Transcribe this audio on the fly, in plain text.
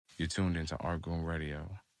You're tuned into Argoon Radio,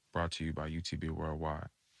 brought to you by UTB Worldwide.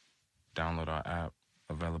 Download our app,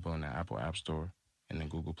 available in the Apple App Store and the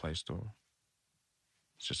Google Play Store.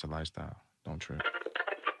 It's just a lifestyle. Don't trip.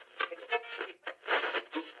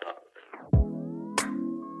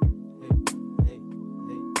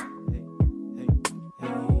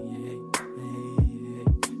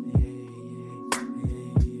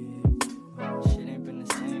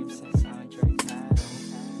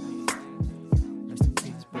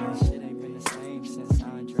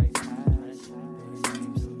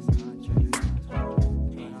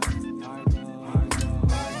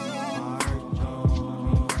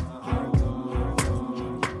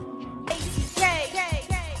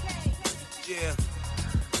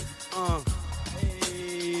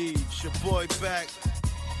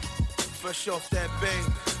 Off that bang.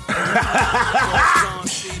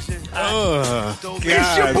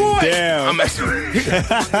 It's your boy. Damn.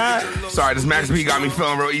 I'm sorry, this Max B got me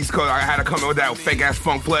feeling real East Coast. I had to come in with that fake ass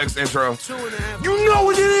Funk Flex intro. You know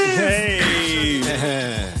what it is.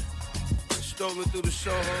 Hey. Stolen through the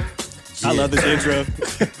Soho. I love this intro.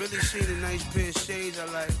 Really seen a nice pair of shades. I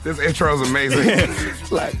like. This intro is amazing.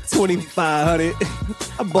 Like 2,500.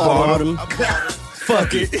 I bought them.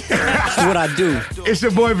 Fuck it. That's what I do. It's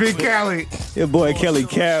your boy Big Cali. Your boy Kelly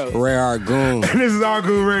Cal. Rare Argoon. And this is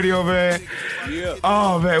Argoon Radio, man. Yeah.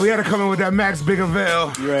 Oh, man, we had to come in with that Max Big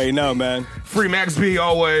Avail. You already know, man. Free Max B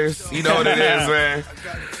always. You know what it is, man.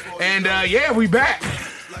 And, yeah, we back.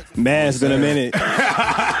 Man, it's been a minute.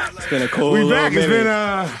 It's been a cool We back. minute. It's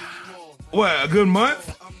been, a good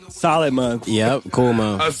month? Solid month. Yep, cool,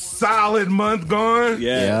 man. A solid month gone?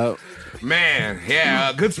 Yeah. Yep. Man,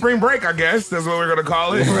 yeah, good spring break, I guess. That's what we're going to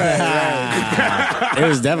call it. It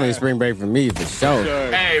was definitely spring break for me, for sure.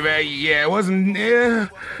 Hey, man, yeah, it wasn't, yeah.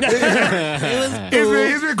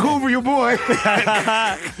 It's been cool for your boy.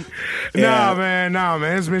 Nah, man,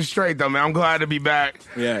 it's been straight, though, man. I'm glad to be back.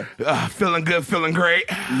 Yeah. Feeling good, feeling great.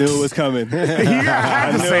 Knew it was coming. Yeah, I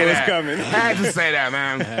had to knew say it was that. coming. Had to say that,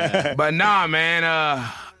 man. But nah, man,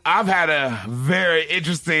 I've had a very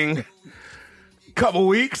interesting couple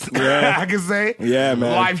weeks, Yeah. I can say. Yeah,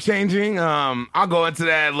 man. Life-changing. I'll go into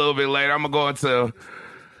that a little bit later. I'm going to go into...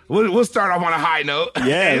 We'll start off on a high note.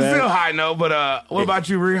 Yeah, It's man. still high note, but what about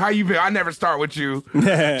you, Ree? How you been? I never start with you.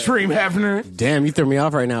 Treem Hefner. Damn, you threw me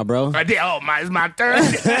off right now, bro. I did. Oh, it's my turn.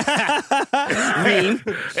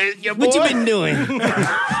 Your What you boy. been doing?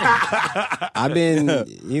 I've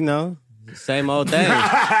been, same old thing.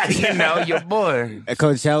 You know, your boy. At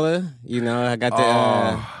Coachella, I got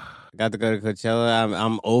to got to go to Coachella.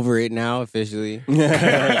 I'm over it now officially.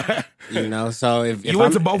 So if You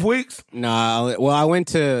went to both weeks? No, well, I went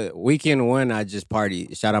to weekend one. I just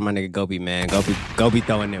partied. Shout out my nigga Gopi, man. Gopi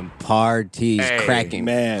throwing them parties, Hey, cracking.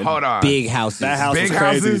 Man. Hold on. Big houses. That house Big was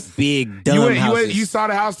crazy. houses? Big dumb houses. You saw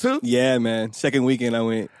the house too? Yeah, man. Second weekend I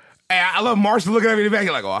went. Hey, I love Marshall looking at me in the back.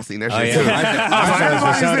 He's like, I seen that shit yeah. too. Marshall- I was like, Marshall was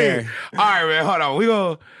everybody's for sure there. there. All right, man, hold on. We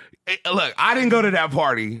go. Look, I didn't go to that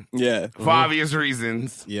party Yeah. for obvious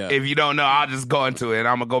reasons. Yeah. If you don't know, I'll just go into it.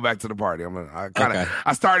 I'm gonna go back to the party. Okay.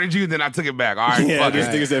 I started you, then I took it back. All right, Yeah, fuck this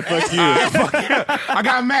it. nigga said, fuck you. Fuck yeah. I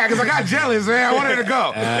got mad because I got jealous, man. I wanted to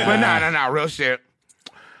go. But nah, real shit.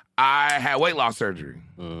 I had weight loss surgery.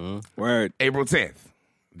 Word. April 10th.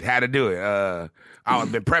 Had to do it.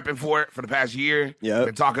 I've been prepping for it for the past year. Yep.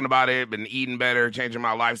 Been talking about it, been eating better, changing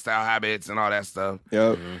my lifestyle habits and all that stuff.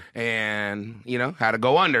 Yep. And, had to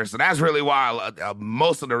go under. So that's really why,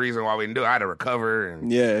 most of the reason why we didn't do it. I had to recover.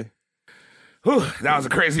 And Yeah. whew, that was a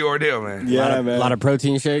crazy ordeal, man. Yeah, man. A lot of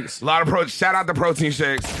protein shakes. A lot of shout out to protein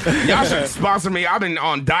shakes. Y'all should sponsor me. I've been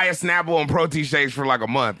on Diet Snapple and protein shakes for like a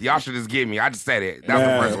month. Y'all should just give me. I just said it. That was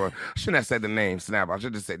Yeah. the first one. I shouldn't have said the name Snapple. I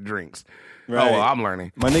should have said drinks. Right. Oh, well, I'm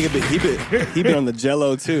learning. My nigga, he been on the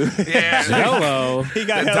Jello too. Yeah. Jello. He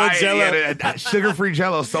got The hella diet, Jello. yeah, the sugar-free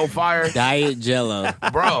Jello, so fire, Diet Jello.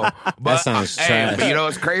 bro. But sounds hey, trash. but you know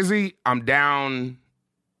what's crazy? I'm down.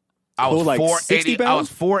 I was Cool, like 60 480. I was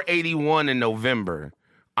pounds? 481 in November.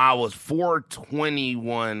 I was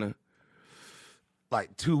 421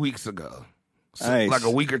 like 2 weeks ago, Nice. like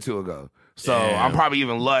a week or two ago. So Damn. I'm probably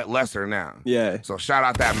even lesser now. Yeah. So shout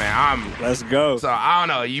out that man. Let's go. So I don't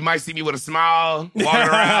know. You might see me with a smile walking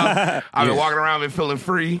around. I've been walking around, been feeling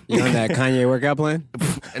free. You on that Kanye workout plan?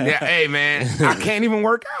 And yeah, hey man, I can't even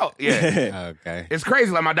work out yet. Okay. It's crazy.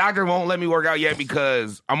 Like my doctor won't let me work out yet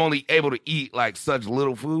because I'm only able to eat like such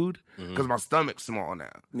little food because my stomach's small now.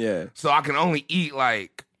 Yeah. So I can only eat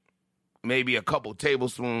like maybe a couple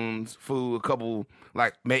tablespoons food,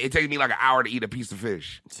 it takes me like an hour to eat a piece of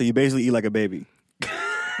fish. So you basically eat like a baby.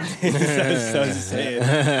 So just saying.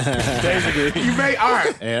 Basically. You may, all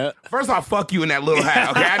right. Yeah. First off, fuck you in that little hat.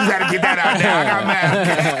 Okay, I just had to get that out there. I got mad.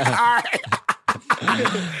 Okay? All right.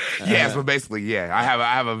 Yes, but basically, yeah, I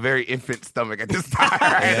have a very infant stomach at this time.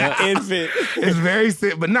 Right? Infant. It's very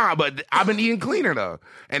sick, but I've been eating cleaner though,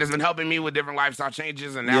 and it's been helping me with different lifestyle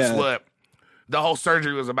changes, and that's what the whole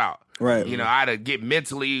surgery was about. Right. You know, I had to get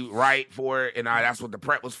mentally right for it, and that's what the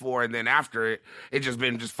prep was for. And then after it just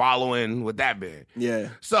been following with that been. Yeah.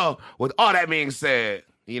 So with all that being said,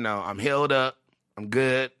 you know, I'm healed up. I'm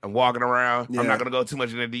good. I'm walking around. Yeah. I'm not going to go too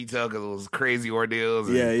much into detail because it was crazy ordeals.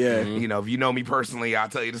 And, Yeah. You know, if you know me personally, I'll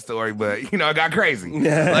tell you the story. But, you know, it got crazy.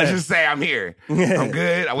 Let's just say I'm here. I'm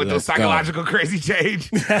good. I went through a psychological crazy change.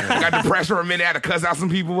 I got depressed for a minute. Had to cuss out some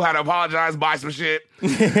people. Had to apologize, buy some shit.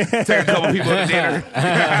 Take a couple people to dinner.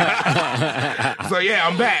 So, yeah,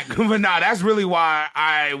 I'm back. But, that's really why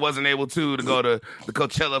I wasn't able to go to the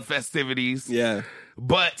Coachella festivities. Yeah.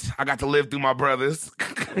 But I got to live through my brothers.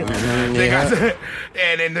 They got to,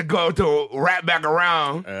 and then to go to wrap back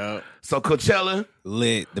around. So Coachella,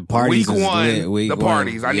 Lit. The parties week is one, lit. Week the one.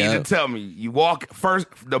 parties. I need to tell me. You walk first,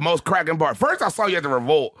 the most cracking part. First, I saw you at the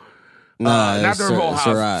Revolt. Not the Revolt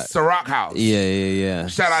House. Ciroc House. Yeah.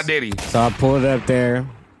 Shout out Diddy. So I pulled up there,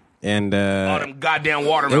 and All them goddamn it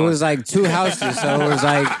watermelons. was like 2 houses. So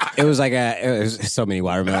it was so many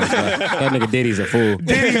watermelons. Bro. That nigga Diddy's a fool.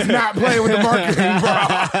 Diddy's not playing with the marketing,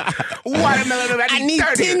 bro. Watermelon. I need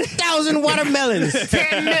 10,000 watermelons.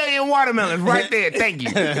 10 million watermelons right there. Thank you.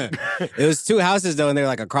 It was 2 houses though, and they were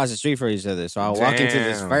like across the street from each other. So I walk into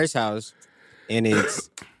this Damn. first house, and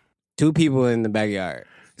it's 2 people in the backyard.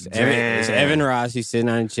 It's Evan Ross. He's sitting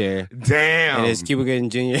on a chair. Damn. And it's Cuba Gooding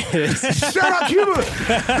Jr. Shout out Cuba.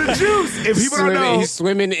 The juice. If people don't know. He's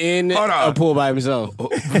swimming in Hold on. a pool by himself. For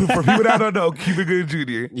people that don't know, Cuba Gooding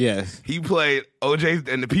Jr. Yes. He played OJ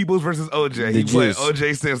and the Peoples versus OJ. He The played Juice.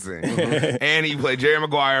 OJ Simpson. And he played Jerry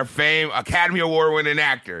Maguire, fame, Academy Award winning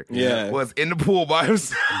actor. Yeah. Was in the pool by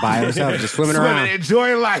himself. By himself, just swimming around.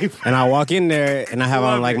 Enjoying life. And I walk in there, and I have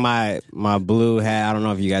on Love like it. my blue hat. I don't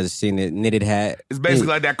know if you guys have seen it, knitted hat. It's basically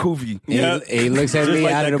like that Koofy. And he looks at Just me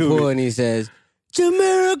like out that of the Kobe. pool, and he says,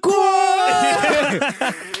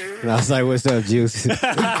 Jamiroquai! And I was like, what's up, Juice? And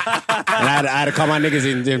I had to call my niggas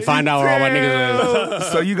and find out where all my niggas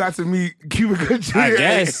was. So you got to meet Cuba Gooding Jr. I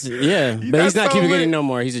guess, yeah. But That's he's not so Cuba lit. Gooding no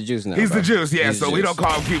more. He's a Juice now. He's bro. the juice, yeah. He's So the we Juice. don't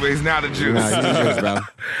call him Cuba. He's now the juice. No, he's the Juice, bro.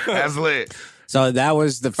 That's lit. So that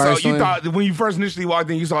was the So first you one. thought when you first initially walked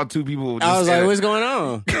in, you saw 2 people. Just I was like, standing- what's going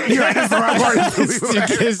on? You're like, that's the right party.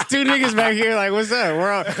 There's 2 niggas back here like, what's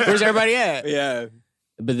up? Where's everybody at? Yeah.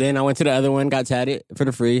 But then I went to the other one, got tatted for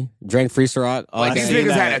the free, drank free Ciroc. All Like day. these seen niggas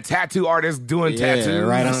that. had a tattoo artist doing Yeah, tattoos.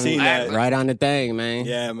 right on, seen that. right on the thing, man.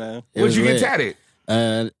 Yeah, man. It What'd was you get lit. tatted?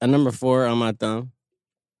 A number 4 on my thumb.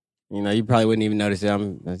 You know, you probably wouldn't even notice it.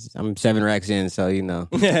 I'm 7 racks in, so you know,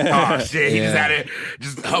 Oh shit! He just Yeah. had it.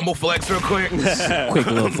 Just humble flex real quick. quick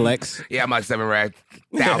little flex. Yeah, I'm like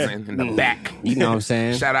 7,000 in the back. You know what I'm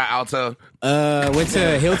saying? Shout out Alto. Went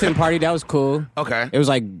to a Hilton party. That was cool. Okay, It was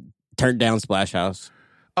like turned down Splash House.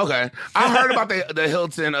 okay. I heard about the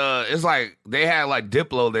Hilton. It's like they had like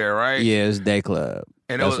Diplo there, right? Yeah, it was day club.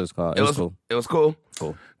 and That's what it's called. It was cool. It was cool.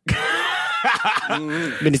 Cool.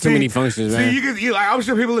 Been to too many functions, man. See, I'm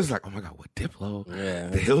sure people is like, oh my god, what Diplo? Yeah.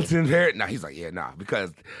 The Hilton there? Nah, he's like, yeah, nah,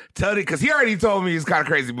 because he already told me it's kind of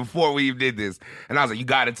crazy before we even did this, and I was like, you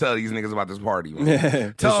got to tell these niggas about this party,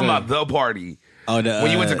 man. Tell them about the party. Oh, When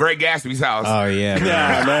you went to Great Gatsby's house. Oh yeah, man.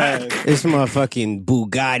 Yeah, man. This motherfucking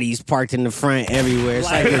Bugattis parked in the front everywhere. It's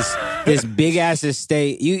like this big ass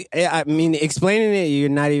estate. I mean, explaining it, you're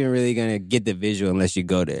not even really gonna get the visual unless you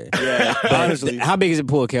go there. Yeah, honestly. How big is the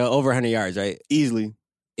pool, Kel? Over 100 yards, right? Easily.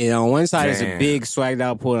 And on one side is a Damn. big swagged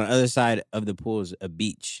out pool. On the other side of the pool is a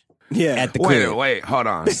beach. Yeah. At the crib. Wait, hold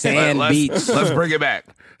on. Sand beach. Let's bring it back.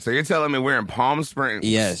 So you're telling me we're in Palm Springs,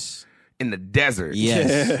 Yes. in the desert,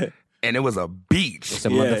 Yes. and it was a beach It's a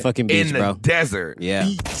Yeah. motherfucking beach, in the bro. desert. Yeah.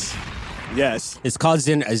 Yes. It's called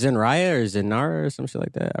Zenraya or Zenara or some shit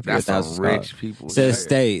like that. I forget That's what some it's rich called. people. It's a shit.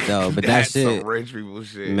 state, though, but That's that shit. some rich people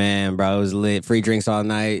shit. Man, bro, it was lit. Free drinks all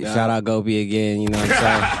night. Shout out Gopi again. You know what I'm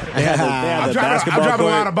saying? They had I'm the dropping basketball a court.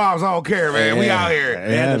 lot of bombs. I don't care, man. We Yeah. out here.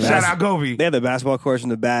 Yeah, Shout man. out Gobi. They had the basketball courts in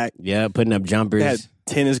the back. Yeah, putting up jumpers. They had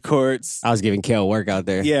tennis courts. I was giving Kel work out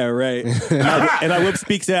there. Yeah, right. and I whipped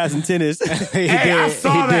Speak's ass in tennis. He Hey, did. I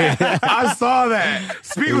saw He did. that. I saw that.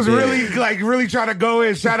 Speak was did. really trying to go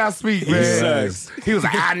in. Shout out Speak, man. sucks. He was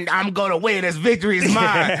like, I'm going to win. This victory is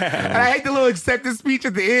mine. And I hate the little acceptance speech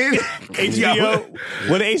at the end. HBO.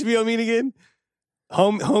 What did HBO mean again?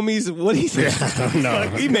 Homies, what he said? No.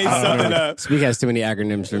 He made something up. Speak has too many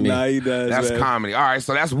acronyms for me. Nah, he does. That's man. comedy. All right,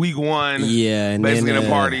 so that's week one. Yeah, and Basically then, the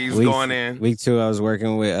parties week, going in. Week 2, I was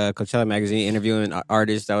working with Coachella Magazine, interviewing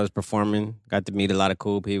artists that was performing. Got to meet a lot of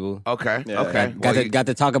cool people. Okay, Yeah. okay. Got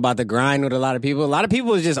to talk about the grind with a lot of people. A lot of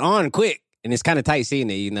people was just on quick, and it's kind of tight seeing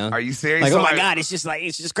it, you know. Are you serious? Like, So, oh my God, it's just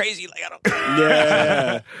crazy. Like, I don't.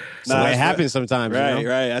 Yeah. So Nah, it that's happens sometimes. Right, you know?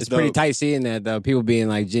 right. That's It's pretty dope. tight seeing that though. People being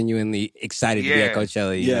like genuinely excited to be at Yeah.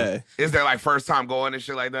 Coachella. You know? Yeah. Is there like first time going and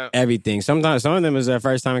shit like that? Everything. Sometimes some of them is their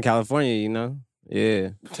first time in California. You know. Yeah.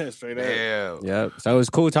 Straight up. Yeah. Yep. So it was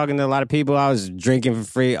cool talking to a lot of people. I was drinking for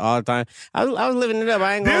free all the time. I was living it up.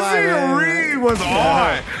 I ain't gonna This lie. nigga man. Reed was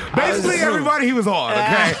on. Basically, was- everybody he was on,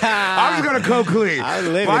 okay? I'm just gonna come clean. I was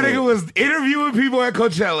living My nigga it. was interviewing people at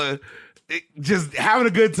Coachella, just having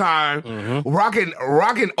a good time,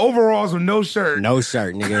 rocking overalls with no shirt. No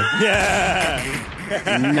shirt, nigga. Yeah.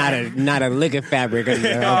 not a lick of fabric.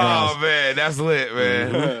 Oh man, that's lit,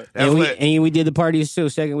 man. That's And lit. we did the parties too,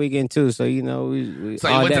 second weekend too. So you know we So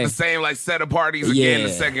you all went day. to the same like set of parties again the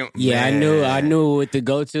second. Yeah, Man. I knew what to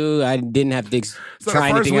go to. I didn't have to So try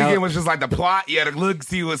the first anything weekend out. was just like the plot. You had to look,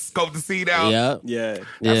 see what scope the seat out. Yep. Yeah.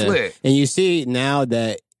 That's yeah. lit. And you see now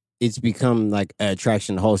that it's become like an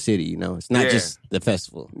attraction, the whole city. You know, it's not Yeah. just the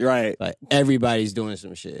festival. Right. Like everybody's doing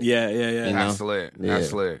some shit. Yeah, yeah, yeah. You know? That's lit. Yeah.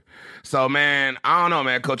 That's lit. So man, I don't know,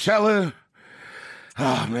 man. Coachella.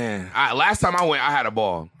 Oh man, last time I went, I had a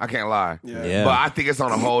ball. I can't lie. Yeah. But I think it's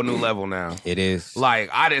on a whole new level now. It is. Like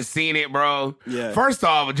I done seen it, bro. Yeah. First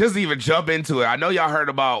off, just even jump into it. I know y'all heard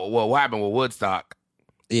about what happened with Woodstock.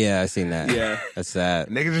 Yeah, I seen that. Yeah. That's sad.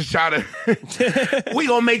 Niggas just try to. We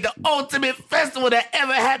gonna make the ultimate festival that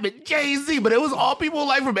ever happened, Jay-Z. But it was all people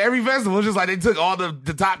like from every festival. It's just like they took all the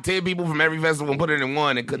top 10 people from every festival and put it in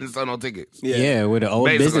one and couldn't sell no tickets. Yeah, with an old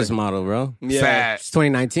Basically. business model, bro. Yeah. Sad. It's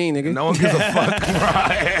 2019, nigga. No one gives a fuck, bro.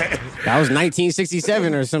 That was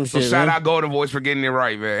 1967 or some So shit. shout man. out Golden Voice for getting it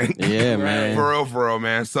right, man. Yeah, man. For real,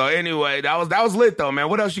 man. So anyway, that was lit though, man.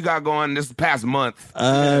 What else you got going this past month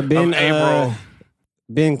Been of April?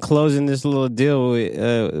 been closing this little deal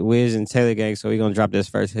with Wiz and Taylor Gang, so we gonna drop this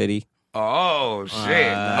first hoodie. Oh shit!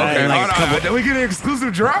 Okay, like a hold on. Did we get an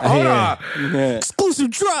exclusive drop? Hold Yeah. on. Yeah. Exclusive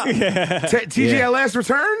drop. TGLS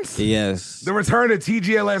returns. Yes. The return of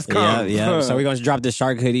TGLS Yeah, comes. yeah. So we're gonna drop the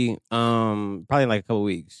Shark hoodie. Probably in like a couple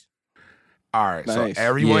weeks. All right, Nice. so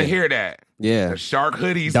everyone Yeah. hear that? Yeah. The Shark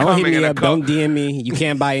hoodies Don't hit coming me in a up. couple. Don't DM me. You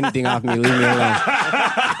can't buy anything off me. Leave me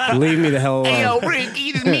alone. Leave me the hell alone. Hey yo, Rick,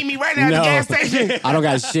 you just meet me right now at No. the gas station. I don't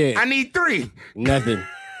got shit. I need 3. Nothing.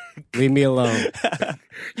 Leave me alone.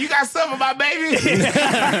 You got something for my baby?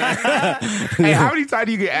 Hey, how many times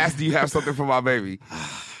do you get asked, do you have something for my baby?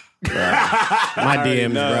 My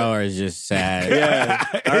DMs, know. bro, are just sad. Yeah.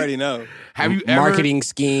 I already know. Have you ever Marketing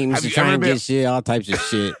schemes have to you try ever and been- get shit, all types of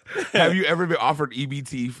shit. Have you ever been offered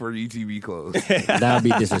EBT for UTV clothes? So That would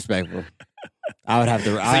be disrespectful. I would have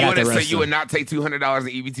to. I would have to so wrestle. you would not take $200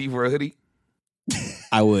 in EBT for a hoodie?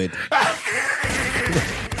 I would.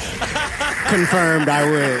 Confirmed.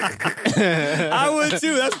 I would. I would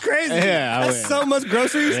too. That's crazy. Yeah, I That's would. so much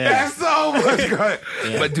groceries. Yeah. That's so much good.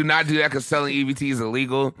 But do not do that because selling EBT is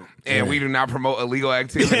illegal, and we do not promote illegal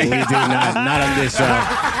activity. We do not. Not on this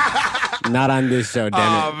show. Not on this show.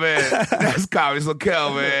 Damn Oh man, that's comedy. So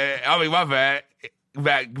Kel, man. I mean, my bad.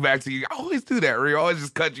 Back to you. I always do that, Rio. I always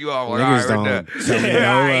just cut you off. Like, Niggas all right, don't show me no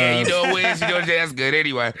yeah, you love. doing Wiz, you doing Jay. That's good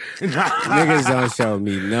anyway. Niggas don't show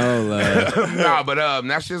me no love. Nah, but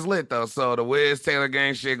that's just lit though. So the Wiz Taylor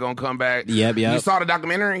Gang shit gonna come back. Yep. You saw the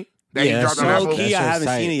documentary that Yeah, he dropped on so Apple? Low key, That I shit's haven't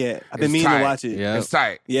tight. seen it yet. I've been It's meaning tight. to watch it. Yeah. It's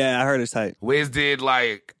tight. Yeah, I heard it's tight. Wiz did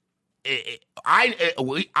like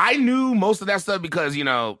I knew most of that stuff because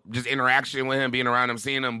just interaction with him, being around him,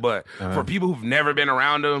 seeing him. But for people who've never been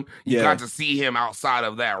around him, you Yeah. got to see him outside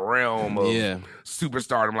of that realm of Yeah.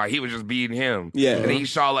 superstardom. Like he was just being him. Yeah. and then you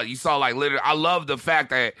saw literally. I love the fact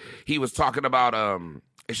that he was talking about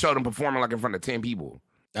it showed him performing like in front of 10 people.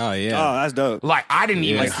 Oh Oh, yeah. that's dope. Like I didn't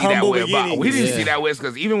even Like see that humble with, but we beginnings. didn't Yeah. see that with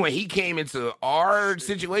because even when he came into our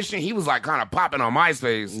situation, he was like kind of popping on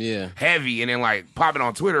MySpace, Yeah. heavy, and then like popping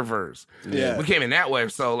on Twitter first. Yeah. we came in that way.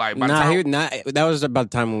 So like, by the Nah, time that was about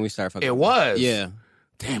the time when we started fucking. it was, Yeah.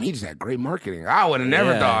 Damn, he just had great marketing. I would have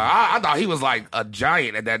never Yeah. thought. I thought he was like a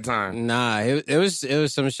giant at that time. Nah, it was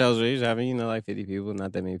some shows where he was having like 50 people,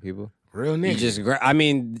 not that many people. Real You nigga. just, I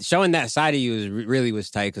mean, showing that side of you really was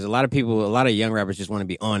tight because a lot of young rappers just want to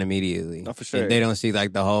be on immediately. Oh, for sure. And they don't see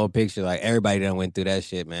like the whole picture. Like everybody done went through that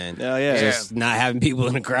shit, man. Hell yeah. Yeah. Just not having people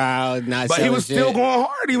in the crowd, not. but he selling was still shit. going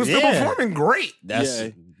hard. He was still Yeah. performing great. That's Yeah.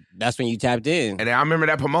 that's when you tapped in. And then I remember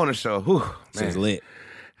that Pomona show. Whew, It was man. lit.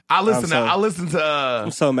 I listened to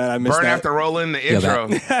I'm so mad I missed Burn that. After Rolling, the intro.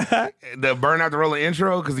 The Burn After Rolling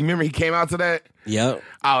intro, because remember he came out to that? Yep.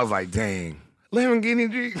 I was like, dang. Lamborghini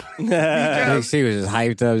G. Big C was just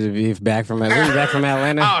hyped up to be back from Atlanta. Back from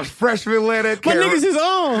Atlanta. I was fresh from Atlanta. My niggas is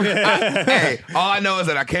on. Hey, all I know is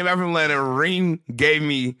that I came back from Atlanta. Reem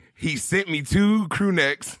he sent me 2 crew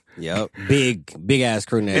necks. Yep. Big ass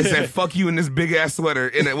crew neck. It said, fuck you in this big ass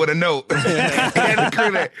sweater with a note. And a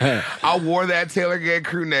crew neck. I wore that Taylor Gang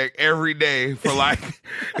crew neck every day for like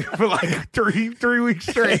 3 weeks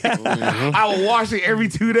straight. I would wash it every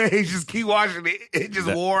 2 days, just keep washing it. It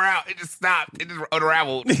just wore out. It just stopped. It just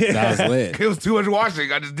unraveled. That was lit. It was too much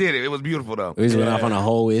washing. I just did it. It was beautiful though. We just went off on a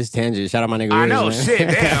whole Wiz tangent. Shout out my nigga Wiz. I know, man. shit, damn,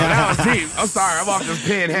 that was deep. I'm sorry, I'm off this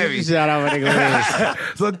pen heavy. Shout out my nigga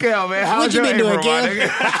Wiz. So, Kel, man, how What was you your been doing, April, my Kel?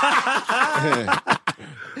 nigga?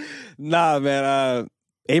 Nah, man.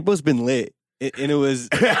 April's been lit. And it was...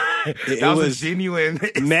 That was genuine.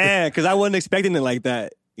 Man, because I wasn't expecting it like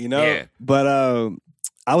that, you know? Yeah. But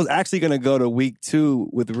I was actually going to go to week 2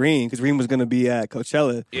 with Reem, because Reem was going to be at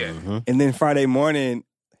Coachella. Yeah. And then Friday morning,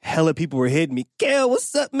 hella people were hitting me. Gail,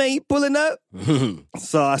 what's up, man? You pulling up?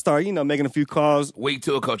 So I started, making a few calls. Week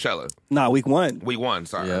 2 of Coachella. Nah, week 1. Week 1,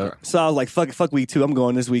 sorry. Yeah. So I was like, fuck week 2. I'm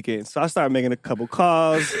going this weekend. So I started making a couple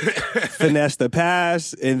calls, finessed the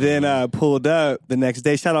pass, and then pulled up the next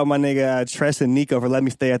day. Shout out my nigga Tress and Nico for letting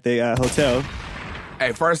me stay at the hotel.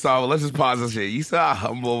 Hey, first off, let's just pause this shit. You saw how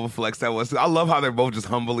humble of a flex that was. I love how they're both just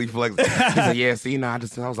humbly flexing. He's like, yeah, see, I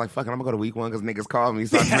was like, fucking, I'm gonna go to week 1 because niggas called me.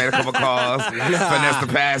 So I just made a couple calls. Finesse the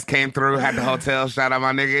pass, came through, had the hotel. Shout out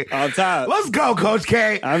my nigga. On top. Let's go, Coach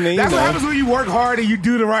K. I mean, that's what happens when you work hard and you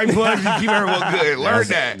do the right plugs. You keep everyone good. Learn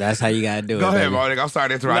that. That's how you gotta do Go it. ahead, baby. my nigga. I'm sorry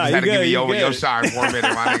to interrupt. Nah, I just had to you give good, you you your good. shine for a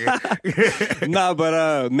minute, my nigga. Nah,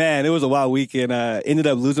 but man, it was a wild weekend. Ended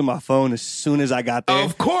up losing my phone as soon as I got there.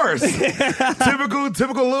 Of course.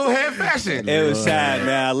 typical little head fashion. It was sad,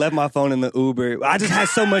 man. I left my phone in the Uber. I just had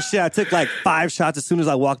so much shit. I took like 5 shots as soon as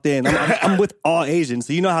I walked in. I'm with all Asians,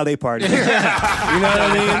 so you know how they party. You know what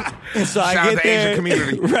I mean? And so Shout I out get the there. Asian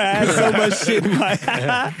community. Right, I had so much shit in my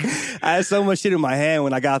I had so much shit in my hand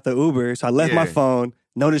when I got the Uber. So I left my Yeah. phone,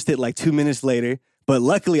 noticed it like 2 minutes later. But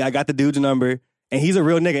luckily I got the dude's number, and he's a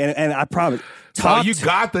real nigga. And I promise. So you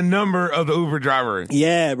got the number of the Uber driver.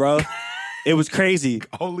 Yeah, bro. It was crazy.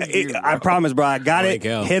 Holy you, I bro. promise, bro. I got Holy it.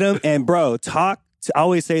 cow. Hit him. And, bro, I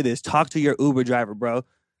always say this. Talk to your Uber driver, bro.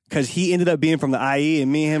 Because he ended up being from the IE,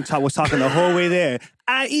 and me and him was talking the whole way there.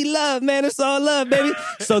 IE love, man. It's all love, baby.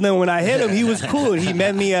 So then when I hit him, he was cool. And he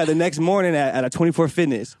met me the next morning at a 24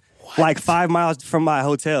 Fitness, like 5 miles from my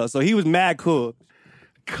hotel. So he was mad cool.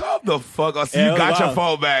 Come the fuck on. So Yeah, you it was got your wild.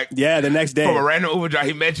 phone back Yeah, the next day. from a random Uber driver.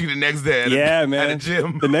 He met you the next day Yeah, man. at the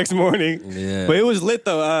gym. The next morning. Yeah. But it was lit,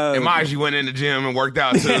 though. And mind you, went in the gym and worked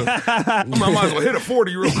out too. I might as well hit a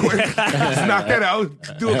 40 real quick. Just knock that out.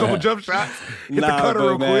 Do a couple jump shots. Hit the cutter but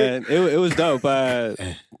real quick. man, it was dope.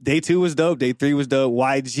 Day 2 was dope. Day 3 was dope.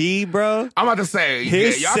 YG, bro. I'm about to say,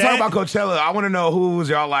 His y'all set- talk about Coachella. I want to know who was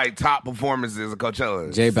y'all like top performances of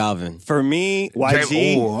Coachella. J Balvin. For me,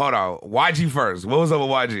 YG. Ooh, hold on. YG first. What was up with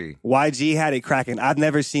YG? YG had it cracking. I've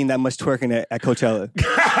never seen that much twerking at Coachella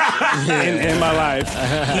in my life.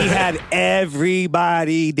 He had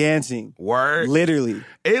everybody dancing. Word. Literally.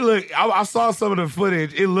 It looked. I saw some of the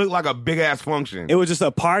footage. It looked like a big ass function. It was just a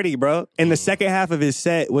party, bro. And the second half of his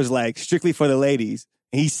set was like strictly for the ladies.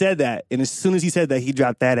 And he said that. And as soon as he said that, he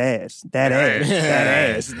dropped that ass. That ass. That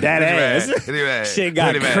ass. That ass. Shit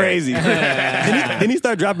got crazy. Then he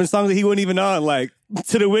started dropping songs that he wasn't even on, like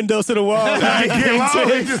To the Windows, to the Wall. He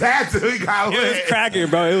just had to. He got It was lit. cracking,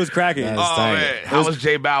 bro. It was cracking. Yeah. Oh man, how was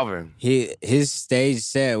J Balvin? His stage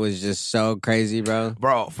set was just so crazy, bro.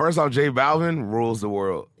 Bro, first off, J Balvin rules the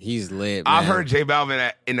world. He's lit, man. I've heard J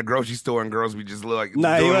Balvin in the grogrocery store and girls be just like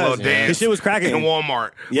Nah, he doing a was. little dance. His shit was cracking. In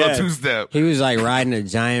Walmart. Yeah. Little two-step. He was like riding a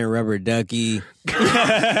giant rubber ducky.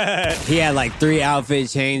 He had like 3 outfit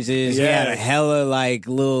changes. He had Yeah. a hella like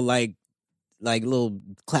little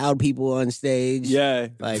cloud people on stage. Yeah.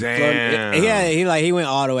 Like Damn. yeah, he went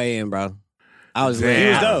all the way in, bro. I was lit. Damn. He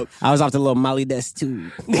was dope. I was off the little Molly Desk too.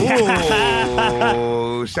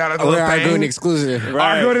 Ooh, shout out to We're Lil arguing Thing. exclusive.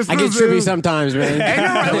 Right. Arguing I get exclusive. trippy sometimes, man. Ain't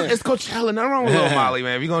nothing wrong. It's Coachella. Nothing wrong with Lil Molly,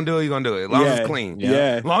 man. If you're going to do it, you're going to do it. As long as it's clean. Yeah.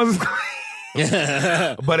 As long as it's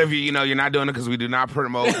clean. But if you're not doing it because we do not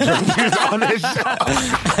promote drug use on this show.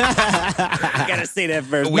 I gotta say that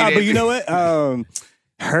first. We No, but did. you know what?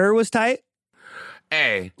 Her was tight.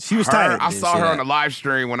 Hey, She was her, tight. I saw her on the live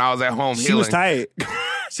stream when I was at home She healing. was tight.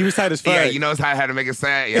 She was tight as fuck. Yeah, you know how I had to make it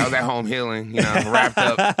sad? Yeah, I was at home healing, wrapped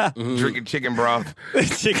up, drinking chicken broth.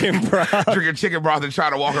 Chicken broth. Drinking chicken broth and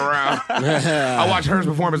trying to walk around. I watched her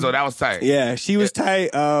performance, though. That was tight. Yeah, she was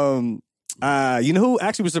tight. You know who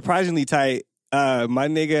actually was surprisingly tight? My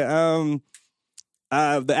nigga,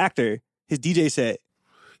 the actor, his DJ set.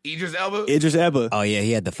 Idris Elba? Idris Elba. Oh yeah,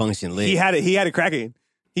 he had the function lit. He had it cracking.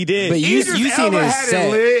 He did. But you Idris seen Elba his had set.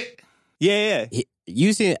 it lit. yeah.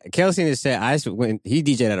 You seen Kel seen his set. When he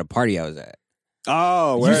DJ'd at a party I was at.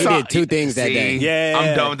 Oh, You word. saw- did two things that See, day. Yeah.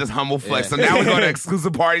 I'm done with this humble flex. So now we're going to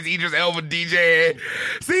exclusive parties. Idris Elba DJ.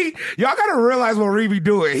 See, y'all got to realize what Reed be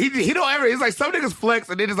doing. He don't ever. It's like some niggas flex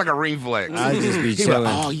and then it's like a ring flex. I just be He like, chilling.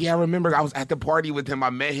 oh yeah, I remember I was at the party with him. I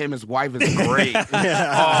met him. His wife is great.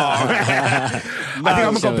 I think I'm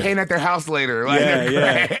gonna go chilling. paint at their house later. Like,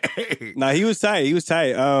 Yeah, they're great. Nah, he was tight.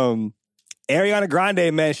 Ariana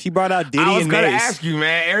Grande, man, she brought out Diddy I was and gonna Mace. ask you,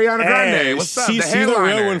 man. Ariana Grande, Hey, what's up? She's the the headliner.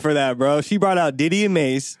 real one for that, bro. She brought out Diddy and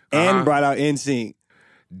Mace and brought out NSYNC.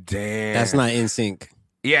 Damn, That's not in sync.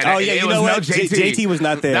 Yeah, Oh, yeah, it you was know no what? JT. JT was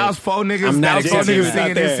not there. That was four niggas. I'm not that was four JT niggas was not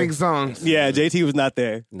singing there. NSYNC songs. Yeah, JT was not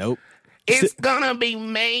there. Nope. It's gonna be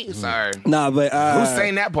me. Sorry. Nah, but Who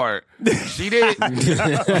sang that part? She did.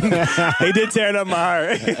 they did tear it up my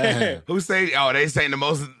heart. Who sang? Oh, they sang the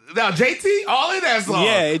most. No, JT. All in that song.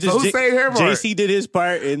 Yeah, it just so who sang her part? JC did his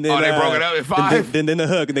part, and then Oh, they broke it up at 5? Then the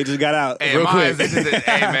hook, and they just got out Hey, real mine, quick.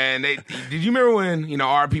 hey man, did you remember when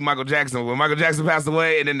R.P. Michael Jackson? When Michael Jackson passed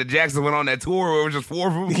away, and then the Jacksons went on that tour where it was just 4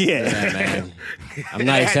 of them. Yeah, Man, I'm They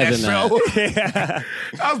not had accepting that.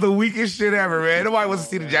 show. That was the weakest shit ever, man. Nobody wants to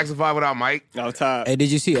see the Jackson 5 without Mike. I'm tired. Hey,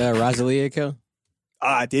 did you see Rosalia, Kel?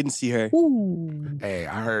 I didn't see her. Hey,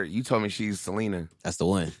 I heard you told me she's Selena. That's the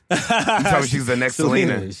one. You told me she's the next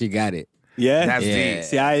Selena. She got it. Yeah, That's Yeah. deep.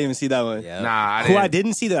 see, I didn't even see that one. Yeah. Nah, I Who didn't. I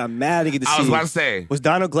didn't see that I'm mad to get to see I was about to say. was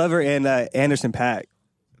Donald Glover and Anderson .Paak.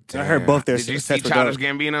 I heard both their Did you see sets were Childish dope.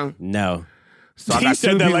 Gambino? No. So I He got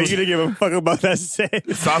said two that people. like you didn't give a fuck about that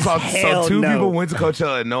set. So I saw Hell two no. people went to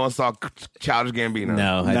Coachella and no one saw Childish Gambino.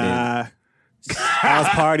 No, I didn't. Nah, I was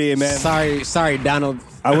partying, man. Sorry, Donald.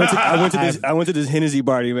 I went to this Hennessy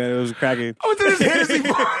party, man. It was cracking. I went to this Hennessy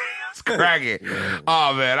party. It's cracking.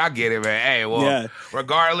 Oh man, I get it, man. Hey, well, Yeah.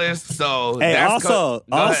 regardless, so Hey, that's also,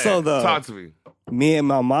 Go ahead. though, talk to me. me and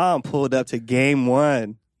my mom pulled up to Game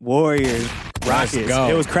 1, Warriors, Rockets. go.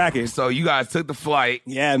 It was cracking. So you guys took the flight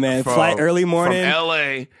Yeah, man. from, Flight early morning from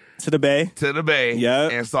LA to the Bay. to the Bay,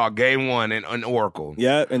 Yep. and saw Game 1 in Oracle.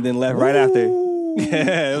 Yep, and then left right after.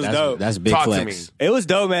 Yeah, it was That's, dope. that's big Talk to flex. me. It was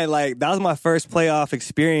dope, man. Like, that was my first playoff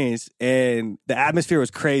experience, and the atmosphere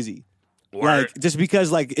was crazy. Word. Like, just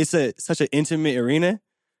because, like, it's such an intimate arena,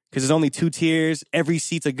 because there's only 2 tiers. Every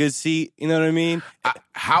seat's a good seat. You know what I mean?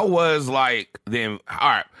 How was like them? All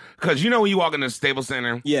right, because when you walk in the Staples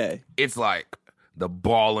Center, Yeah. it's like the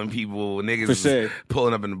balling people, niggas For is sure.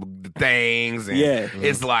 pulling up in the things, and Yeah.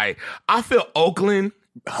 it's like I feel Oakland.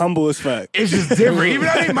 Humble as fuck. It's just different, even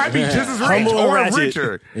though they might be just as rich Humble and or ratchet.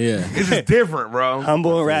 richer. Yeah. It's just different, bro.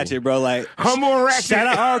 Humble and ratchet, bro. Like, Humble and ratchet. shout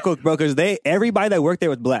out Oracle, bro, because everybody that worked there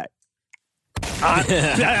was black.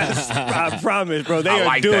 I promise, bro. They I are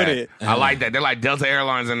like doing that. it. I like that. They're like Delta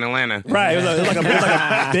Airlines in Atlanta. Right. It was like a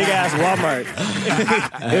big ass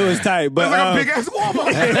Walmart. It was tight. But It's like a big ass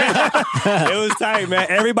Walmart. it was tight, man.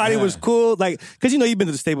 Everybody was cool. Like, because you've been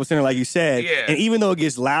to the Staples Center, like you said. Yeah. And even though it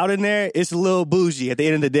gets loud in there, it's a little bougie at the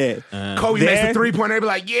end of the day. Kobe makes There- a 3-pointer. They be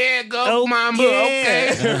like, yeah, go, Oh, Mamba. yeah.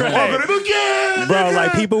 Okay. Right. Yeah. Bro,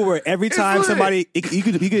 like people were every time lit. somebody you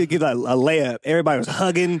could get a layup. Everybody was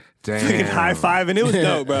hugging, freaking high fiving. It was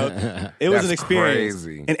dope, bro. It was That's an experience.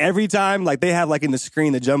 crazy. And every time, like they have like in the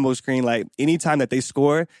screen, the jumbo screen, like anytime that they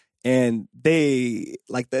score and they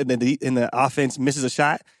like in the offense misses a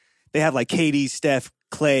shot, they have like KD, Steph,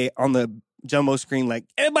 Clay on the jumbo screen, like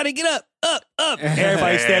everybody get up.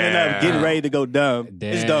 Everybody standing up, getting ready to go dumb.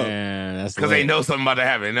 It's dope. That's Because they know something about to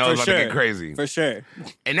happen. They know For it's about to sure. get crazy. For sure.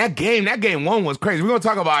 And that game 1 was crazy. We're going to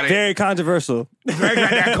talk about it. Very controversial.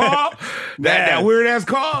 that call, that weird ass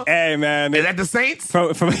call. Hey, man. Is that the Saints?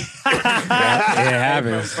 From It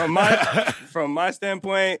happens. from my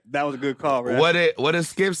standpoint, that was a good call, bro. What did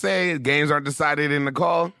Skip say? Games aren't decided in the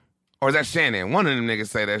call? Or is that Shannon? One of them niggas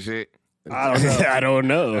say that shit. I don't know. I don't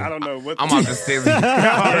know. I don't know what. I'm off the sticks. Yeah,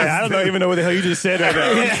 I don't even know what the hell you just said right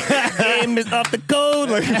now. Game is off the code.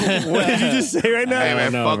 Like, what did you just say right now? Hey,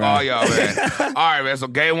 man, know, fuck bro. all y'all, man. All right, man. So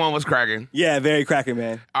game 1 was cracking. Yeah, very cracking,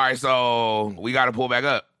 man. All right, so we got to pull back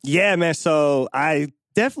up. Yeah, man. So I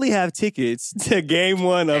definitely have tickets to Game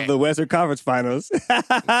 1 of the Western Conference Finals.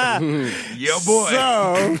 Yo, boy.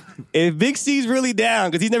 So, if Big C's really down,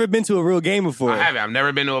 because he's never been to a real game before. I haven't. I've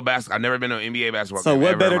never been to a I've never been to an NBA basketball So game. what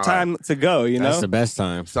ever better in my time life. to go, you know? That's the best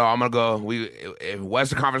time. So I'm gonna go.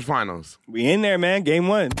 Western Conference Finals. We in there, man. Game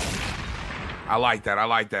 1. I like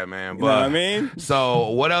that, man. You know what I mean?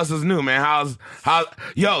 So what else is new, man?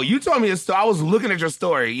 Yo, you told me a story. I was looking at your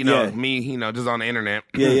story, Yeah. me, just on the internet.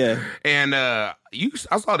 Yeah. And I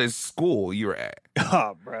saw this school you were at.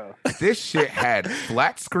 Oh, bro. This shit had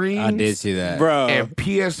flat screens. I did see that. Bro. And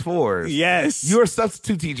PS4s. Yes. You're a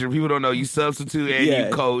substitute teacher. People don't know you substitute and Yeah.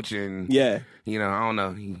 you coach and Yeah. I don't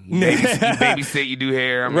know. You babysit, you do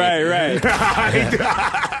hair. I mean, Right.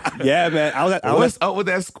 Yeah, man. What's up with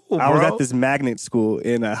that school, bro? I was at this magnet school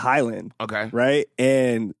in Highland, Okay. right?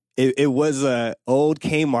 And it was a old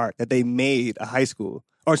Kmart that they made a high school,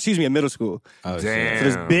 or excuse me, a middle school. Oh, shit. Damn. So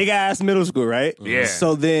this big ass middle school, right? Yeah.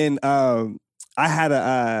 So then I had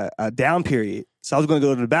a down period, so I was going to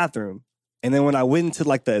go to the bathroom, and then when I went into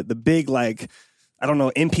like the big like, I don't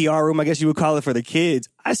know, NPR room, I guess you would call it, for the kids,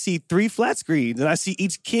 I see 3 flat screens, and I see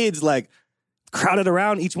each kid's like crowded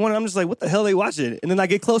around each one. And I'm just like, what the hell are they watching? And then I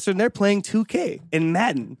get closer and they're playing 2K and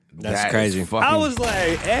Madden. That's That is crazy. fucking- I was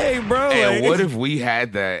like, hey, bro. And like, what if we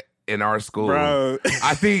had that in our school? Bro.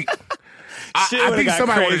 I think Shit I would've think got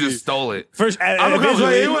somebody would have crazy. just stole it. First, I'm gonna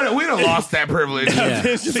eventually- we'd have lost that privilege.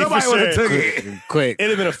 Eventually, Somebody for would have sure. took it. Quick. It'd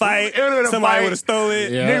have been a fight. It would've been a Somebody fight. would have stole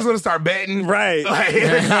it. Yeah. Niggas would have started betting. Right. Like,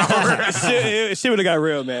 Shit would have got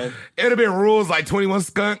real, man. it would have been rules like 21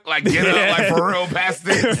 skunk, like get up, like for real, past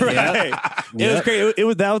it. Right. It was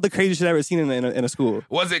crazy. That was the craziest shit I've ever seen in a school.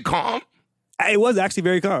 Was it calm? It was actually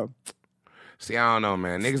very calm. See, I don't know,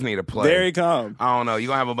 man. Niggas need to play. Very calm. I don't know. You're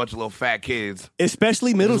gonna have a bunch of little fat kids.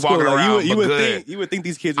 Especially middle Just school. walking Like, around, you but would good. think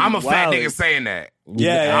these kids would I'm be a fat wildin'. nigga saying that.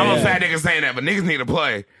 Yeah, I'm yeah. a fat nigga saying that, but niggas need to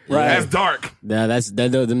play. Right. That's dark. Yeah,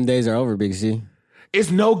 them days are over, Big C.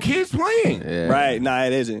 It's no kids playing. Yeah. Right. Nah,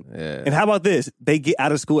 it isn't. Yeah. And how about this? They get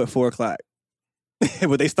out of school at 4:00.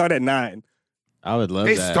 But they start at 9. I would love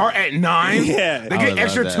They that. start at 9. Yeah. They I get would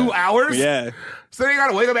extra love 2 that. hours. Yeah. So they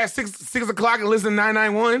gotta wake up at 6 o'clock and listen to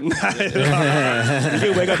 991.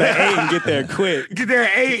 You wake up at 8 and get there quick. Get there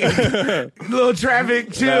at 8. Little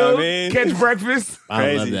traffic, chill, Know what I mean? catch breakfast. I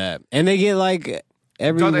love Crazy. that. And they get like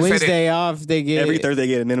every Don't they say Wednesday off. They get Every Thursday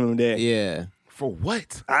get a minimum day. Yeah. For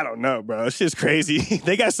what? I don't know, bro. It's just crazy.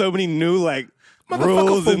 They got so many new like Motherfucker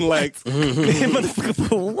rules for and like motherfucker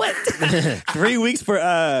for what? 3 weeks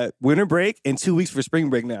for winter break and 2 weeks for spring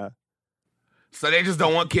break now. So they just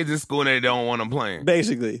don't want kids in school and they don't want them playing.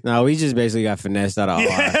 Basically. No, we just basically got finessed out of all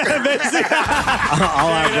Basically.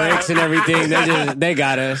 our breaks and everything. They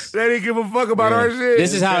got us. They didn't give a fuck about our shit.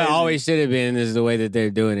 This is how it crazy. always should have been. This is the way that they're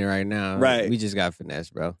doing it right now. Right. We just got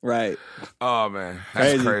finessed, bro. Right. Oh man,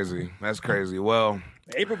 that's Crazy. crazy. That's crazy. Well,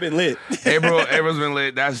 April been lit. April's been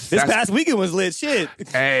lit. That's This past weekend was lit. Shit.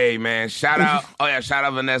 Hey man, shout out. Oh yeah, shout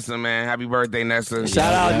out Vanessa, man. Happy birthday, Nessa.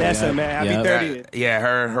 Shout out yeah, Nessa, yeah. man. Happy Yeah. 30th. Yeah,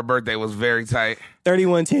 her birthday was very tight.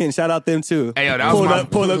 3110. Shout out them too. Hey, yo, that was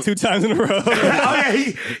pulled up 2 times in a row. Oh yeah,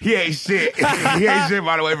 he ain't shit. He ain't shit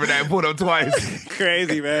by the way for that. Pulled up twice.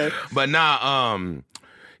 Crazy, man. But nah,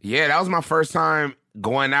 yeah, that was my first time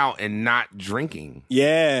going out and not drinking.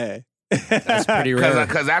 Yeah. That's pretty rare.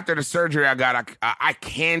 Because after the surgery I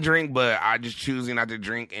can drink, but I just choosing not to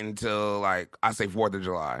drink until like I say 4th of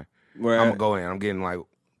July. Where I'm gonna go in. I'm getting like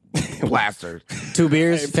plastered. 2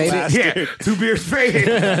 beers, faded. blast. Yeah, 2 beers faded.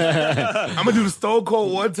 I'm gonna do the Stone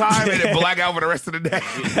Cold one time and then black out for the rest of the day.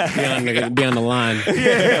 Be on the line.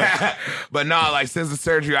 Yeah, but no, like since the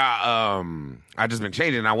surgery, I just been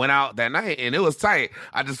changing. I went out that night and it was tight.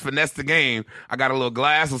 I just finessed the game. I got a little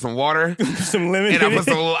glass with some water some lemon. and I put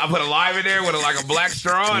a lime in there with like a black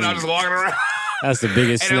straw and I was just walking around. That's the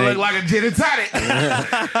biggest And it snake. looked like a gin and tonic.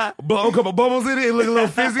 Blow a couple bubbles in it. It looked a little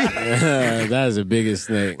fizzy. That is the biggest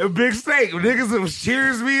snake. A big steak. Niggas was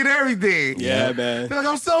cheers me and everything. Yeah, man. They're like,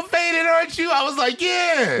 I'm so faded, aren't you? I was like,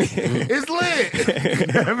 yeah, it's lit.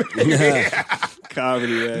 Yeah.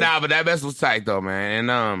 Comedy, man. Nah, but that mess was tight though, man.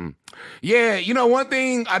 And yeah, you know, one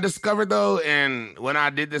thing I discovered though, and when I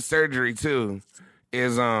did this surgery too,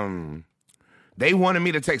 is they wanted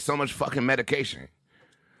me to take so much fucking medication.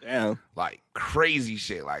 Damn. Like crazy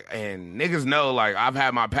shit. Like, and niggas know, like, I've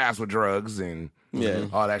had my past with drugs and Yeah.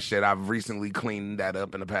 all that shit. I've recently cleaned that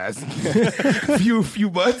up in the past few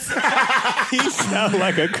months. You sound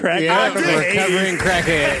like a crack. Yeah, I did. recovering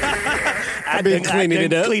crackhead. I've been cleaning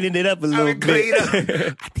it up. Cleaning it up a I little mean, clean bit.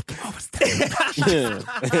 up. I think you overstepped.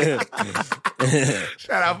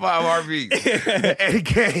 Shout out 5RB. Eddie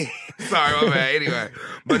K. Sorry, my bad. Anyway,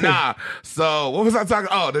 but nah. So what was I talking?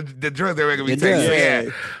 Oh, the drugs they were making me take. So, yeah.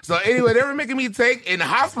 So anyway, they were making me take in the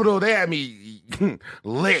hospital. They had me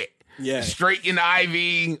lit. Yeah. Straight in the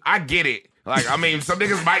IV. I get it. Like, I mean, some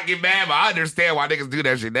niggas might get mad, but I understand why niggas do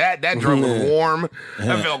that shit. That drug was warm.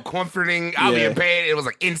 That felt comforting. I'll be in pain. It was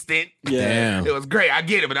like instant. Damn. It was great. I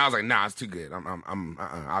get it, but I was like, nah, it's too good.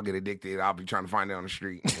 I'll get addicted. I'll be trying to find it on the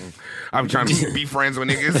street. I'll be trying to be friends with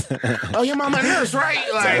niggas. Oh, your mama a nurse, right?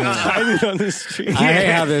 Like, Find it on the street. I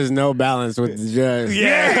hate how there's no balance with the drugs.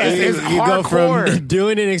 yeah, it's You go hardcore. from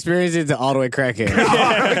doing an experience to all the way crackhead.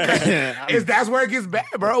 That's where it gets bad,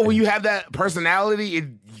 bro. When you have that personality,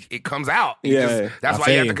 it comes out. That's why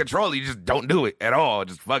you have to control it. You just don't do it at all.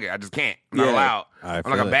 Just fuck it. I just can't. I'm not allowed.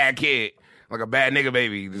 I'm like a bad kid. Like a bad nigga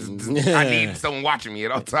baby. I need someone watching me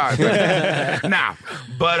at all times. Nah.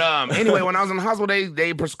 But anyway, when I was in the hospital,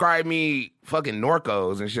 they prescribed me fucking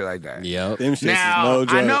Norcos and shit like that. Yep. Them shits Now, is no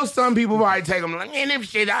joke. I know some people probably take them like, man, them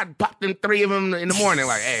shit, I'd pop them 3 of them in the morning.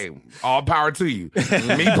 Like, hey, all power to you.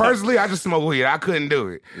 Me personally, I just smoke weed. I couldn't do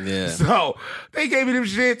it. Yeah. So they gave me them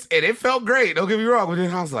shits and it felt great. Don't get me wrong. But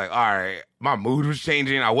then I was like, all right, my mood was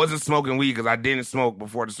changing. I wasn't smoking weed because I didn't smoke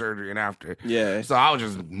before the surgery and after. Yeah. So I was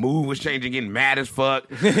just, mood was changing, getting mad as fuck.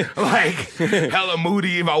 Like, hella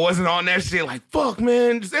moody if I wasn't on that shit. Like, fuck,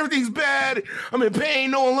 man, just everything's bad. I'm in pain.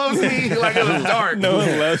 No one loves me. Like, it was dark. No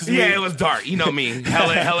one loves me. Yeah, it was dark. You know me.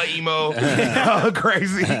 Hella emo. Hella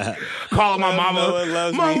crazy. Calling my mama. No one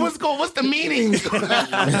loves Mom, me. what's the meaning?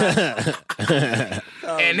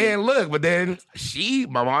 And then look, but then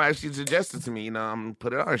my mom actually suggested to me, I'm gonna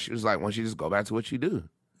put it on. She was like, why don't you just go back to what you do?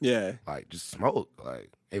 Yeah. Like, just smoke. Like,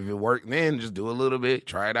 if it worked then, just do a little bit,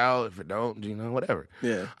 try it out. If it don't, whatever.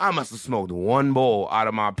 Yeah. I must have smoked one bowl out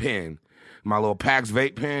of my pen. My little Pax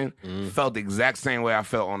vape pen felt the exact same way I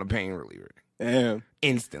felt on the pain reliever. Damn.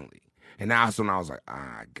 Instantly. And that's when I was like,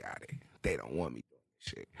 I got it. They don't want me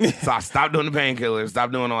doing shit. So I stopped doing the painkillers,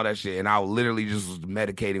 stopped doing all that shit, and I literally just was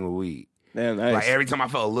medicating with weed. Damn, nice. Like every time I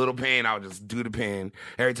felt a little pain, I would just do the pen.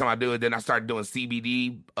 Every time I do it, then I started doing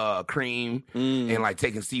CBD cream and like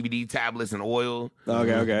taking CBD tablets and oil.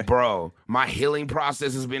 Okay. Bro, my healing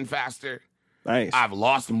process has been faster. Nice. I've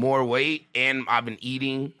lost more weight and I've been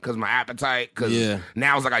eating because my appetite. Because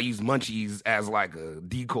now it's like I use munchies as like a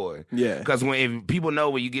decoy. Yeah. Because if people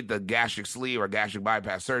know when you get the gastric sleeve or gastric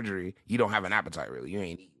bypass surgery, you don't have an appetite really. You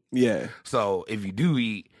ain't eating. Yeah. So if you do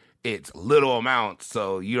eat, it's little amounts,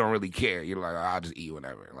 so you don't really care. You're like, I'll just eat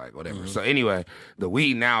whatever, like whatever. So anyway, the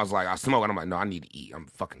weed now is like I smoke and I'm like, no, I need to eat. I'm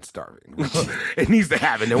fucking starving. It needs to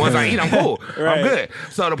happen. Then once I eat, I'm cool. Right. I'm good.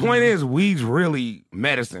 So the point is, weed's really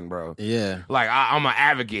medicine, bro. Yeah. Like I'm an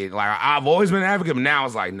advocate. Like I've always been an advocate, but now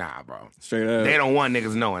it's like, nah, bro. Straight up. They don't want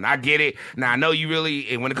niggas knowing. I get it. Now I know you really,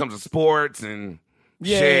 and when it comes to sports and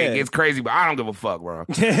shit, it's crazy, but I don't give a fuck, bro.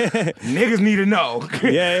 Niggas need to know.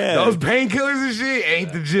 Yeah. Those painkillers and shit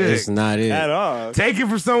ain't the jig. It's not it. At all. Take it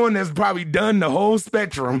from someone that's probably done the whole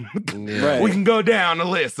spectrum. Right. We can go down the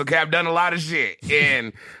list. Okay, I've done a lot of shit.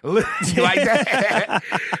 And like that.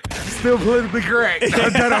 Still politically correct.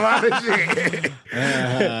 I've done a lot of shit.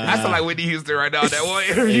 I sound like Whitney Houston right now. That one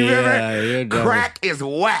interview, remember? Crack is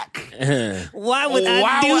whack. Why would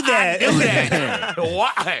I do that?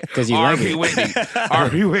 Why? Because you like R.P. it. Whitney.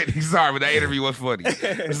 R.P. Whitney. Sorry, but that interview was funny.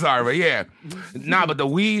 Sorry, but yeah. Nah, but the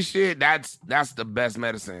weed shit, that's the best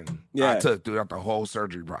medicine I took throughout the whole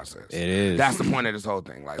surgery process. It is. That's the point of this whole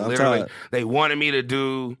thing. Like, literally, they wanted me to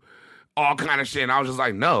do all kind of shit, and I was just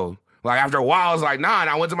like, no. Like, after a while, I was like, nah, and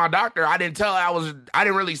I went to my doctor. I didn't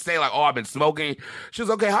didn't really say, like, oh, I've been smoking. She was,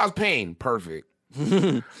 okay, how's pain? Perfect.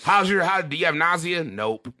 do you have nausea?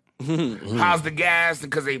 Nope. How's the gas?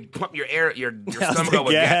 Because they pump your stomach up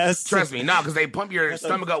with gas. Trust me, no, because they pump your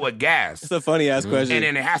stomach up with gas. It's a funny ass question. And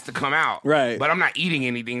then it has to come out. Right. But I'm not eating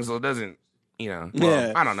anything, so it doesn't,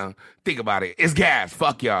 I don't know. Think about it. It's gas.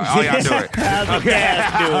 Fuck y'all. All y'all doing. How's the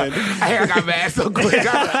gas doing? I got mad so quick.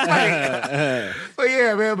 So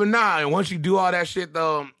yeah, man. But nah, and once you do all that shit,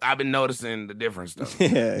 though, I've been noticing the difference, though.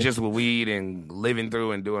 Yeah. Just with weed and living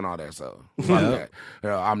through and doing all that. So fuck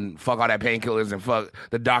that. Fuck all that painkillers and fuck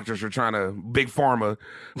the doctors for big pharma,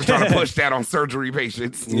 trying to push that on surgery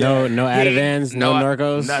patients. No Ativans, no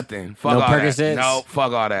Norcos, nothing. Fuck no all Percocets. that. No,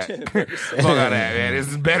 fuck all that. Fuck all that, man.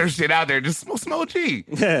 There's better shit out there. Just smoke G.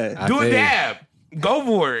 Yeah. Do a dab. Go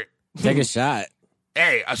for it. Take a shot.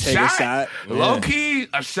 Hey, a Take a shot. Low key,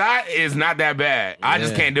 a shot is not that bad. I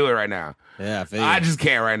just can't do it right now. Yeah, I feel I you. just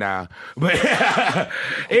can't right now. But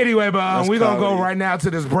anyway, but we're going to go right now to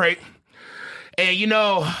this break. And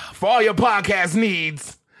for all your podcast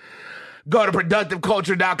needs, go to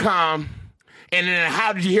productiveculture.com. And in the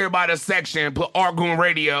How Did You Hear About Us section, put Argoon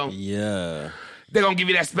Radio. Yeah. they're gonna give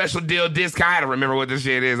you that special deal discount. I don't remember what this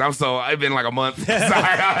shit is. It's been like a month. Sorry.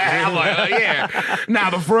 I'm like, oh yeah.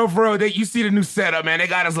 Nah, but for real, you see the new setup, man. They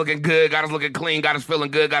got us looking good, got us looking clean, got us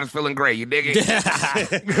feeling good, got us feeling great. You dig it?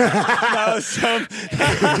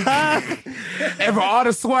 And for all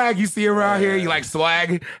the swag you see around here, you like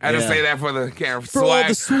swag? I just say that for the camera. For all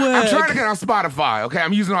the swag. I'm trying to get on Spotify, okay?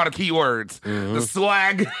 I'm using all the keywords. The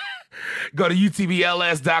swag. Go to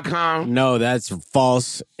utbls.com. No, that's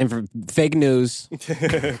false. Fake news.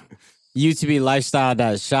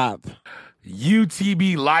 UTBlifestyle.shop.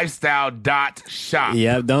 UTBlifestyle.shop.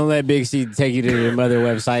 Yep, don't let Big C take you to them other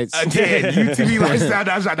websites. Again,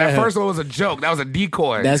 UTBlifestyle.shop. That first one was a joke. That was a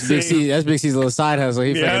decoy. That's Big C. That's Big C's little side hustle.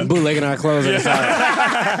 He fucking bootlegging our clothes on the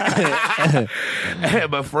side.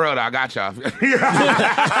 But for real, though, I got y'all.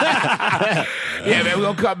 Yeah, man, we're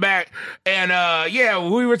going to come back. And,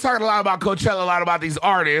 we were talking a lot about Coachella, a lot about these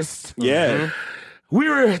artists. Yeah. We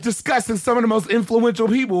were discussing some of the most influential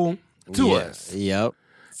people to us. Yep.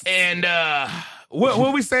 And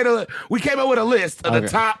what we say we came up with a list of the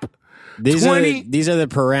top These 20. These are the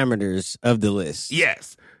parameters of the list.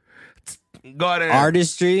 Yes. Go ahead.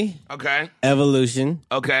 Artistry, Okay. evolution,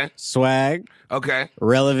 Okay. swag, Okay.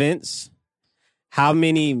 relevance, how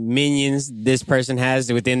many minions this person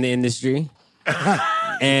has within the industry,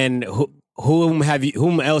 and whom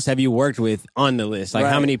else have you worked with on the list? Like,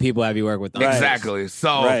 how many people have you worked with on the list? Exactly.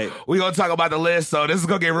 So we're going to talk about the list. So this is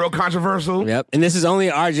going to get real controversial. Yep. And this is only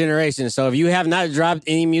our generation. So if you have not dropped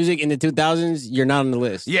any music in the 2000s, you're not on the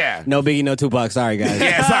list. Yeah. No Biggie, no Tupac. Sorry, guys.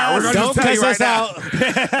 Yeah, sorry. We're going to just tell you right now.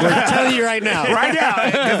 We're telling you right now. Right now.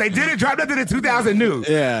 Because they didn't drop nothing in 2000 new.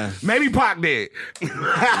 Yeah. Maybe Pac did. Yep.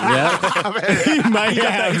 He might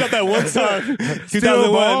have. He got that one song. Still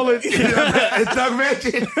 2001. ballin'. It's Doug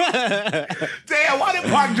Mansion. Damn, why did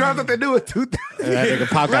Pac drop something new in 2000? That nigga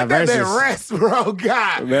Pac got Let that verses. man rest, bro.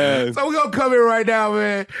 God. Man. So we're going to come in right now,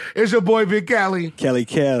 man. It's your boy, Big Cali. Kelly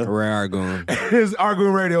Kell. Rare Argon. It's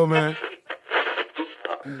Arguing Radio, man.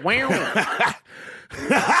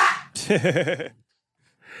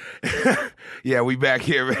 Yeah, we back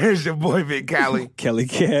here, man. It's your boy, Big Cali. Kelly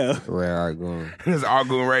Kell. Rare Argon. It's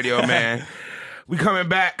Arguing Radio, man. We coming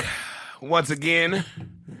back once again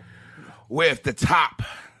with the top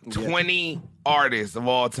 20 artists of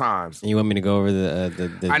all times. You want me to go over the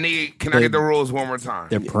Can I get the rules one more time?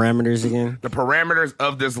 the parameters again? The parameters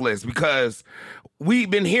of this list, because we've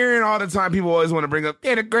been hearing all the time, people always want to bring up,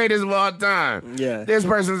 they're the greatest of all time. Yeah. This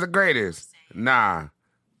person's the greatest. Nah.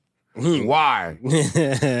 Why?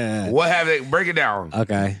 What have they? Break it down.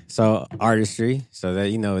 Okay. So artistry, so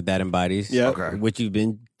that you know what that embodies. Yeah. Okay. What you've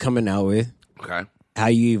been coming out with, Okay. how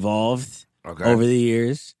you evolved Okay. over the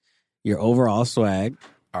years, your overall swag,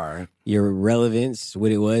 All right. your relevance,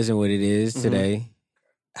 what it was and what it is today,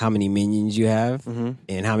 how many minions you have,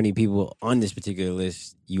 and how many people on this particular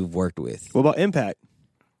list you've worked with. What about Impact?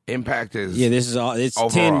 Impact is Yeah, this is all. It's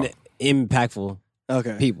Overall. 10 impactful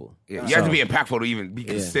Okay. people. Yeah, you have to be impactful to even be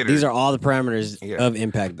Yeah. considered. These are all the parameters Yeah. of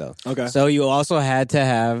impact, though. Okay. So you also had to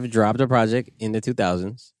have dropped a project in the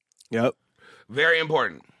 2000s. Yep. very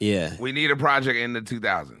important. Yeah. We need a project in the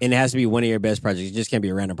 2000s. And it has to be one of your best projects. It just can't be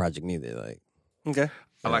a random project neither. Like, Okay.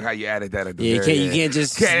 I like how you added that at the yeah, very you end. can't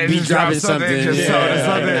just Can't be just drop dropping something, something. just throw it in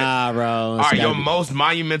something. Nah, bro. All right, your most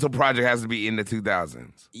monumental project has to be in the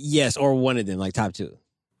 2000s. Yes, or one of them, like top two.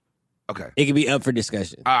 Okay. It could be up for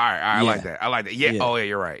discussion. All right, I Yeah. like that. I like that. Yeah. Yeah. Oh, yeah,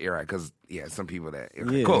 you're right. You're right. Because, yeah, some people that.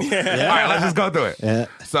 Okay, Yeah. cool. All right, let's just go through it. Yeah.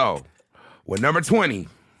 So, with number 20,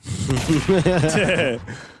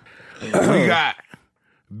 we got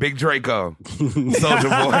Big Draco,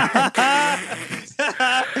 Soulja Boy.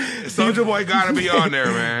 Soulja Boy gotta be on there,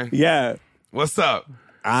 man. Yeah. What's up?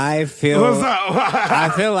 I feel What's up? I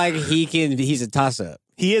feel like he's a toss up.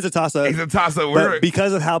 He is a toss-up. He's a toss-up. But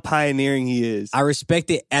because of how pioneering he is. I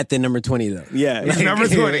respect it at the number 20 though. Yeah. He's number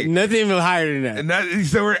 20. Nothing even higher than that.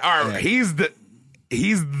 So we're all right. He's the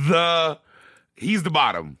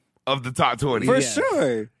bottom of the top 20. For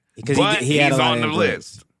sure. Because But he had a he's lot on of the influence.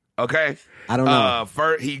 list. Okay. I don't know.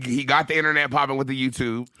 First, he got the internet popping with the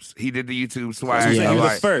YouTube. He did the YouTube swag. He of, was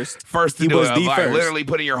like, the first. First to He do was it. the Of, like, first. literally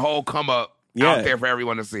putting your whole come up Yeah. out there for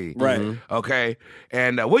everyone to see. Right. Okay.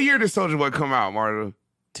 And what year did Soulja Boy come out, Marta?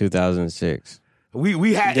 2006.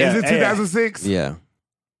 We had Yeah, is it yeah. 2006? Yeah.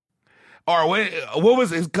 Or what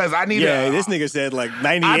was it? Because I need Yeah, this nigga said like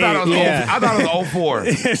 98. I thought it was Yeah. I thought it was 04.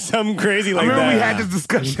 Something crazy I like remember that. we had this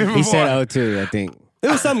discussion before. He said 02, I think. It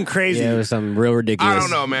was something crazy. Yeah, it was something real ridiculous. I don't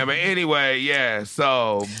know, man. But anyway, yeah.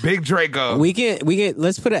 So Big Draco. We can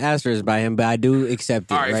let's put an asterisk by him, but I do accept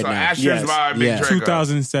it All right, right so now. asterisk Yes. by Big Yeah. Draco.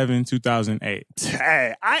 2007, 2008.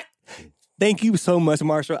 Hey, Thank you so much,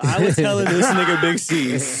 Marshall. I was telling this nigga Big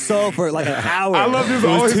C so for like an hour. I love this It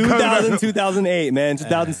was always coming 2000, up. 2008, man,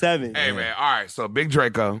 2007. Hey, man. All right. So, Big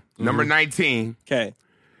Draco, number 19, Okay.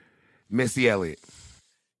 Missy Elliott.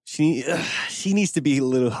 She needs to be a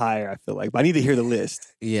little higher, I feel like. But I need to hear the list,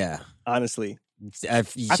 Yeah. honestly. I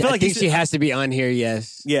feel like you think she should- has to be on here,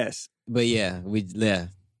 yes. Yes. But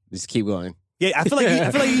just keep going. Yeah, I feel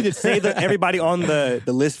like you need to say everybody on the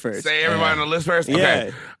list first. Say everybody on the list first? Okay.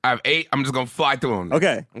 Yeah. I have 8. I'm just going to fly through them.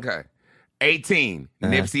 Okay. Okay. 18,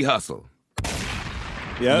 Nipsey Hussle.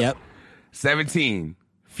 Yep. 17,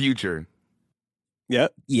 Future.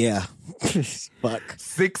 Yep. Yeah. Fuck.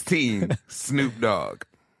 16, Snoop Dogg.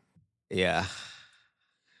 Yeah.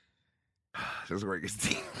 That's where it gets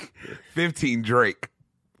deep. 15, Drake.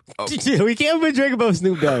 Oh. We can't put Drake above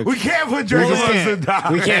Snoop Dogg. We can't put Drake We above can't. Snoop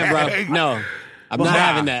Dogg. We can't, bro. No. I'm not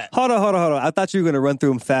having that. Hold on. I thought you were going to run through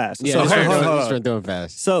them fast. Yeah, so, just hold on. run through him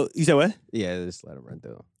fast. So, you said what? Yeah, just let him run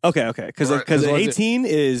through him. Okay. Because Right. 18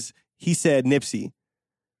 is, he said Nipsey,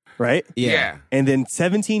 right? Yeah. And then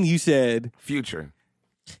 17, you said, Future.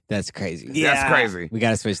 That's crazy. Yeah. That's crazy. We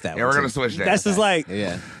gotta switch that Yeah, one. we're going to too. switch that. that's just like,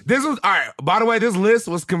 Yeah. This was all right. By the way, this list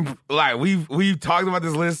was like we've talked about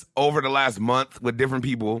this list over the last month with different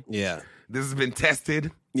people. Yeah. This has been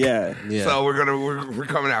tested, yeah, Yeah. so we're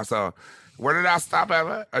coming out. So where did I stop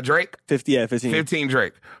at? A Drake, 15. 15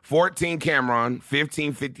 Drake, 14 Cameron,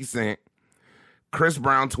 15 50 Cent, Chris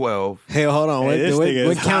Brown 12, Hey, hold on. Hey, this nigga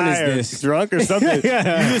What is count higher. is this? Drunk or something?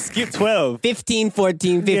 Yeah. You just skipped 12. 15,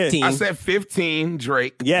 14, 15. I said 15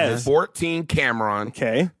 Drake, Yes. 14 Cameron,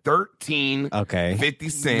 Okay. 13 Okay. 50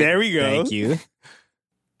 Cent. There we go. Thank you.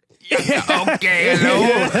 Okay,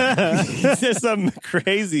 hello. He said something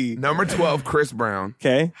crazy. Number 12 Chris Brown,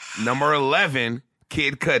 Okay. number 11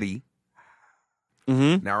 Kid Cudi.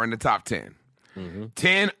 Mm-hmm. Now we're in the top 10.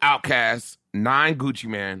 10, Outkast. 9, Gucci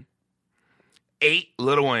Man. 8,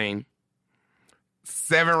 Lil Wayne.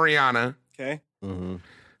 7, Rihanna. Okay.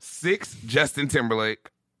 6, Justin Timberlake.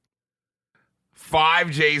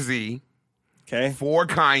 5, Jay-Z. Okay. 4,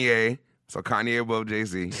 Kanye. So Kanye above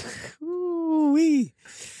Jay-Z. Ooh-wee.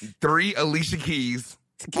 3, Alicia Keys.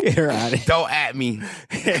 Get her out of here. Don't at me.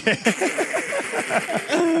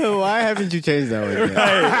 Why haven't you changed that one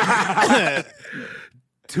yet?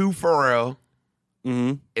 2, Pharrell.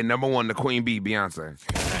 Mm-hmm. And number 1, the Queen Bee, Beyonce.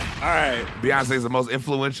 All right. Beyonce is the most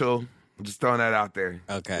influential. I'm just throwing that out there.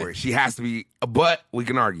 Okay. Where she has to be, but we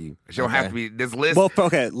can argue. She don't have to be. This list. Well,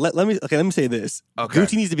 okay. Let me say this. Okay.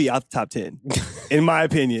 Gucci needs to be out the top 10, in my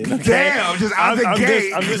opinion. Okay? Damn, just out the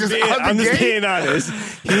gate. I'm just out the gate. being honest.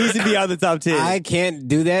 He needs to be out the top 10. I can't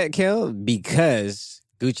do that, Kel, because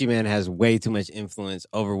Gucci Man has way too much influence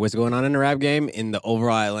over what's going on in the rap game in the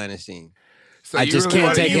overall Atlanta scene. So I you just really can't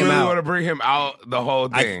wanna- take you him really out. want to bring him out the whole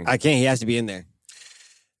thing. I can't. He has to be in there.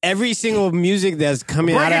 Every single music that's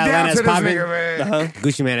coming bring out it of down Atlanta to is this popping. nigga, man. Uh-huh.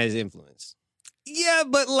 Gucci Man has influence. Yeah,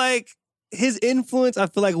 but like his influence, I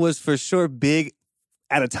feel like was for sure big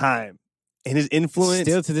at a time, and his influence,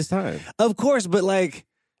 Still to this time. of course. But like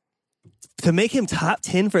to make him top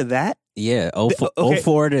 10 for that. Yeah. Okay.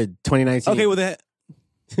 04 to 2019. Okay, well that.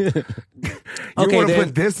 You Okay, want to then.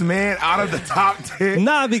 put this man out of the top 10?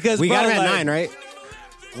 Nah, because we got bro, him at like, 9, right?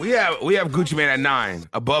 We have Gucci Man at 9,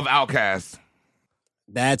 above Outkast.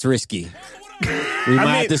 That's risky. We might mean,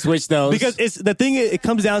 have to switch those. Because it's the thing. It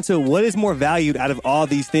comes down to what is more valued out of all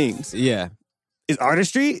these things. yeah. Is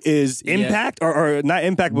artistry? Is Yeah. impact or not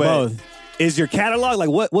impact? But Both. Is your catalog like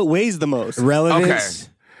what weighs the most? Relevance.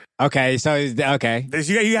 Okay. So, okay.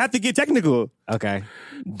 You have to get technical. Okay.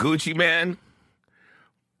 Gucci Man.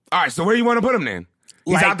 All right, so where you want to put him then?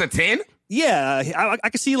 He's Like- out to 10? Yeah, I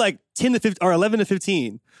could see like 10 to 15 or 11 to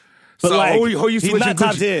 15. But so like, who you he's switching not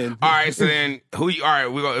top Gucci? 10. All right, so then all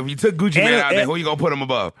right, if you took Gucci Man out, then who you gonna put him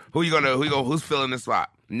above? Who's filling the spot?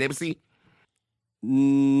 Nipsey?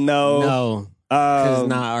 No, No. Because Um,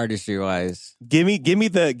 not artistry wise. give me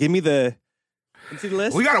the. You see the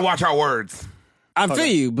list? We gotta watch our words. I feel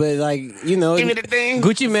you, but like, you know, Give me the thing.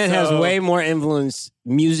 Gucci Man has So- way more influence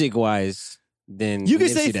music wise than you can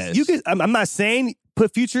Nipsey say does. you can. I'm not saying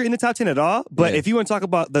put Future in the top 10 at all, but Yeah. if you want to talk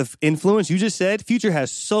about the influence you just said, Future has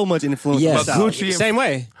so much influence. Yes. on the But South. Gucci- Same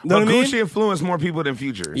way. Know But what I mean? Gucci influenced more people than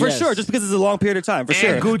Future. For Yes. sure, just because it's a long period of time, for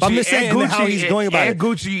sure. And Gucci, But I'm just saying and Gucci, how he's going about and it.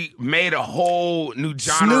 Gucci made a whole new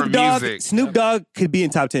genre of music. Snoop Dogg could be in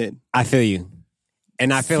top 10. I feel you.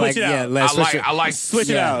 And I feel Switch like, it yeah, out. let's switch I like Switch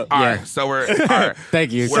it Yeah. out. All Yeah. right, so we're all right.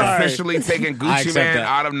 Thank you. We're Sorry. officially taking I Gucci accept Man that.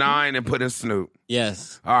 out of 9 and putting Snoop.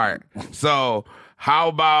 Yes. All right. So How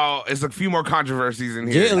about it's a few more controversies in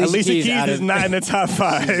here? Yeah, Alicia Keys out is of- not in the top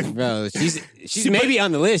 5. Bro, she's maybe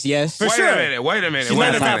on the list, yes. For Wait sure. a minute. She's not Wait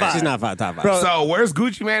in a the top minute. five. She's not top 5. Bro. So where's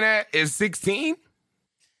Gucci Man at? Is 16?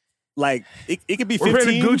 Like, it could be We're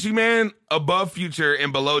 15. putting Gucci Man above Future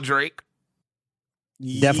and below Drake.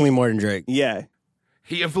 Definitely more than Drake. Yeah,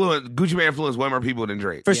 Gucci Man influenced way more people than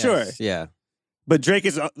Drake. for Yes, sure. Yeah. But Drake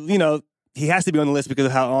is, he has to be on the list because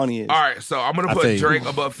of how on he is. All right, so I'm gonna I feel put you. Drake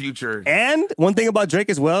above Future. And one thing about Drake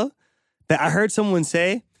as well that I heard someone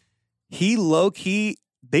say, he low-key,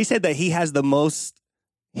 they said that he has the most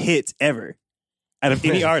hits ever out of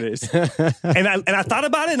any artist. And I thought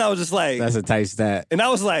about it and I was just like, That's a tight stat. and I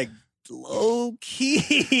was like, low-key.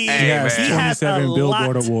 Hey, Yes, man. He has 27 a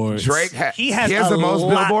Billboard lot. Awards. Drake He has the a most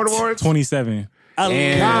lot. Billboard awards. 27. A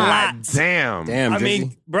Damn. lot. God damn. Damn, I mean,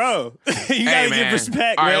 Drizzy. bro, you Hey, gotta man. give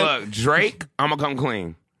respect, All man. right, look, Drake. I'm gonna come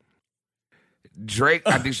clean. Drake,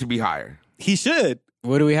 I think should be higher. He should.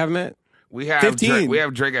 What do we have him at? We have 15. Drake, we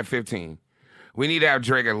have Drake at 15. We need to have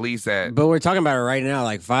Drake at least at. But we're talking about it right now.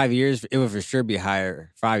 Like 5 years, it would for sure be higher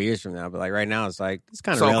 5 years from now. But like right now, it's like it's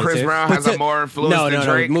kind of So relative. Chris Brown But has a more influence no, than no,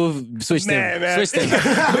 Drake? no. Switch Man, them. man. Switch them.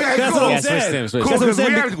 Okay, That's cool. what Yeah, I'm switch saying. them. Switch Cool, them. That's what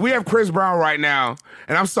I'm because saying. we have Chris Brown right now,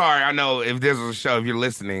 and I'm sorry, I know if this was a show, if you're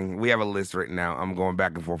listening, we have a list written now. I'm going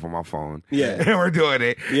back and forth on my phone. Yeah. And we're doing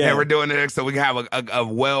it. Yeah. And we're doing it so we can have a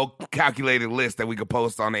well-calculated list that we could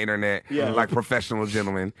post on the internet Yeah. like professional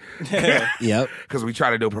gentlemen. Yep. Because we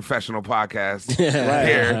try to do a professional podcast Right.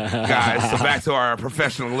 here, guys. So back to our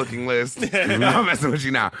professional-looking list. I'm messing with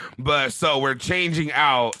you now. But so we're changing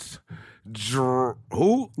out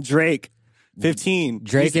who? Drake, 15.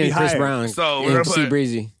 Needs Drake to be and Chris higher. Brown. So we're and gonna C put-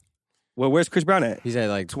 Breezy. Well, where's Chris Brown at? He's at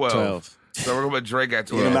like 12. 12. So we're going to put Drake at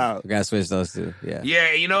Get him 12. out. We gotta switch those two. Yeah.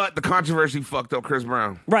 Yeah, you know what? The controversy fucked up Chris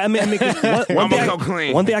Brown. Right. I mean, one, I'm thing gonna I, come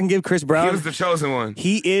clean. one thing I can give Chris He Brown, was the chosen one.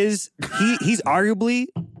 he's arguably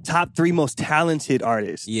top 3 most talented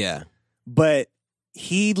artist. Yeah. But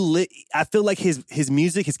I feel like his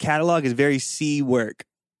music, his catalog is very C work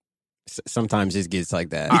Sometimes it gets like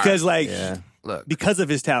that. because Yeah. Look, because of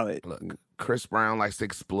his talent. Chris Brown likes to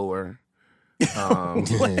explore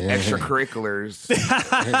extracurriculars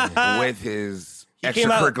with his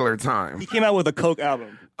came out- extracurricular time. He came out with a Coke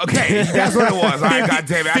album. Okay, that's what it was. All right, God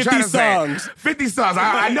damn it. I 50 tried to songs. say 50 songs.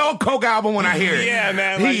 I know a Coke album when I hear it. Yeah,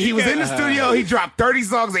 man, He, like, he you was in the gotta- studio. He dropped 30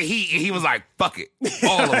 songs and he was like, fuck it.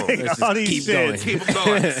 All of them. Let's All just these keep going. shits. Keep them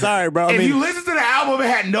going. Sorry, bro. I If mean, you listen to the album, it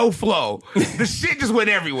had no flow. The shit just went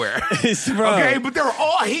everywhere. bro, Okay, but they were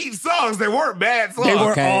all heat songs. They weren't bad songs. they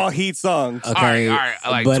were Okay. all heat songs. Okay. All right.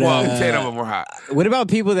 Like but, 12, 10 of them were hot. What about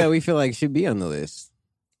people that we feel like should be on the list?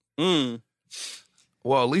 Mm.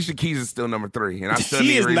 Well, Alicia Keys is still number 3, and I still She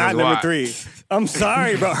need is reasons not number why. 3. I'm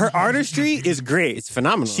sorry, bro. Her artistry is great. It's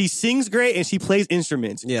phenomenal. She sings great and she plays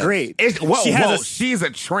instruments. Yeah. Great. Whoa, She she's a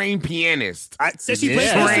trained pianist. I said she plays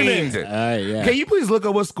Yeah. instruments. Trained. Yeah. Can you please look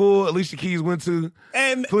up what school Alicia Keys went to?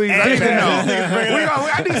 And Please, I and- need to know. man,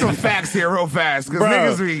 I need some facts here real fast because Bro.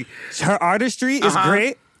 niggas be. her artistry is Uh-huh.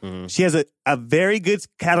 great. She has a very good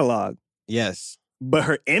catalog. Yes. But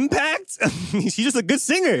her impact, she's just a good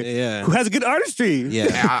singer Yeah. who has good artistry.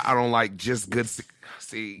 Yeah. I don't like just good.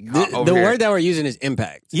 See, The over here, word that we're using is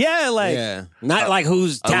impact. Yeah, like Yeah. Not like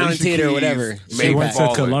who's Alicia talented or Keys whatever. made She went to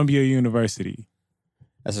Ballin'. Columbia University.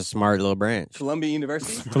 That's a smart little branch. Columbia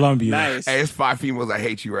University. Columbia. Nice. Hey, it's 5 females that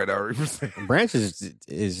hate you right now. Represent. Branch is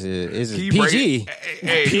Can you break PG. it?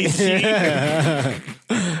 Hey,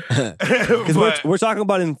 Because but- we're talking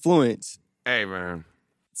about influence. hey, man.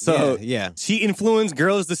 So yeah. she influenced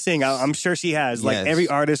girls to sing. I'm sure she has. Like Yes. every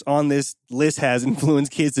artist on this list has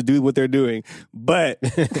influenced kids to do what they're doing. But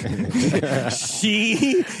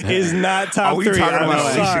she is not top Are we 3. talking I'm about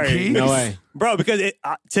Alicia sorry. Keys? No way. Bro, because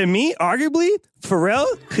to me, arguably, Pharrell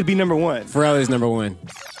could be number 1. Pharrell is number 1.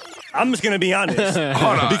 I'm just going to be honest.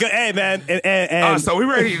 Hold on. Because, hey, man. And So we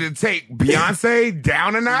ready to take Beyonce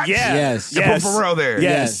down a notch? yeah. Yes. And put Pharrell there?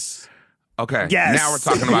 Yes. Okay. Yes. Now we're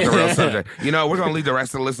talking about the real subject. You know, we're going to leave the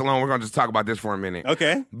rest of the list alone. We're going to just talk about this for a minute.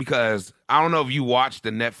 Okay. Because I don't know if you watched the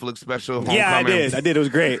Netflix special, Homecoming. Yeah, I did. It was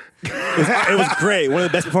great. It was great. One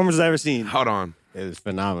of the best performances I've ever seen. Hold on. It was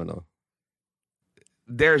phenomenal.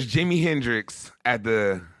 There's Jimi Hendrix at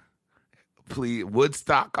the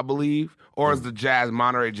Woodstock, I believe, or is the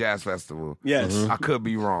Monterey Jazz Festival. Yes. I could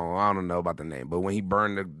be wrong. I don't know about the name. But when he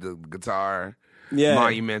burned the guitar, Yeah.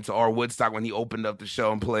 Monumental, or Woodstock when he opened up the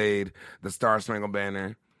show and played the Star Spangled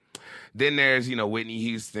Banner. Then there's, Whitney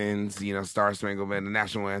Houston's, Star Spangled Banner, the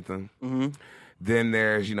national anthem. Mm-hmm. Then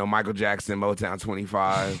there's, Michael Jackson, Motown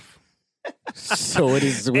 25. So what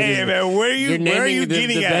is Hey, man, where are you, you're where are naming you the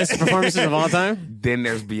getting at? best performances of all time? Then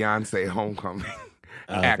there's Beyonce, Homecoming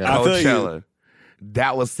at okay. I feel you. Coachella.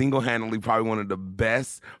 that was single-handedly probably one of the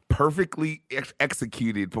best, perfectly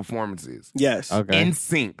executed performances. Yes. Okay. In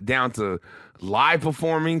sync, down to live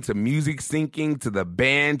performing, to music syncing, to the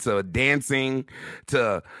band, to dancing,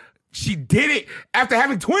 to she did it after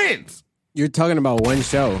having twins. You're talking about one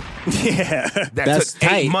show. Yeah. That's took 8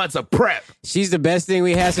 tight. months of prep. She's the best thing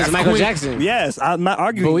we had since That's Michael Queen. Jackson. Yes. I'm not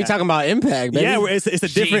arguing. But we that. talking about impact, baby. Yeah, it's a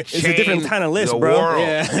different changed kind of list, the bro. world.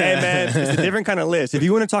 Yeah. Hey man, it's a different kind of list. If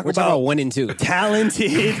you want to talk We're talking about about 1 and 2.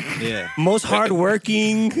 talented, Yeah. most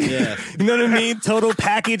hardworking, Yeah. you know what I mean? Total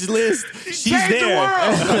package list. She's changed the there.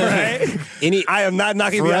 world. Right? I am not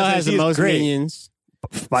knocking Pharrell Beyonce. has the She is most great. minions.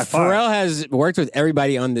 By far. Pharrell has worked with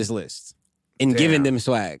everybody on this list and given them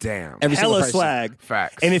swag. Damn. Every single Hella person. swag.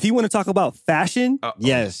 Facts. And if you want to talk about fashion,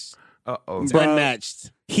 Yes. Uh-oh. It's Bro.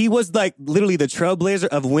 unmatched. he was like literally the trailblazer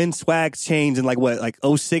of when swag changed in like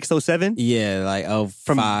 06, 07? Yeah, like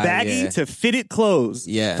From 05, baggy yeah. to fitted clothes.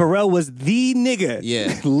 Yeah. Pharrell was the nigga.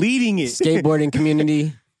 Yeah. Leading it. Skateboarding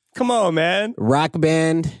community, Come on, man. rock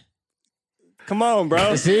band. Come on,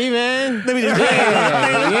 bro. See, man? Let me just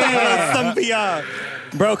Yeah. something for y'all.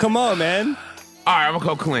 Bro, come on, man. All right, I'm gonna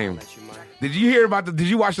go clean. Did you hear about did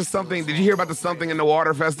you watch the something? Did you hear about the Something in the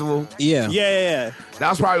Water festival? Yeah. Yeah. That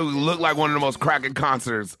was probably looked like one of the most cracking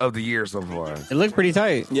concerts of the year so far. It looked pretty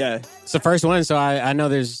tight. Yeah. It's the first one, so I know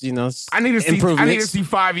there's, I need to see improvements.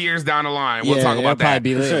 5 years down the line. We'll Yeah, talk about it'll probably that.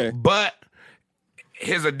 be lit. Sure. But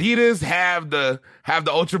his Adidas have the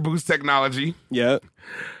Ultra Boost technology. Yep.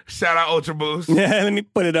 Shout out Ultra Boost. Yeah, let me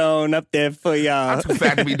put it on up there for y'all. I'm too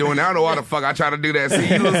fat to be doing that. I don't know why the fuck I try to do that.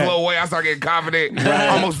 See, you lose a little weight, I start getting confident.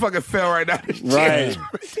 Almost fucking fell right down. Right.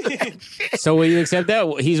 So will you accept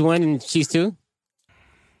that? He's 1 and she's 2?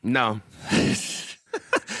 No.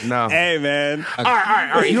 No. Hey, man. All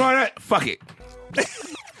right. You know what? Fuck it.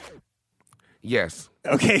 Yes.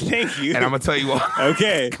 Okay, thank you. And I'm gonna tell you why.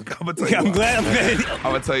 Okay. I'm gonna tell you I'm why. glad. I'm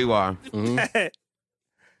gonna tell you why. Mm-hmm.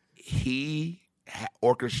 He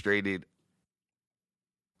orchestrated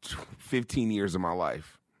 15 years of my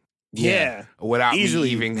life Yeah. without Easily.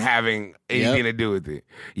 me even having anything to do with it.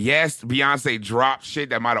 Yes, Beyonce dropped shit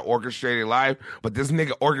that might have orchestrated life, but this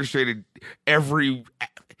nigga orchestrated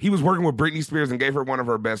he was working with Britney Spears and gave her one of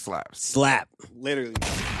her best slaps. Slap. Literally.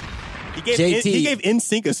 JT. He gave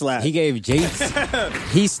NSYNC a slap. He gave JT.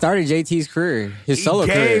 He started JT's career, his solo He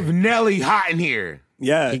gave career. Nelly Hot in Here.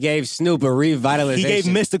 yeah. He gave Snoop a revitalization. He gave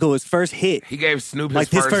Mystical his first hit. He gave Snoop his Like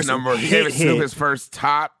his first first number. He hit, gave Snoop hit. his first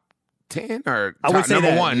top 10 or I would top, say number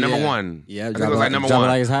that. one. Number Yeah. one. Yeah, I think Drop it was It like Like- number Drop It one.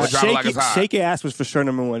 Like It's Hot. Or Drop It Like It's Hot. Shake Your Ass was for sure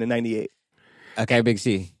number 1 in 98. Okay, Big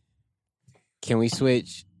C. Can we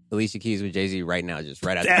switch Alicia Keys with Jay-Z right now? Just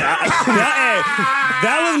right after.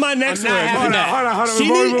 That was my next one. having that. Hold on. She,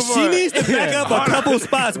 Before we needs, move she on. needs to back up a couple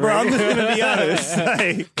spots, bro. I'm just gonna be honest.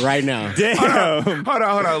 Like, Right now. damn. Hold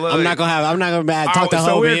on. Look, I'm not gonna talk to so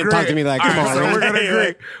Hov we're and talk to me like, come All on, right, so man. we're gonna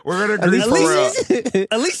agree. We're gonna agree Pharrell.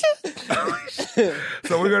 Alicia?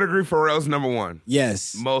 So we're gonna agree Pharrell's number one,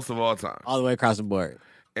 Yes. most of all time, All the way across the board.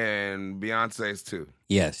 and Beyonce's two.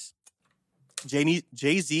 Yes.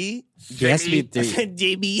 Jay-Z? He has to be 3.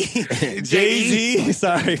 JB. Jay-Z?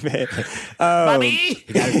 Sorry, man.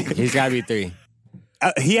 He's gotta be 3.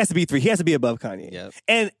 He has to be 3. He has to be above Kanye. Yep.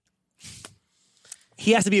 And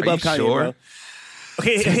he has to be Are above you Kanye, sure? bro.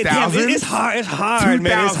 Okay, damn, 2000s? it's hard. It's hard,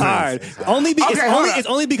 man. It's 2000s. hard. Only Okay, hold on. it's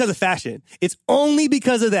only because of fashion. It's only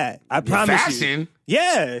because of that. I promise you. Fashion,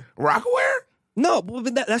 Yeah. Rockaware. No,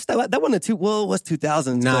 but that one was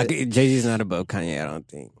 2000s. Nah, but Jay-Z's not above Kanye, I don't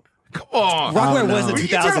think. Come on, Rockaware was no. the Are you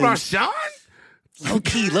talking about 2000s.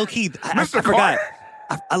 Sean? Low key. I Mr. forgot.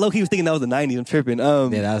 Carter? I low key was thinking that was the 90s. I'm tripping. Yeah,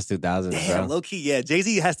 that was 2000, Damn, bro. low key. Yeah,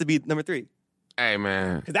 Jay-Z has to be number 3. Hey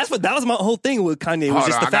man, 'Cause that was my whole thing with Kanye. It was Hold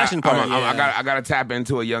just on, the fashion part. I gotta tap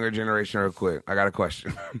into a younger generation real quick. I got a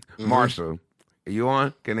question. Marshall, are you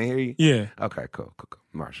on? Can I hear you? Yeah. Okay, cool.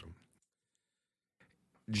 Marshall.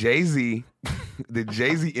 Jay-Z, did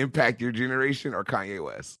Jay-Z impact your generation or Kanye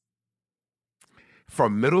West?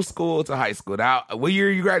 From middle school to high school. Now, what year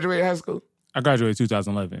you graduated high school? I graduated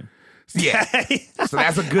 2011. Yeah. So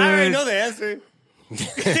that's a good. I already know the answer.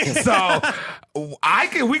 So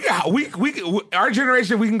our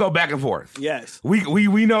generation, we can go back and forth. Yes. We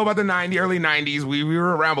know about the early 90s. We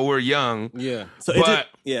were around, but we were young. Yeah. So But-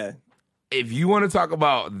 yeah. If you want to talk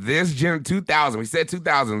about this 2000, we said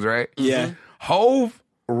 2000s, right? Yeah. Hove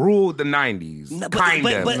ruled the 90s. No, but- Kind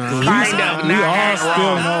of. but- Kind of. We all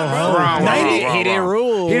still know Hov. He didn't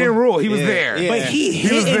rule. He didn't rule. He was there. Yeah. But he He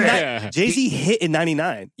hit was in there. Jay-Z hit in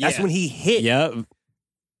 99. That's Yeah. when he hit. Yep.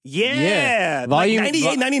 Yeah. Yeah. Like Volume-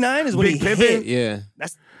 98, 99 is when Big he Pimpin'? hit. Yeah.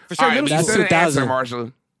 That's for All sure. right, middle but you That's school. still didn't answer, 2000.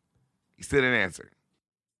 Marshall. You still didn't answer.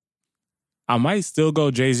 I might still go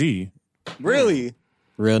Jay-Z. Really?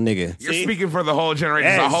 Real nigga. You're See? speaking for the whole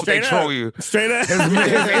generation, so Hey, I hope they straight troll up. you. Straight up. His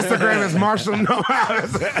Instagram is Marshall Noel.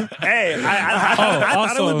 Hey, I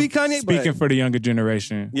thought it would be Kanye, but speaking for the younger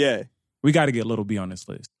generation, yeah. we got to get Lil B on this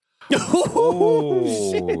list.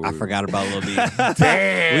 Ooh. I forgot about Lil B.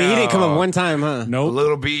 Damn. He didn't come up one time, huh? Nope.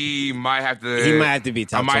 Little B might have to. He might have to be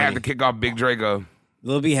top I might 20. have to kick off Big Draco.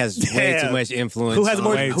 Lil B has way Damn. too much influence. Who has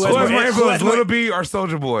more? Wait, Who Who has more has influence, more- Little B or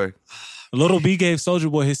Soulja Boy? Lil B gave Soulja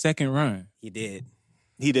Boy his second run. He did.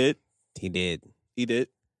 He did. He did. He did.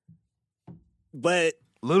 But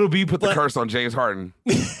Little B put the But- curse on James Harden.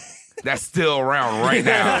 That's still around right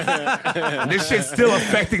now. This shit's still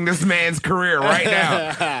affecting this man's career right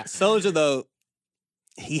now. Soulja though,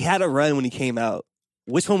 he had a run when he came out.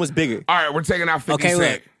 Which one was bigger? All right, we're taking out 50 Okay, Cent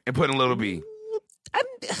look. and putting Little B.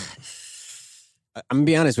 I'm gonna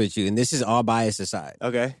be honest with you, and this is all bias aside.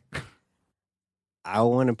 Okay. I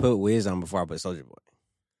want to put Wiz on before I put Soulja Boy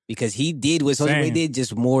because he did what Soulja Boy Same. did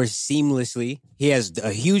just more seamlessly. He has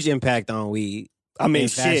a huge impact on weed. I mean, In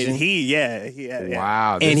shit. fashion. Yeah.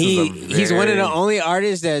 Wow. And this is a he's one of the very- only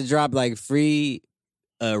artists that dropped like free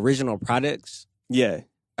original products Yeah.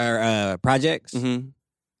 or projects Mm-hmm.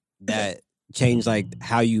 that change like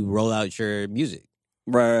how you roll out your music.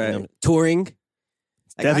 Right. You know, touring.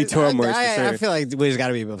 Like, Definitely tour merch, for I sure. feel like Wiz got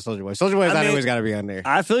to be above Soulja Boy. Soulja Boy's I mean, always got to be on there.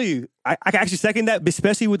 I feel you. I can actually second that,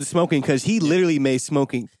 especially with the smoking, because he literally made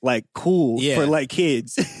smoking like cool Yeah. for like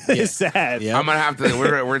kids. It's sad. Yeah. I'm gonna have to.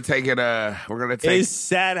 We're taking we're gonna take. It's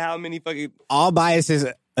sad how many fucking All biases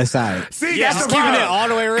aside. See, Yeah, that's Just the keeping problem. it all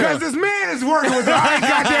the way real. Because this man is working with. All right,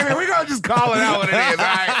 goddamn it, we're gonna just call it out what it is. All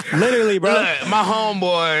right, literally, bro. Look, my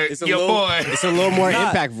homeboy, your boy. It's a little more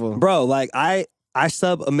Nah. impactful. Bro, like I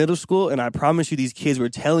sub a middle school, and I promise you, these kids were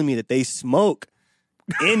telling me that they smoke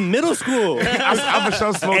in middle school, I'm for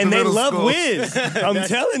sure smoking and they middle love school. Wiz. I'm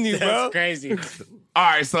telling you, bro. Crazy. All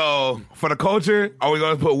right, so for the culture, are we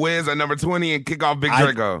gonna put Wiz at number 20 and kick off Big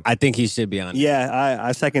Draco? I think he should be on it. Yeah,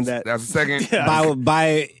 I second that. That's the second.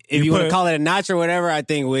 By if you want to put- call it a notch or whatever, I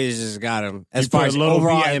think Wiz just got him. As You far put as Lil B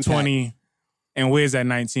overall at impact. 20 and Wiz at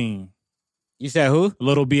 19. You said who?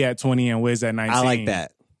 Lil B at 20 and Wiz at 19. I like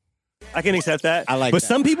that. I can accept that. I like but that.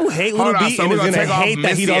 some people hate Hold Lil on, B so and we're is gonna gonna take off hate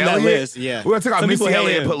that he's Missy on that Elliott? list. Yeah. We're gonna take out Some Missy people hate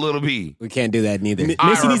Elliott and him. put Little B. We can't do that neither.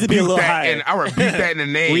 Missy needs to be a rebuke little that, higher. and I rebuke that in the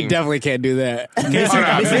name. We definitely can't do that. Hold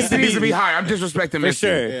on, Missy Missy needs to be be- higher. I'm disrespecting Missy.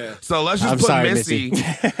 sure. Yeah. So let's just I'm put sorry, Missy.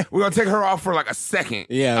 We're gonna take her off for like a second.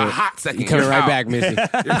 Yeah. a hot second. You coming You're right out. back, Missy.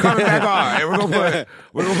 You're coming back on, and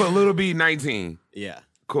we're gonna put Little B 19. Yeah.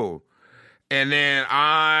 Cool. And then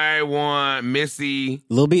I want Missy.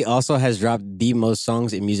 Lil B also has dropped the most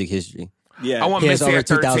songs in music history. Yeah. I want He has Missy over at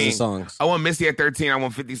 2,000 13. songs. I want Missy at 13. I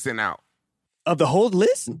want 50 Cent out. Of the whole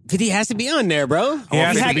list, 50 has to be on there, bro. He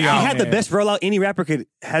has he to had, be he on had the there. best rollout any rapper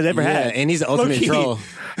has ever Yeah, had. and he's the ultimate Low-key. troll.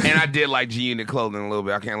 And I did like G-Unit clothing a little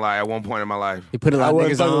bit. I can't lie. At one point in my life. He put a I lot of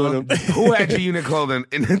wasn't niggas fucking on. with him. Who had G-Unit clothing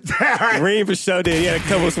in the town? Reem for sure did. He had a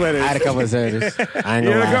couple sweaters. I had a couple of sweaters. I ain't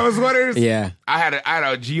You gonna had a couple lie. sweaters? Yeah. I had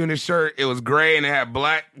a G-Unit shirt. It was gray and it had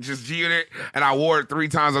black, just G-Unit. And I wore it 3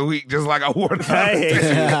 times a week, just like I wore it.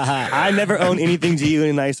 I never owned anything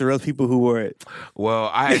G-Unit nice or else people who wore it. Well,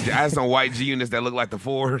 I had some white G-Units that looked like the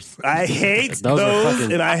 4s. I hate Those are those,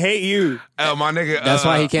 fucking- and I hate you. My nigga. That's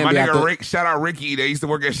why he can't my be nigga out the- Rick. Shout out Ricky. They used to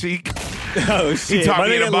work at Chic. Oh He shit! taught My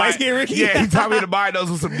me to nigga buy. light-skinned Ricky. Yeah, he taught me to buy those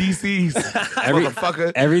with some DCs.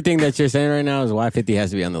 Motherfucker. Everything that you're saying right now is why 50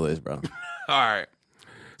 has to be on the list, bro. All right.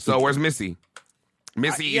 So where's Missy?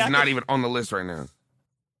 Missy yeah, is I not can- even on the list right now.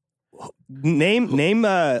 Name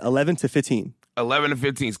 11 to 15. 11 to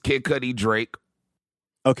 15 is Kid Cudi, Drake,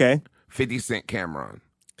 Okay. 50 Cent, Cameron,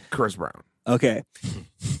 Chris Brown. Okay.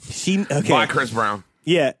 Okay. Bye, Chris Brown.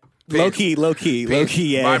 Yeah. Peace. Low key, Peace.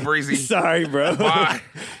 yeah. Bye, Breezy. Sorry, bro. Bye.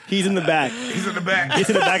 He's in the back. He's in the back. Get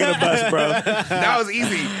to the back of the bus, bro. That was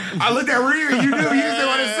easy. I looked at Rhea. You knew you didn't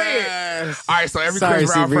want to say it. All right, so every Sorry,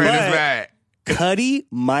 Chris Brown CB. friend is But- bad. Cuddy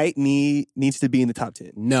might needs to be in the top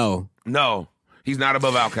 10. No. No, he's not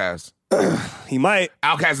above Outkast. He might.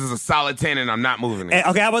 Outkast is a solid 10, and I'm not moving it.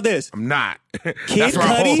 Okay, how about this? I'm not. Kid That's where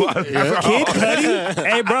I Cudi, hold- that's where I Kid hold- Cudi,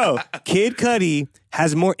 hey bro, Kid Cudi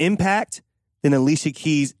has more impact than Alicia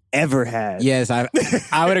Keys ever had. Yes, I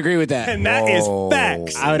would agree with that. And that is Whoa.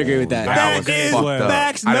 facts. I would agree with that. That was That is fucked up.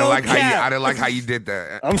 facts, I didn't no like how cap. I didn't like how you did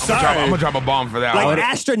that. I'm sorry. I'm gonna drop a bomb for that. Like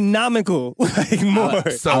astronomical, like more.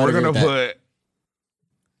 So I would we're agree gonna with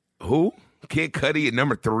put who? Kid Cudi at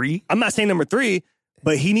number 3. I'm not saying number 3,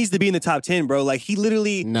 but he needs to be in the top 10, bro. Like he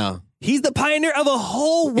literally, No. he's the pioneer of a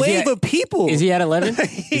whole he wave at- of people. Is he at 11?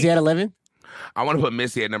 Is he at 11? I want to put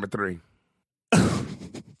Missy at number 3.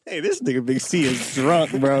 Hey, this nigga Big C is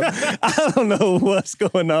drunk, bro. I don't know what's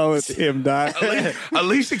going on with him, Doc.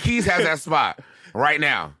 Alicia Keys has that spot right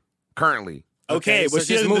now, currently. Okay, so but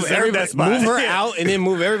she just doesn't deserve that spot. Move her out and then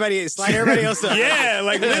move everybody, slide everybody else up. Yeah,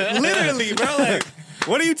 like literally, bro. Like,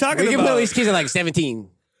 what are you talking We can about? put Alicia Keys at like 17.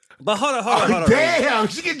 But hold on. Damn,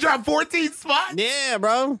 she can drop 14 spots. Yeah,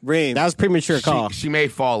 bro. Reem, That was premature call. She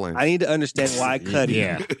made Fallen. I need to understand why Cudi.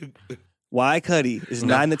 Yeah. Why Cudi is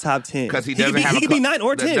not in the top 10? Because he doesn't could be, have he a could be 9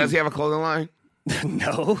 or 10. Does he have a clothing line?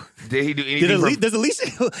 No. Did he do anything? Does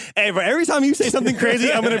Alicia? Hey, bro, every time you say something crazy,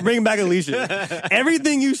 I'm gonna bring back Alicia.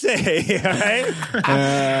 Everything you say, all right?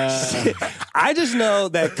 I just know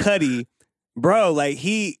that Cudi, bro, like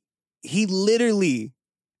he literally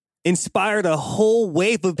inspired a whole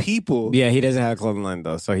wave of people. Yeah, he doesn't have a clothing line,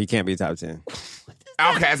 though, so he can't be top 10.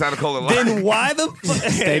 Outkast had a clothing line. Then why the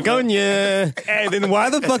fuck? Take on ya. Hey, then why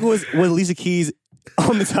the fuck was Alicia Keys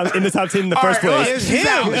in the top 10 in the first All right, place? she's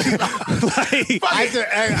out. Like,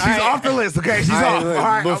 She's off the list. Okay, she's off. Look, All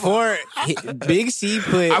right, before Big C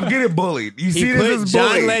put, I'm getting bullied. You he see put this as John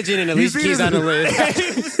bullying. Legend and You Alicia see Keys this on the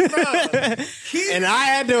as- list. And I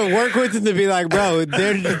had to work with him to be like, bro,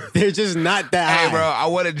 they're just not that high. Hey, bro, I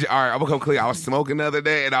wanted. All right, I'm gonna come clean. I was smoking the other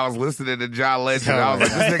day and I was listening to John Legend. I was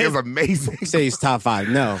like, this nigga's amazing. You say he's top 5.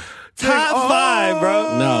 No. top 5,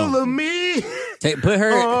 bro. No. All of me. Put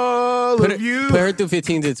her All put of you. her through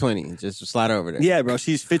 15 to 20. Just slide over there. Yeah, bro,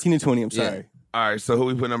 she's 15 and 20. I'm Yeah. sorry. All right, so who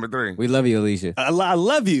we put number 3? We love you, Alicia. I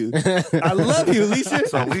love you. I love you, Alicia.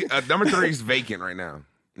 So number 3 is vacant right now.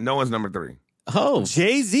 No one's number 3. Oh.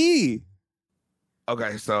 Jay-Z.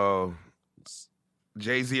 Okay, so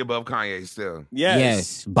Jay-Z above Kanye still.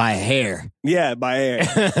 Yes. By hair. Yeah, by air.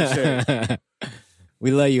 For sure. We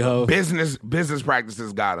love you, ho. Business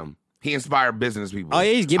practices got him. He inspired business people. Oh,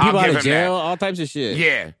 yeah, he's get I'll people out give of him jail, that. all types of shit.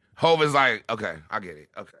 Yeah. Hov is like, okay, I get it.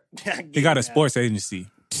 Okay. He got a sports agency.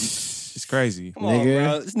 It's crazy. Come on, Nigga.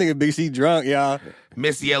 bro. This nigga Big C drunk, y'all.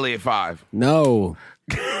 Missy Elliott 5. No.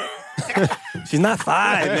 She's not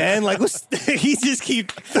 5, man. Like, what's he just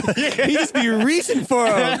be reaching for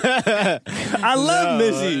him. I love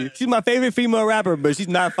Missy. She's my favorite female rapper, but she's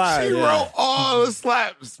not 5. She wrote all the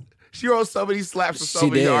slaps. She wrote so many slaps for so She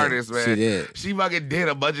many did. artists, man. She did. She fucking did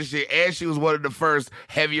a bunch of shit, and she was one of the first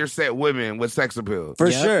heavier set women with sex appeal. For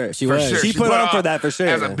Yep, sure. she For was. sure. She put on for that, for sure.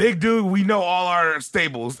 As a big dude, we know all our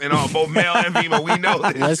stables and all both male and female. We know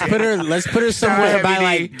this. Let's shit. put her Shout out somewhere by Heavy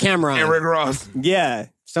like D and Cameron. Rick Ross. Yeah.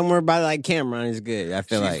 Somewhere by like Cameron is good. I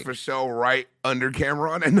feel She's like for sure right under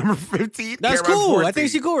Cameron at number 15. that's Cameron's cool. 14. I think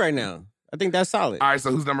she's cool right now. I think that's solid. All right,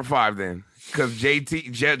 so who's number 5 then? Because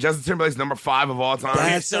Justin Timberlake's number 5 of all time.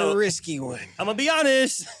 That's a risky one. I'm going to be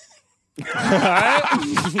honest. We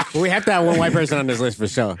have to have one white person on this list for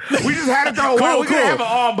sure. We just had it though. We could have an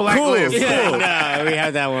all black list. No, we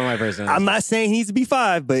have to have one white person. I'm not saying he needs to be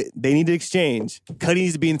 5, but they need to exchange. Cudi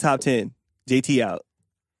needs to be in the top 10. JT out.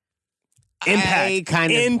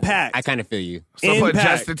 Impact. Impact. I kind of feel you. So put Impact.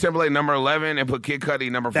 Justin Timberlake number 11 and put Kid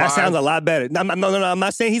Cudi number 5. That sounds a lot better. No, I'm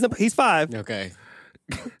not saying he's 5. Okay.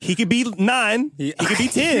 He could be 9. He could be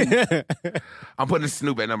 10. I'm putting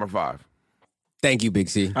Snoop at number 5. Thank you, Big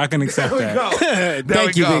C. I can accept There we that. go. There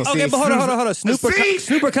Thank we you, go. Big C. Okay, but hold on. Snoop or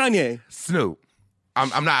See? Kanye? Snoop.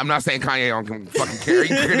 I'm not saying Kanye on fucking carry.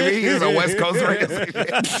 You kidding me? He's a West Coast race.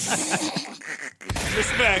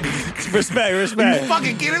 Respect. You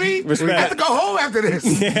fucking kidding me? Respect. I have to go home after this.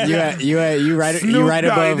 You right Snoop above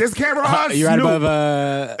Dogg. This camera on you right Snoop.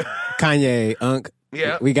 above Kanye, Unc.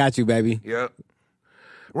 Yeah. We got you, baby. Yep.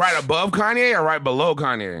 Right above Kanye or right below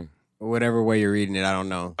Kanye? Whatever way you're reading it, I don't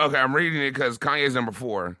know. Okay, I'm reading it because Kanye's number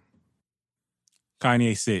 4.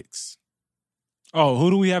 Kanye 6. Oh, who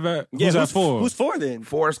do we have at? Who's at 4? Who's 4 then?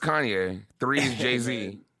 4 is Kanye. 3 is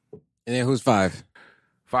Jay-Z. And then who's 5?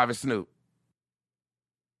 5 is Snoop.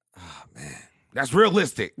 Oh, man. That's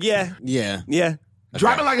realistic. Yeah. Yeah.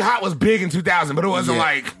 Drop It Like Hot was big in 2000, but it wasn't Yeah.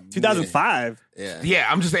 like... 2005. Yeah. Yeah,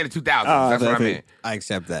 I'm just saying the 2000s. Oh, That's what I okay. meant. I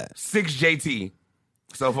accept that. 6 JT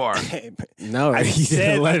so far. No, I he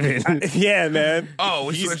said 11. yeah, man. Oh,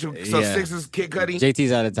 we switched. So yeah. 6 is Kid Cudi.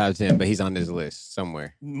 JT's out of top 10, but he's on this list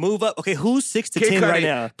somewhere. Move up. Okay, who's 6 to Kid 10 Cudi. right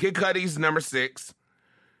now? Kid Cudi's number 6.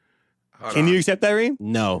 Hold Can on. you accept that, Reem?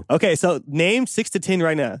 No. Okay, so name 6 to 10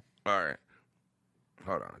 right now. All right.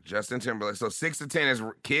 Hold on. Justin Timberlake. So 6 to 10 is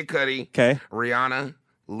Kid Cudi, Okay. Rihanna,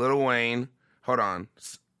 Lil Wayne. Hold on.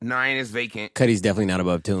 9 is vacant. Cudi's definitely not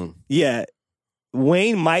above Tune. Yeah.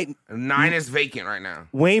 Wayne might 9 is vacant right now.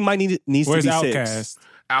 needs Where's to be 6. Outkast?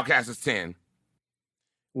 Outkast is 10.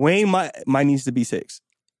 Wayne might needs to be 6.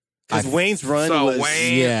 Because I- Wayne's run So was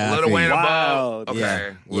Wayne, Yeah, I Lil feel Wayne you. above. Wow. Okay.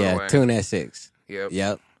 Yeah. Lil Yeah. Wayne. Tune at 6. Yep.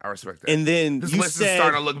 Yep. I respect that. And then This you list said is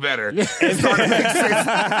starting to look better. It's starting to make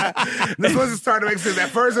sense. This list is starting to make sense. At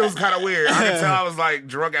first, it was kind of weird. I could tell I was like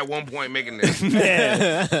drunk at one point making this.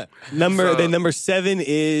 Man. Number 7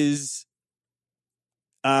 is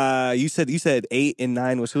you said 8 and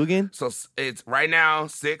 9 was who again? So it's right now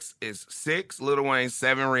 6 is 6 Lil Wayne,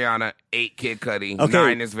 7 Rihanna, 8 Kid Cudi, Okay.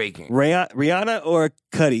 9 is Vacant. Rihanna or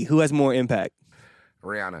Cudi? Who has more impact?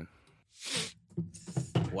 Rihanna.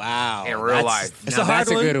 Wow. In real life. It's Now a hard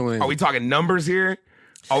that's one. a good one. Are we talking numbers here?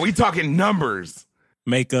 Are we talking numbers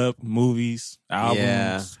Makeup, movies, albums,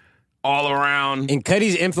 Yeah. all around? And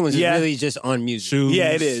Cudi's influence Yeah. is really just on music. shoes.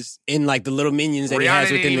 Yeah, it is. In like the little minions that he Rihanna has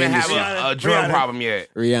didn't within the even have industry. a drug Rihanna. problem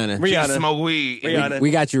yet. Rihanna. She Rihanna. smoke weed. Rihanna.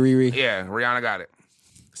 We got you, Riri. Yeah, Rihanna got it.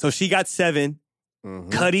 So she got 7. Mhm.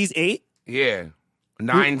 Cudi's 8. Yeah.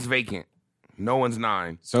 9's Vacant. No one's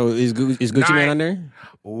 9. So is Gucci Nine. Man under?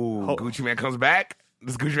 Ooh, Gucci Man comes back.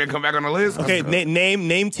 Does Gucci Man come back on the list? Okay,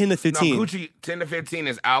 name 10 to 15. No, Gucci 10 to 15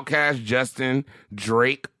 is Outkast, Justin,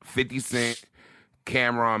 Drake, 50 Cent,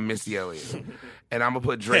 Cameron, Missy Elliott. And I'm going to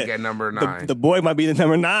put Drake at number 9. The boy might be the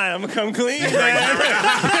number 9. I'm gonna come clean, man.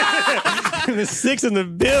 The 6 in the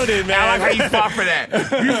building, man. I like how you fought for that.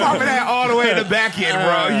 You fought for that all the way to the back end,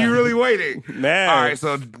 bro. You really waited. Man. All right,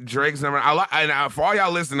 so Drake's number. And for all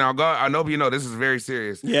y'all listening, I know you know this is very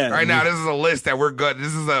serious. Yeah. Right now, this is a list that we're good.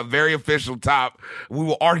 This is a very official top. We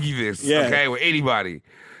will argue this, Yeah. okay, with anybody.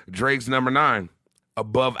 Drake's number 9,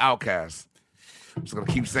 above Outkast. I'm just gonna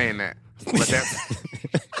keep saying that. Let that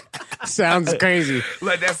Sounds crazy.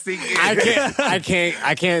 let that sink in.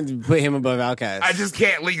 I can't put him above Outkast. I just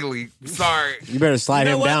can't legally. Sorry. You better slide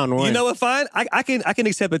him what? down one. You know what? Fine. I can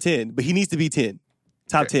accept a 10, but he needs to be 10.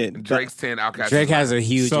 Top 10. Drake's 10, Outkast. Drake is has 9. a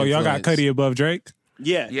huge So y'all got influence. Cudi above Drake?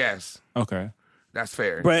 Yeah. Yes, Okay. that's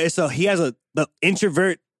fair. But so he has the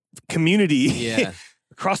introvert community Yeah.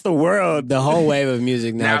 across the world. The whole wave of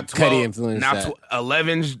music now, 12 Cudi influenced now that.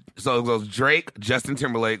 11. So it goes Drake, Justin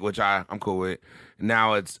Timberlake, which I'm cool with.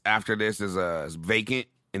 Now it's after this is Vacant,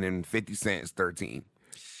 and then 50 Cent is 13.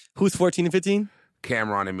 Who's 14 and 15?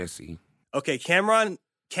 Cameron and Missy. Okay, Cameron,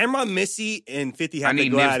 Missy, and 50 I have to need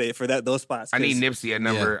go Nip- at it for those spots. I need Nipsey at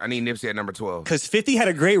number. I need Nipsey at number 12. Because 50 had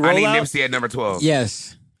a great I need rollout. Nipsey at number 12.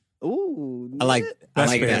 Yes. Ooh. I like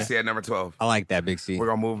That's fair. that. Nipsey at number 12. I like that, Big C. We're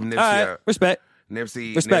gonna move Nipsey All right. up. Respect.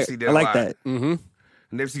 Nipsey did I a like lot. that.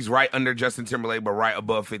 Mm-hmm. Nipsey's right under Justin Timberlake, but right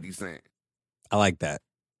above 50 Cent. I like that.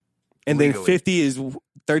 And then Legally. 50 is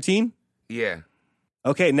 13? Yeah.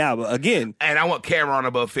 Okay, now, but again, And I want Cameron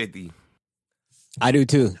above 50. I do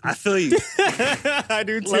too. I feel you. I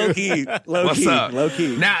do Low key. What's up? Low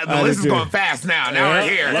key. Now the I list is do too. going fast now. Now we're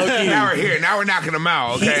here. Low-key. Now we're here. Now we're knocking them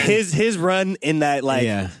out, okay? His run in that, like,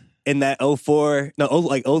 Yeah. in that 04, no,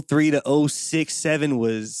 like 03 to 06, 7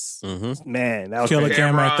 was, Mm-hmm. man, that was Killer crazy.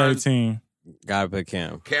 Cam at Cameron. 13. Gotta put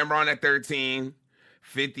Cam. Cameron at 13,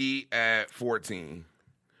 50 at 14.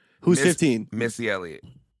 Who's Miss- 15? Missy Elliott.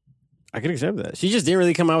 I can accept that. She just didn't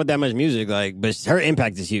really come out with that much music, but her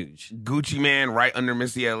impact is huge. Gucci Man right under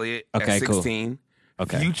Missy Elliott Okay, at cool. 16.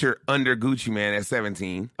 Okay. Future under Gucci Man at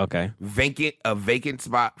 17. Okay. Vacant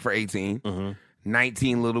spot for 18. Mm-hmm.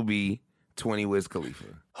 19 Little B, 20 Wiz Khalifa.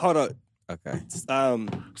 Hold on. Okay.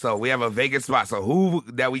 So we have a vacant spot. So who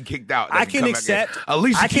that we kicked out? that I can come back in? accept.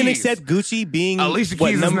 Alicia I can Keys. accept Gucci being Alicia what,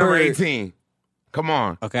 Keys is number 18. Come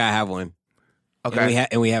on. Okay, I have one. Okay.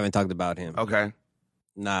 And we haven't talked about him. Okay.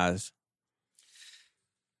 Nas.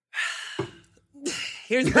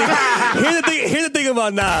 Here's the thing. Here's the thing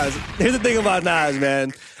about Nas. Here's the thing about Nas,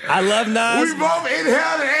 man. I love Nas. We both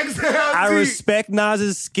inhaled and exhaled. I deep. respect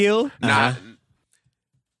Nas's skill. Nah,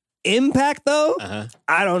 Impact, though, Uh-huh.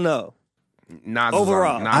 I don't know. Nas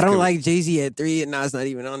Overall. is on, Nas I don't could- like Jay-Z at 3 and Nas not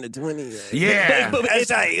even on the 20 yet. Yeah. But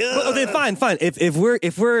it's like, then fine.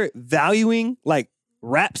 If we're valuing like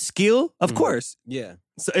rap skill, of course. Yeah.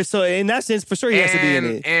 So in that sense, for sure, he has to be in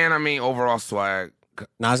it. And I mean, overall swag.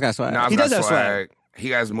 Nas got swag. Nas He got does have swag. He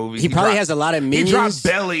has movies. He probably dropped- has a lot of He minions. dropped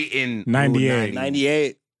Belly in 98.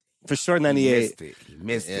 98, for sure. He 98. missed it. He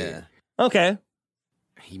missed Yeah. it. Okay.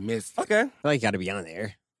 He missed it. Okay. I feel like he got to be on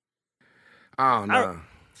there. Oh no.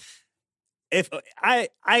 If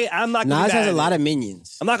I'm not. Gonna Nas be mad has a at lot it. of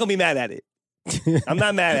minions. I'm not gonna be mad at it. I'm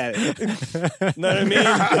not mad at it. Know what I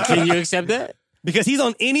mean? Can you accept that? Because he's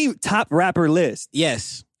on any top rapper list,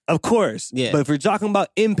 Yes. of course. Yeah. But if we're talking about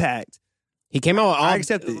impact, He came out with all, I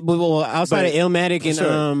accept it. Well, outside But- of Illmatic for and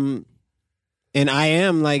sure. and I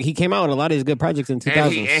Am, like he came out with a lot of his good projects in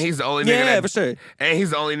 2000s. And he's the only nigga yeah, that, for sure. and he's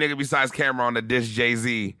the only nigga besides Cameron that diss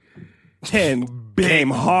Jay-Z. And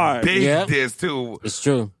came hard. Big Yeah. diss too. It's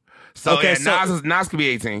true. So Okay, yeah, so- Nas could be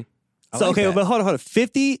 18. I So like okay, that. but hold on.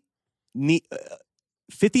 50 and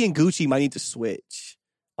Gucci might need to switch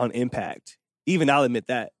on impact. Even I'll admit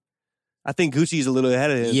that. I think Gucci's a little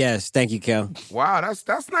ahead of him. Yes, thank you, Kel. Wow, that's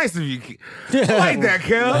nice of you. I like that,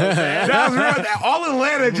 Kel. That was real. All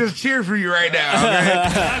Atlanta just cheered for you right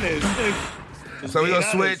now. Okay? So we're going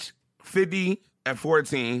to switch 50 at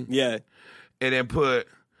 14. Yeah. And then put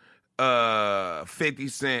 50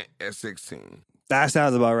 Cent at 16. That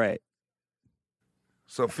sounds about right.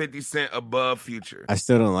 So 50 Cent above Future. I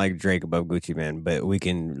still don't like Drake above Gucci Man, but we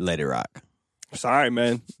can let it rock. Sorry,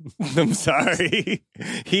 man. I'm sorry.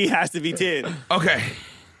 He has to be 10. Okay.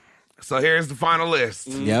 So here's the final list.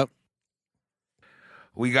 Yep.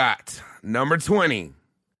 We got number 20,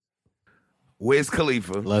 Wiz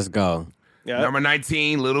Khalifa. Let's go. Yep. Number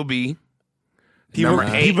 19, Lil B. People,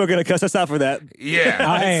 number 8. people are going to cuss us out for that.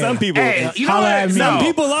 Yeah. Hey, Some people. Hey, you know Holla what? at me. Some No.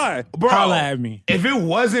 people are. Bro, Holla at me. if it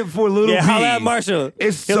wasn't for Lil Yeah, B, holla at Marshall.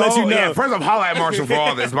 it's He'll so. let you know. Yeah, first off, holla at Marshall for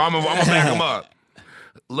all this, but I'm gonna back him up.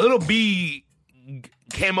 Lil B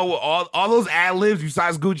came up with all those ad libs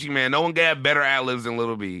besides Gucci Man. No one got better ad libs than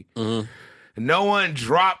Lil B. No one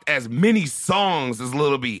dropped as many songs as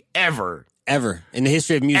Lil B ever. Ever in the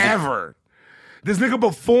history of music. Ever. This nigga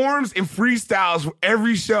performs and freestyles for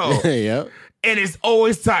every show. Yep. And it's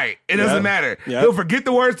always tight. It doesn't matter. Yep. He'll forget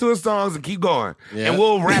the words to his songs and keep going. Yep. And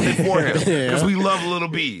we'll rap it for him. Because we love Lil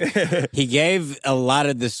B. He gave a lot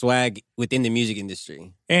of the swag within the music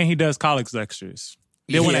industry. And he does college lectures.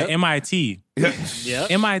 Did one Yep. at MIT.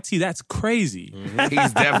 Yep. MIT, that's crazy.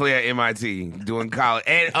 He's definitely at MIT doing college.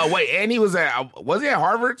 And and he was he at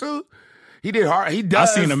Harvard too? He did Harvard. He I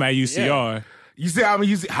does. seen him at UCR. You see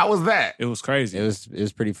how was that? It was crazy. It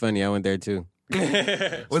was pretty funny. I went there too.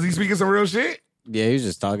 Was he speaking some real shit? Yeah, he was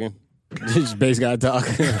just talking. Just bass guy talk.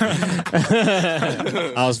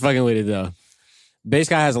 I was fucking with it though. Bass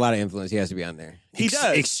guy has a lot of influence. He has to be on there. He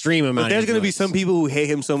does. Extreme amount. But there's of going to be influence. some people who hate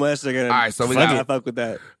him so much they're going to All right, so we got- fuck with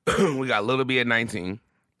that. We got Lil B at 19,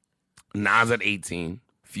 Nas at 18,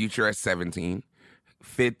 Future at 17,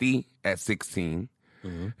 50 at 16,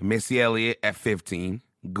 Missy Elliott at 15,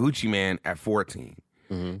 Gucci Man at 14,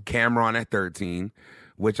 Cameron at 13,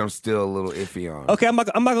 which I'm still a little iffy on. Okay, I'm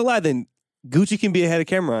not going to lie then. Gucci can be ahead of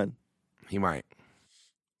Cameron. He might.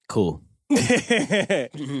 Cool. Because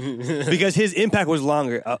his impact was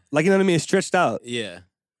longer. Like, you know what I mean? It's stretched out. Yeah.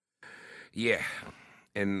 Yeah.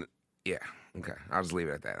 And yeah. Okay. I'll just leave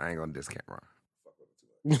it at that. I ain't gonna diss Cameron.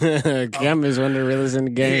 Cam is one of the realest in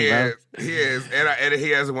the game, bro. He is. And he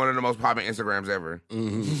has one of the most popular Instagrams ever.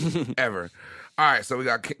 Ever. All right, so we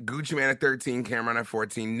got Gucci Man at 13, Cameron at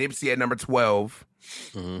 14, Nipsey at number 12.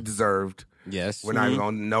 Deserved. Yes. We're not even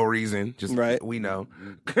going no reason. Just Right. we know.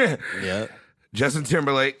 Yeah. Justin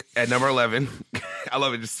Timberlake at number 11. I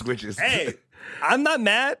love it, just switches. Hey, I'm not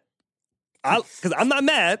mad. Because I'm not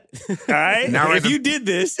mad. All right? Now if you did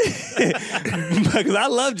this, because I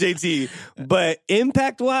love JT. But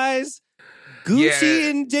impact-wise, Gucci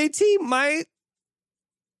and JT might,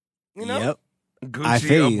 you know? Yep. I Gucci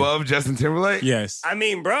feel you. above Justin Timberlake? Yes. I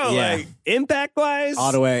mean, bro, Yeah. like, impact-wise,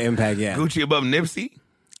 All the way impact, yeah. Gucci above Nipsey?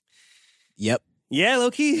 Yep. yeah,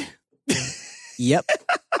 low-key. Yep.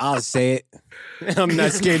 I'll say it. I'm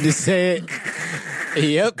not scared to say it.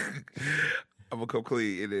 Yep. I'm gonna come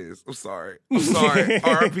clean. It is. I'm sorry.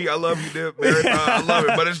 RP, I love you, Nip. Marathon, I love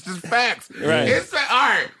it. But it's just facts. Right. It's all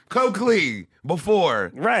right. Come clean.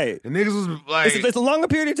 Before. Right. The niggas was like, It's a longer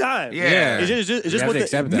period of time. yeah. It's just You have what to the,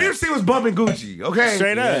 accept that. Nipsey was bumping Gucci, okay?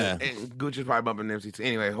 straight up. Yeah. And Gucci's probably bumping Nipsey too.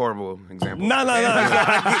 Anyway, horrible example. No,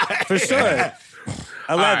 for sure.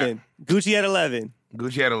 11. Gucci at 11.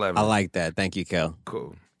 Gucci at 11. I like that. Thank you, Kel.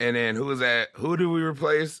 Cool. And then who was that? Who did we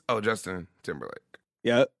replace? Oh, Justin Timberlake.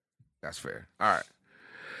 Yep. That's fair. All right.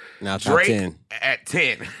 Now top Drake 10. at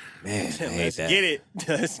 10. Man, I hate Let's that. get it.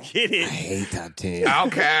 Let's get I it. hate top 10.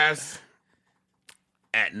 Outkast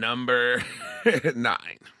at number 9.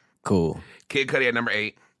 Cool. Kid Cudi at number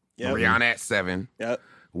 8. Yep. Rihanna at 7. Yep.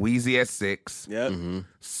 Weezy at 6. Yep.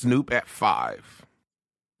 Snoop at 5.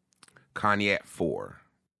 Kanye at 4.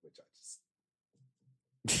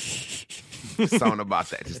 Something about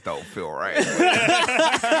that just don't feel right.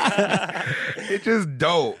 It just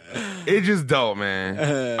dope. It just dope, man.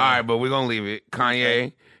 All right, but we're gonna leave it.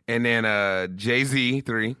 Kanye and then Jay-Z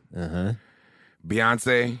 3. Uh-huh.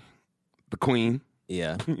 Beyonce, the Queen,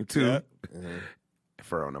 Yeah. 2.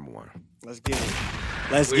 Pharrell number 1. Let's get it.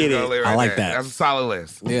 Let's We get gonna it. leave it I right like there. that. That's a solid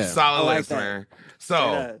list. Yeah. Solid I like list, that. man. Straight So,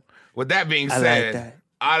 up. with that being I like said, that.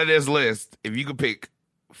 out of this list, if you could pick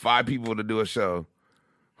 5 people to do a show,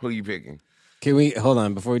 who you picking? Can we hold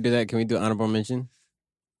on before we do that? Can we do honorable mention?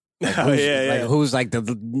 Oh, yeah. Like who's like the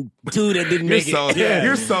two that didn't You're make so it?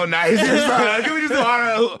 you're so nice. You're so, can we just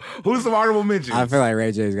do who's some honorable mentions? I feel like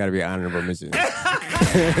Ray J's got to be an honorable mention.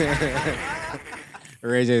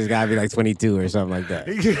 Ray J's gotta be like 22 or something like that.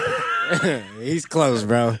 He's close,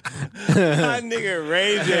 bro. My nigga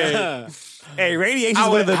Ray J. Hey, Radiation is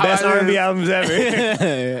one of the best R&B albums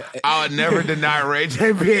ever. I would never deny Ray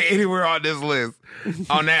J being anywhere on this list.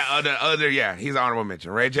 On that other, he's an honorable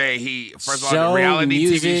mention. Ray J, he first of all, the reality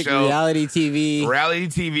music, TV show, reality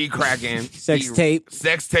TV cracking, sex tape,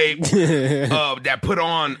 that put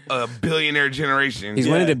on a billionaire generation. He's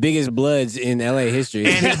one of the biggest bloods in LA history,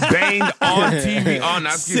 and he banged on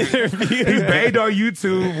TV. He banged on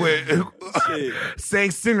YouTube with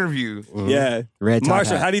saying Centerview. Yeah, Red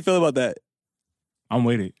Marshall, how do you feel about that? I'm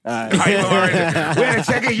with it. We had to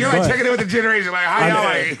check it. You're like checking it with the generation. Like, how y'all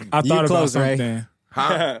like? I thought close, about something. Right?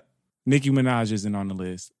 Huh? Nicki Minaj isn't on the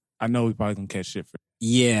list. I know we probably gonna catch shit for.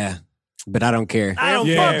 Yeah, but I don't care. I don't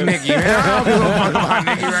Fuck Nicki, man. I don't give a fuck about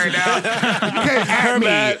Nicki right now. You can't at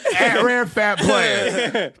me, at Rare Fat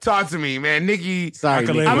Player. Talk to me, man. Nicki. Sorry,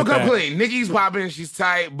 Nicki. I'm gonna come clean. Nicki's popping. She's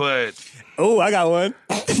tight, but Oh, I got one.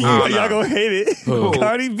 no. Y'all gonna hate it. Who?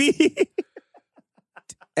 Cardi B.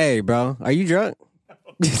 Hey, bro, are you drunk?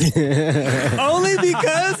 Only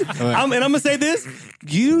because I'm gonna say this.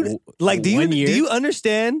 Do you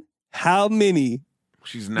understand how many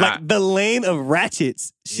she's not. like the lane of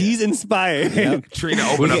ratchets she's inspired? Yep. Trina,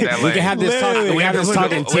 open up that We lane. can have this talk. Literally. We have this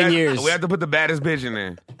talk in 10 years. We have to put the baddest bitch in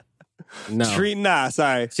there. No,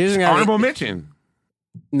 Sorry. she doesn't have Honorable mention.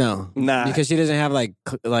 No, Nah. because she doesn't have like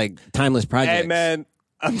timeless projects. Hey man,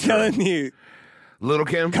 I'm telling you, Little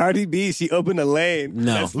Kim. Cardi B, she opened a lane.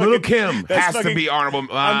 No. That's Little fucking- Kim that's has to fucking- be honorable.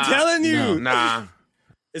 I'm telling you. Nah.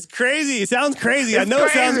 It's crazy. It sounds crazy. I It's know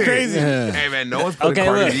it sounds crazy. Yeah. Hey man, no one's putting Okay,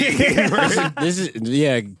 Cardi look. B. This is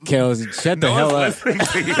Kels, shut the No hell one's up. listening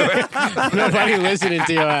to you. Nobody listening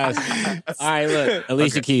to your ass. All right, look,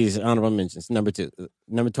 Alicia Keys, honorable mentions, number 2,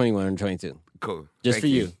 number 21 and 22. Cool. Just Thank for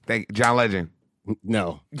you. Thank you. John Legend.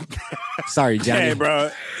 No, sorry, Johnny. Hey, bro.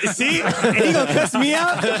 See? And he gonna cuss me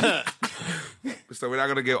out? So we're not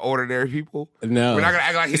gonna get ordinary people. No, We're not gonna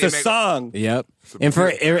act like he It's a didn't make. song. Yep. And for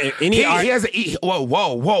any He art, has a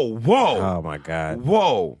whoa. oh my god,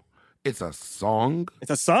 Whoa. It's a song. It's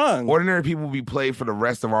a song. Ordinary people will be played for the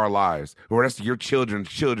rest of our lives. The rest of your children.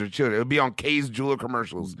 It'll be on Kay's Jeweler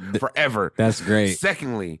commercials forever. that's great.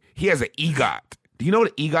 Secondly, he has an EGOT. Do you know what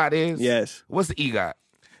an EGOT is? Yes. What's the EGOT?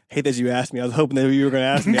 Hate that you asked me. I was hoping that you were gonna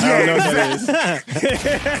ask me. I don't know what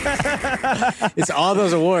that is. It's all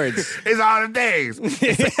those awards. It's all the things.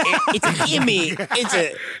 It's an Emmy.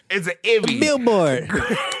 It's an Emmy. Billboard.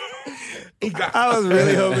 EGOT. I was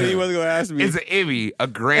really hoping he wasn't gonna ask me. It's an Emmy, a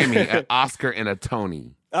Grammy, an Oscar, and a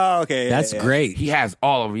Tony. Oh, okay. That's yeah. great. He has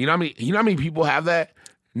all of them. You know how many people have that?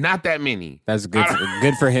 Not that many. That's good.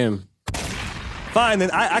 Good for him. Fine, then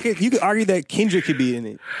you could argue that Kendrick could be in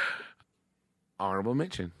it. Honorable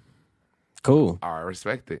mention. Cool. I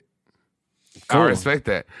respect it. Cool. I respect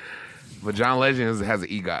that. But John Legend has an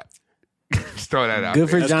EGOT. Just throw that out. Good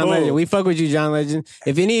for there. John cool. Legend. We fuck with you, John Legend.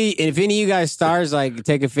 If any of you guys stars like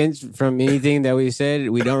take offense from anything that we said,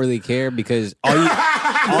 we don't really care because all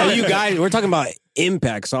you guys, we're talking about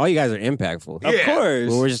impact. So all you guys are impactful. Yeah. Of course.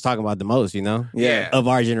 Well, we're just talking about the most, you know, Yeah. of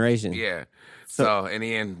our generation. Yeah. So in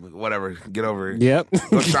the end, whatever. Get over it. Yep.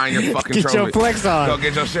 Go shine your fucking Get trophy. your flex on. Go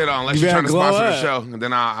get your shit on. Unless You you're trying to better sponsor glow the up. show.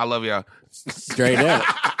 Then I love y'all. Straight up.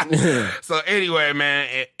 So anyway, man,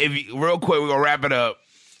 real quick, we're gonna wrap it up.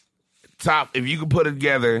 If you could put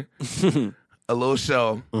together a little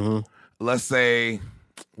show, let's say,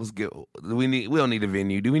 we don't need a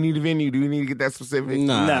venue. Do we need a venue? Do we need to get that specific?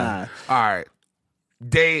 Nah. All right.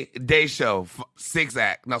 Day show,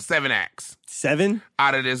 7 acts 7?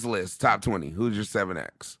 out of this list. Top 20. Who's your 7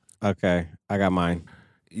 acts? Okay, I got mine.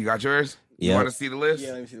 You got yours? You Yep. want to see the list?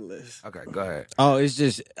 Yeah, let me see the list. Okay, go ahead. Oh, it's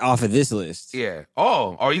just off of this list. Yeah.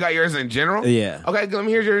 Oh, you got yours in general? Yeah. Okay, let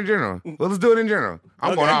me hear yours in general. Well, let's do it in general.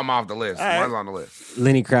 I'm going all off the list. All right. Mine's on the list.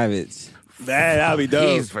 Lenny Kravitz. That'll be dope.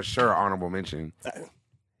 He's for sure honorable mention.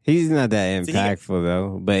 He's not that impactful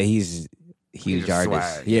though, but he's a huge just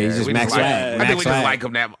artist. swag. Yeah, he's just we Max like- Swag. I Max think we just Swag. like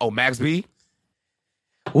him that. Oh, Max B.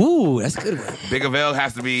 Ooh, that's a good one. Big Avail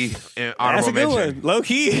has to be in That's honorable a good mention. one. Low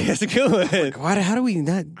key. That's a good one. How do we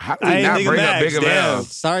not? How do I we ain't not think of bring up Max, Big Avail? damn.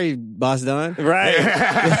 Sorry, Boss Don.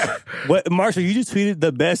 Right. What, Marshall, you just tweeted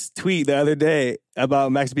the best tweet the other day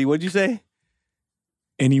about Max B. What'd you say?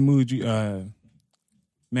 Any mood you, man,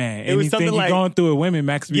 It was anything something you're like- going through with women,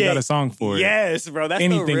 Max B Yeah. got a song for it. Yes, bro. That's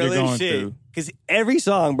Anything the you're realest going shit. through. Because every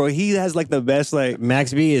song, bro, he has like the best, like,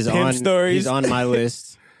 Max B is Pimp on. stories. He's on my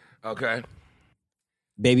list. Okay.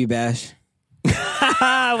 Baby Bash.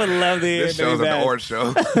 I would love to hear This show's Baby at the Bash. Ord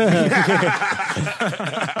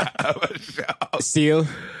Show. Seal.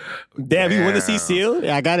 Damn, you want to see Seal?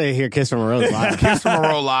 Yeah, I gotta hear Kiss from a Rose live. Kiss from a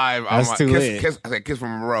Row live. I That's might, too lit. I said Kiss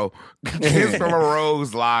from a Row. Kiss from a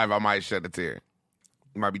Rose live. I might shed a tear.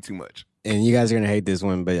 It might be too much. And you guys are gonna hate this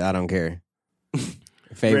one, but I don't care. Ray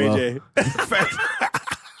Fable. J.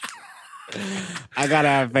 I gotta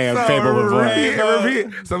have Fable before.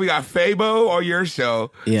 Repeat. So we got Fabo on your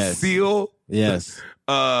show. Yes. Seal. Yes.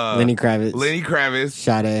 Lenny Kravitz. Lenny Kravitz.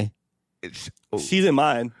 Sade. She's in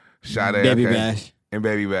mine. Sade. Baby okay. Bash. And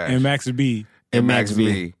Baby Bash. And Max B. And Max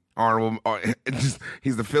B. Honorable.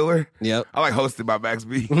 He's the filler. Yep. I like hosted by Max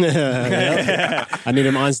B. Yep. I need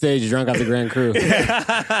him on stage drunk off the Grand Crew.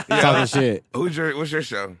 Talking shit. What's your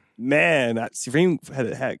show? Man, Supreme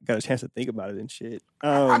got a chance to think about it and shit.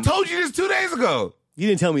 I told you this 2 days ago. You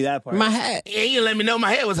didn't tell me that part. My hat. Yeah, you let me know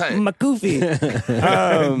my head was hurt. My goofy.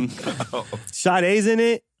 Sade's in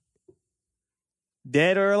it.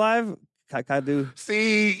 Dead or alive? I do.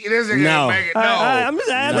 See, this is No. make it. No. I'm just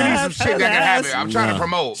asking. We need some shit that can happen. I'm trying to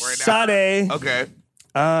promote right now. Sade. Okay.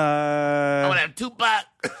 I want to have Tupac.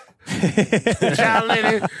 John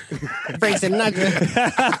Lennon. Frank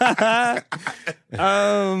Sinatra.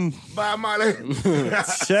 Bob Marley.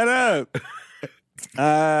 Shut up.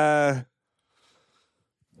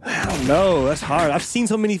 I don't know. That's hard. I've seen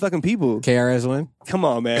so many fucking people. KRS-One. Come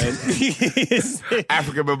on, man.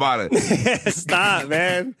 African Bambaataa. Stop,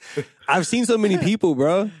 man. I've seen so many people,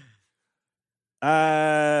 bro.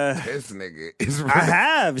 This nigga is I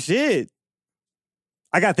have. Shit.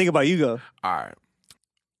 I got to think about you, go. All right.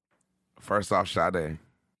 First off, Sade.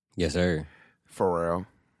 Yes, sir. Pharrell.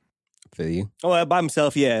 Feel you. Oh, by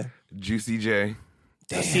himself, yeah. Juicy J.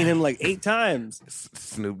 I've seen him like 8 times.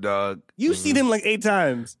 Snoop Dogg. You've seen him like 8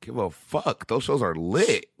 times. Give a fuck. Those shows are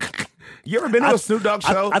lit. You ever been to a Snoop Dogg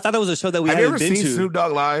show? I thought that was a show that we have you hadn't ever been seen to. Snoop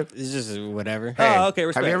Dogg live? It's just whatever. Hey, Oh, okay,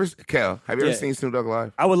 respect. Have you ever, have you ever Yeah. seen Snoop Dogg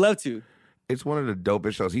live? I would love to. It's one of the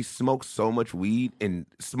dopest shows. He smokes so much weed and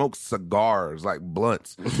smokes cigars like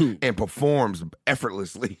blunts and performs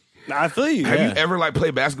effortlessly. I feel you. Have you ever like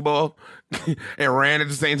played basketball and ran at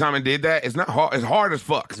the same time and did that? It's not hard. It's hard as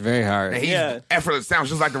fuck. It's very hard. And he's effortless. Sounds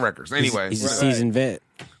just like the records. Anyway, He's a seasoned vet.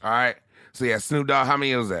 all right. So yeah, Snoop Dogg. How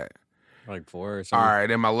many was that? Like 4 or All something. right.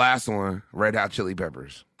 Then my last one, Red Hot Chili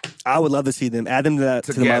Peppers. I would love to see them. Add them to my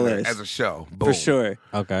Together list. as a show. Boom. For sure.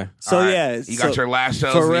 Okay. So, All right. yeah. You got your last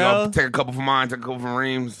show. So you gonna take a couple from mine, take a couple from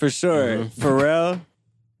Reem's. For sure. Pharrell,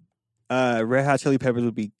 Red Hot Chili Peppers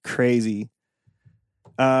would be crazy.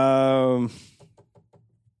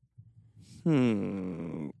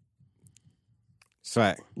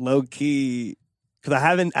 Swag. Low key.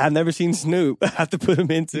 Because I've never seen Snoop. I have to put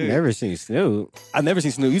him in too. Never seen Snoop. I've never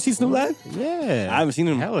seen Snoop. You seen Snoop live? Yeah. I haven't seen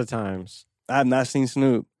him. Hella times. I have not seen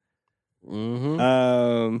Snoop.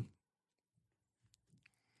 Mm-hmm.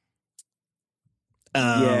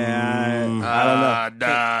 Yeah, I don't know.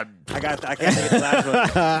 I can't think of the last one.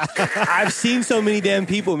 I've seen so many damn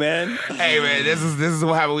people, man. Hey man, this is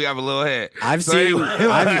what happened. We have a little head. I've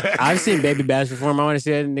seen Baby Bash perform. I want to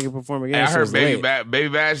see that nigga perform again. Hey, I So heard it's Baby lit. Bash. Baby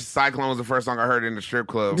Bash Cyclone was the first song I heard in the strip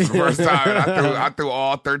club for the first time. I threw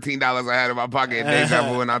all $13 I had in my pocket in Deja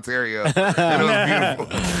Vu in Ontario. And it was beautiful.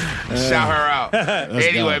 Shout her out.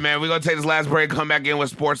 Anyway, man, we're gonna take this last break. Come back in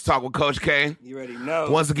with Sports Talk with Coach K. You already know.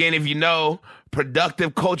 Once again, if you know,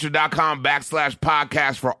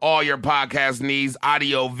 productiveculture.com/podcast for all your podcast needs,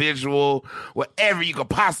 audio, visual, whatever you could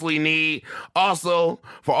possibly need. Also,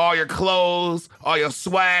 for all your clothes, all your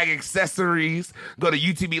swag, accessories, go to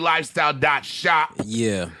utblifestyle.shop.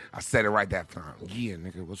 Yeah. I said it right that time. Yeah,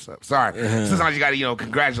 nigga, what's up? Sorry. Sometimes you gotta,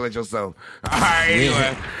 congratulate yourself. All right,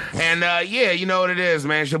 anyway. And yeah, you know what it is,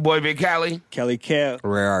 man. It's your boy Big Cali. Kelly Cal.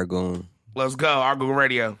 Rare Argoon. Let's go. Argoon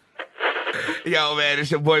Radio. Yo, man, it's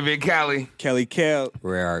your boy Big Cali. Kelly Cal.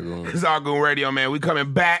 Rare Argoon. This is Argoon Radio, man. We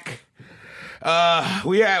coming back.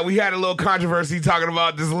 We had a little controversy talking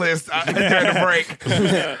about this list during the break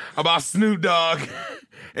about Snoop Dogg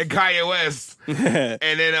and Kanye West.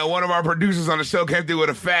 And then one of our producers on the show came through with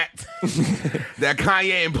a fact that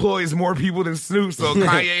Kanye employs more people than Snoop, so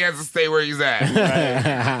Kanye has to stay where he's at.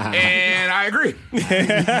 And I agree.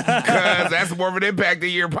 Because that's more of an impact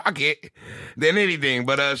in your pocket than anything.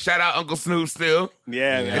 But shout out Uncle Snoop still.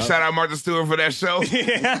 Yeah, man. And shout out Martha Stewart for that show.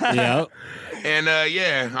 Yep. And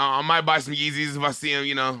yeah, I might buy some Yeezys if I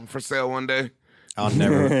see them, for sale one day. I'll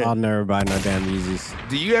never buy no damn Yeezys.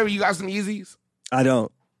 Do you got some Yeezys? I don't.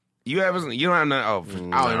 You don't have none? Oh, I don't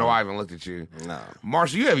even know why I even looked at you. No.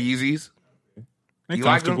 Marshall, you have Yeezys. They You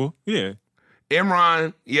like comfortable. Yeah.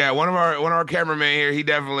 Imran, yeah, one of our cameramen here, he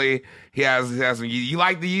has some Yeezys. You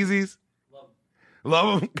like the Yeezys?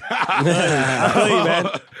 Love them? I feel you, man.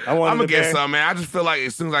 I'm going to get some, man. I just feel like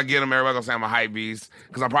as soon as I get them, everybody going to say I'm a hype beast.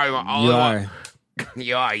 Because I'm probably going to You are.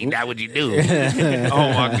 Yo, that what you do.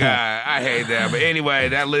 Oh my God. I hate that. But anyway,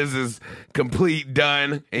 that list is complete,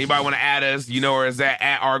 done. Anybody want to add us? You know where it's at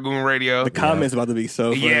Argoon Radio. The comments about to be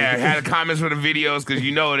so funny. Yeah, had the comments for the videos because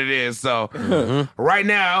you know what it is. So right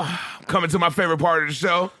now, coming to my favorite part of the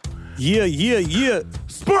show. Yeah.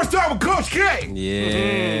 Sports Talk with Coach K.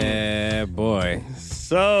 Yeah, boy.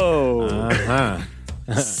 So,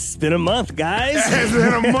 it's been a month, guys. It's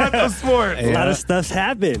been a month of sports. A lot of stuff's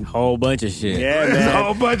happened. Whole bunch of shit. Yeah, There's a man.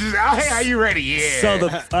 whole bunch of. Oh, hey, are you ready? Yeah. So the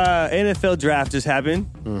NFL draft just happened.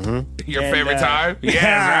 Your And, favorite time? Yeah,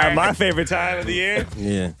 Yeah, right. my favorite time of the year.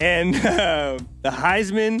 Yeah. And the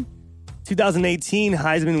Heisman, 2018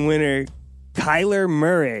 Heisman winner, Kyler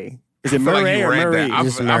Murray. Is it I feel Murray like you or read Murray? that. I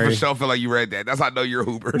Just for Murray. sure feel like you read that. That's how I know you're a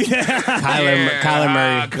hooper. Kyler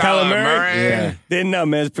Murray. Kyler Murray? Yeah. Didn't know,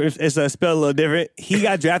 man. It's spelled a little different. He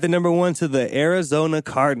got drafted number 1 to the Arizona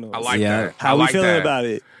Cardinals. I like Yeah. that. How I we like feeling that. about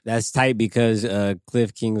it? That's tight because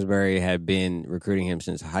Cliff Kingsbury had been recruiting him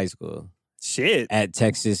since high school Shit. at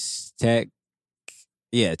Texas Tech.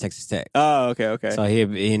 Yeah, Texas Tech. Oh, okay. So he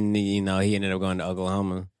ended up going to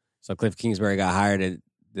Oklahoma. So Cliff Kingsbury got hired at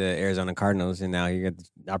the Arizona Cardinals, and now he got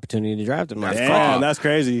the opportunity to draft him. That's Like, called- Damn, that's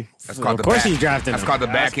crazy. That's called of the course back- he's drafting That's him. called the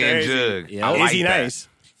That's back end crazy. jug. Yeah. I like Is he that. nice?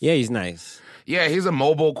 Yeah, he's nice. Yeah, he's a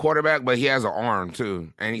mobile quarterback, but he has an arm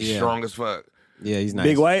too, and he's Yeah. strong as fuck. Yeah, he's nice.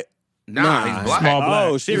 Big white? Nah, he's black. small black.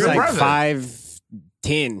 Oh, shit. He's Your like brother.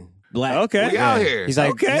 5'10", black. Okay. We out here. He's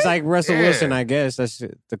like Okay. he's like Russell Yeah. Wilson, I guess. That's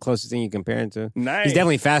the closest thing you compare him to. Nice. He's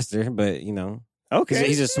definitely faster, but Okay.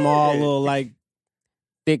 he's a small Shit. little like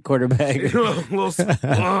thick quarterback. little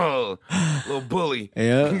bully.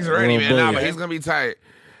 Yeah, He's ready, little man. Nah, bully. but he's gonna be tight.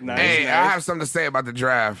 Nice, Hey, nice. I have something to say about the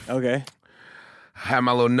draft. Okay. I have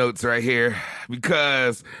my little notes right here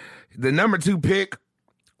because the number 2 pick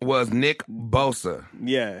was Nick Bosa,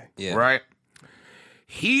 Yeah. Yeah. right?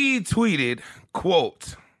 He tweeted,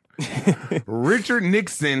 quote, Richard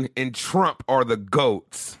Nixon and Trump are the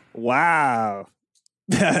GOATs. Wow.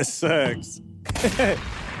 That sucks.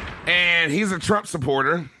 And he's a Trump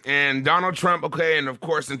supporter. And Donald Trump, okay, and of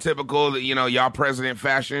course, in typical, y'all president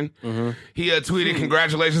fashion, he tweeted,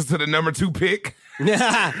 congratulations to the number 2 pick.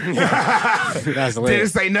 That's Didn't lit.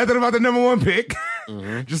 say nothing about the number 1 pick.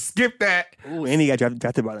 Just skip that. Ooh, and he got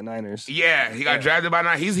drafted by the Niners. Yeah, he got drafted by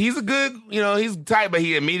now. He's a good, he's tight, but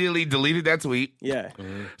he immediately deleted that tweet. Yeah.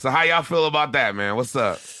 So how y'all feel about that, man? What's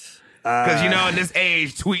up? Because, in this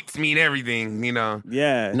age, tweets mean everything,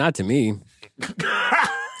 Yeah. Not to me.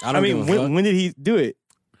 I I mean, when did he do it?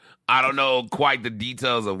 I don't know quite the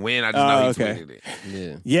details of when. I just know he okay. tweeted it.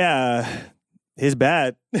 yeah. Yeah. His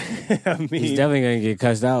bad. I mean, He's definitely gonna get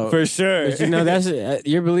cussed out for sure. But that's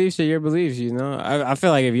your beliefs are your beliefs. I feel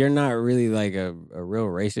like if you're not really like a real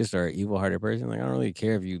racist or evil hearted person, like I don't really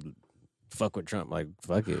care if you fuck with Trump. Like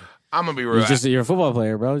fuck it. I'm going to be real. You're a football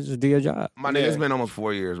player, bro. Just do your job. My nigga, it's been almost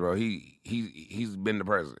 4 years, bro. He's been the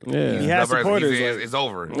president. Yeah. He's He has the president. supporters, He's- like- it's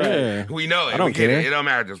over. Yeah. We know it. I don't we get care. it. It don't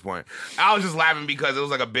matter at this point. I was just laughing because it was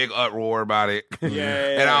like a big uproar about it.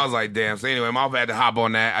 Yeah. And I was like, damn. So anyway, my bad to hop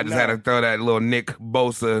on that. I just had to throw that little Nick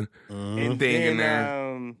Bosa thing in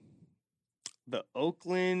there. The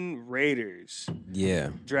Oakland Raiders Yeah.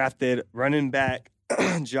 drafted running back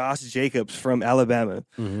Josh Jacobs from Alabama.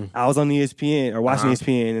 Mm-hmm. I was on ESPN or watching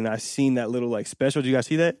ESPN, and I seen that little like special. Did you guys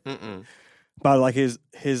see that? Mm-mm. About like his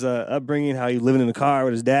upbringing, how he living in the car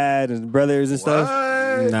with his dad and his brothers and stuff.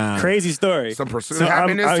 What? Nah. Crazy story. Some pursuit So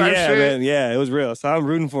happiness type yeah, shit? man, yeah, it was real. So I'm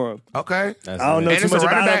rooting for him. Okay. That's I don't know lit. And too it's a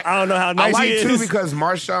much running about him. back. I don't know how I nice like he too is. because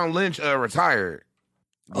Marshawn Lynch retired.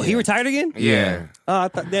 Oh, he retired again? Yeah. Oh, I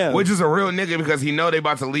thought, damn. Which is a real nigga because he know they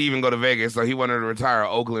about to leave and go to Vegas, so he wanted to retire an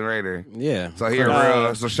Oakland Raider. Yeah. So he a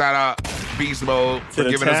real. So shout out Beast Mode for the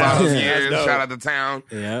giving us all town. those Yeah. years. That's dope. Shout out the town.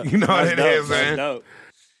 Yeah. You know what That's it dope. is, That's man. dope.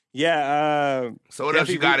 Yeah. So what else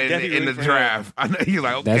you got definitely in the rooting for him. draft? I know you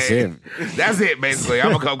like, okay. That's it. That's it, basically.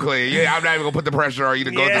 I'm gonna come clean. Yeah, I'm not even gonna put the pressure on you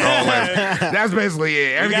to go through the whole list. That's basically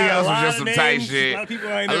it. Everything got a else was lot just of some tight names, shit. a lot of people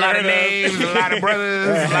I ain't A never lot of heard of. names, a lot of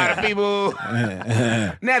brothers, a lot of people.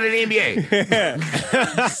 Now to the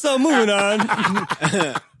NBA. So moving on.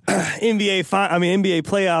 NBA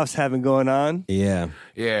playoffs have been going on. Yeah.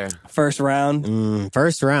 Yeah. First round.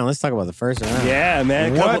 First round. Let's talk about the first round. Yeah,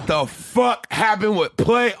 man. What the fuck happened with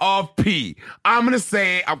playoff P? I'm gonna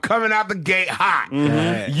say it. I'm coming out the gate hot.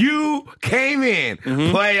 You came in,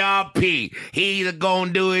 playoff P. He's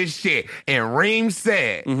gonna do his shit. And Reem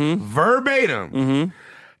said, verbatim,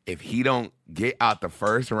 if he don't get out the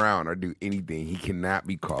first round or do anything, he cannot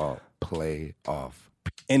be called playoff.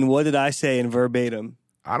 And what did I say in verbatim?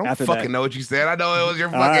 I don't After fucking that. know what you said. I know it was your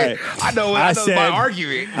fucking. right. I know I it was said- my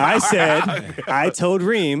argument. I said, I told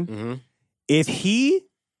Reem, if he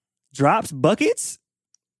drops buckets,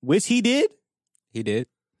 which he did, He did.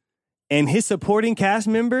 and his supporting cast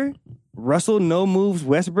member, Russell No Moves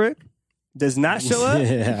Westbrook, does not show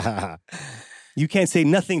up, you can't say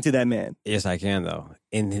nothing to that man. Yes, I can though.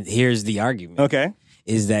 And here's the argument: Okay.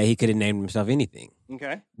 is that he could have named himself anything.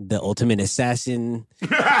 Okay. The ultimate assassin,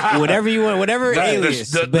 whatever you want, whatever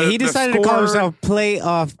alias. But he the decided to call scorer. himself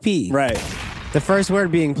Playoff P. Right. The first word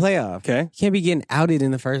being playoff. Okay. You can't be getting outed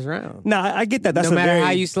in the first round. No, I get that. That's no a matter very,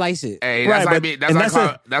 how you slice it. Hey, Right, that's like but- being, and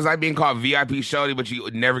that's like being called VIP shorty, but you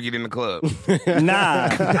would never get in the club. Nah.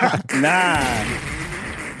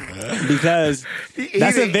 Because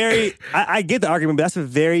that's a very, I get the argument, but that's a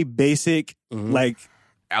very basic, like,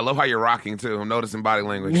 I love how you're rocking too. I'm noticing body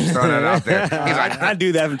language. Just throwing that out there. He's like, I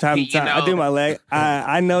do that from time to You time. I know. do my leg.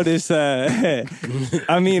 I notice.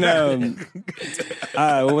 I mean,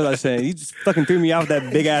 what was I saying? You just fucking threw me off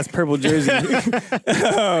that big ass purple jersey.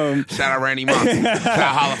 shout out Randy Moss. Shout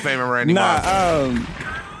out Hall of Famer Randy Moss.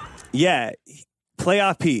 Yeah,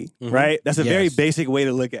 playoff P, right? That's a very Yes. basic way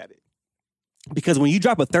to look at it. Because when you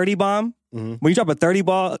drop a 30 bomb, when you drop a 30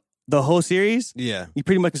 ball the whole series, Yeah. you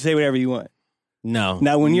pretty much can say whatever you want. No.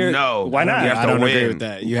 Now, when you're No. why not? You have I to don't agree win. with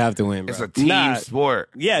that. You have to win, bro. It's a team Nah. sport.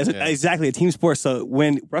 Yeah, it's exactly a team sport. So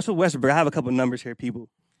when Russell Westbrook, I have a couple numbers here, people.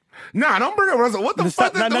 Nah, don't bring up Russell. What the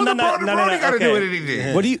fuck? No, What the Brody got to do with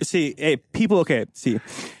anything? What do you see? Hey, people. Okay, see, you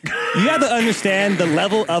have to understand the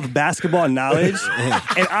level of basketball knowledge,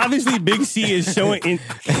 and obviously, Big C is showing.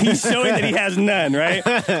 He's showing that he has none,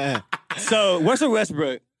 right? So, Russell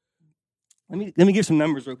Westbrook. Let me give some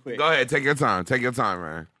numbers real quick. Go ahead. Take your time. Take your time,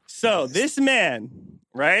 man. So, this man,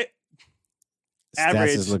 right? Stats Average.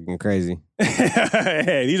 is looking crazy.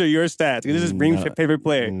 Hey, these are your stats. This is Bream's No. favorite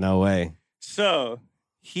player. No way. So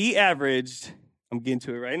he averaged. I'm getting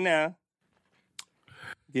to it right now.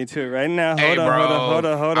 Getting to it right now. Hey, Hold on, bro. hold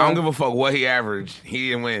on. I don't give a fuck what he averaged. He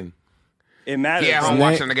didn't win. It matters. He at home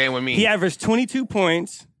Snake. watching the game with me. He averaged 22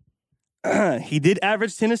 points. He did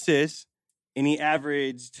average 10 assists, and he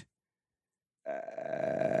averaged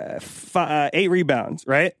 8 rebounds.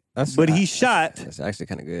 Right, but he shot That's actually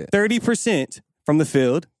kind of good. 30% from the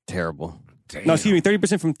field. Terrible. Damn. No, excuse me,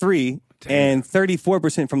 30% from three and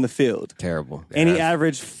 34% from the field. Terrible. And he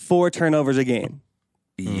averaged 4 turnovers a game.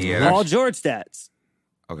 Yeah. Paul That's, George stats.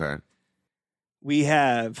 okay. We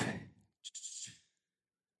have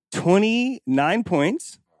 29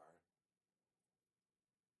 points,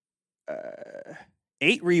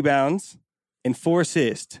 8 rebounds, and 4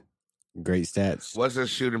 assists. Great stats. What's his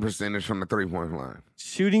shooting percentage from the 3-point line?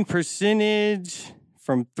 Shooting percentage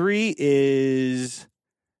from 3 is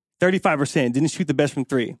 35%. Didn't shoot the best from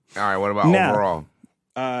 3. All right. What about Now, overall?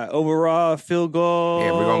 Overall, field goal.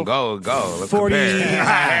 Yeah, we're gonna go. Let's 40.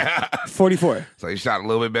 compare. 44. So he shot a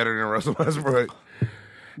little bit better than Russell Westbrook.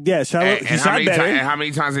 Yeah, he And how shot many better. and how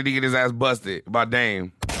many times did he get his ass busted by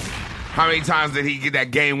Dame? How many times did he get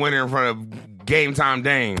that game winner in front of game time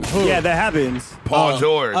Dame? Yeah, that happens. Paul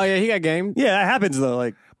George Oh yeah, he got game. Yeah, that happens though.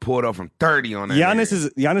 Like pulled up from 30 on that.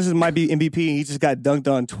 Giannis might be MVP. He just got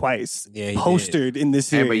dunked on twice. Yeah, he postered in this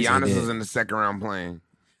Hey, series. but Giannis did. is in the second round playing.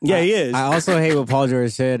 Yeah, he is. I also hate what Paul George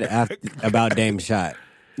said about Dame's shot.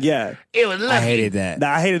 yeah. It was lucky. I hated that.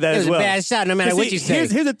 Nah, I hated that It as was well. a bad shot, no matter But what see, you say.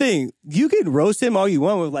 Here's the thing. You can roast him all you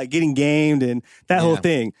want with like getting gamed and that whole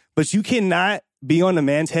thing, but you cannot be on a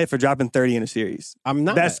man's head for dropping 30 in a series. I'm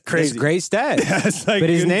not. That's crazy. Great stats. That's like but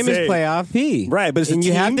his name is insane. Playoff P. Right, but it's a and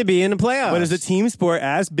you team- have to be in the playoffs. But it's a team sport,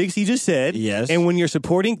 as Big C just said. Yes. And when you're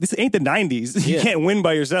supporting, this ain't the 90s. You Yeah. can't win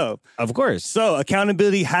by yourself. Of course. So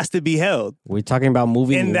accountability has to be held. We're talking about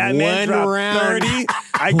moving And that man one dropped round. 30.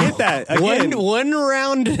 I get that. Again, One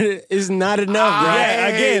round is not enough, right? yeah,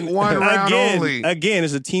 again, one round only. Again,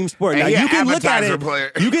 it's a team sport. And Now he you an can look at appetizer it.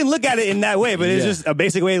 player. You can look at it in that way, but it's Yeah. just a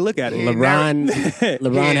basic way to look at it.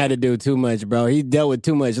 LeBron had to do too much, bro. He dealt with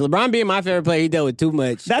too much. LeBron being my favorite player, he dealt with too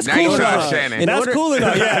much. That's Now cool you try enough. Shannon. That's order- cool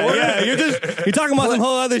enough. Yeah. You're talking about some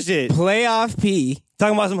whole other shit. Playoff P.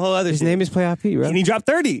 Talking about some whole other His shit. name is Playoff P, bro. And he dropped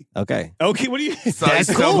 30. Okay. Okay, what do you? So That's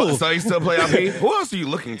he's still, cool. So he's still play up here. Who else are you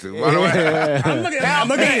looking to? By the way? I'm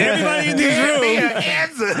looking at everybody in this Give me room. an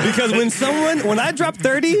answer. Because when I dropped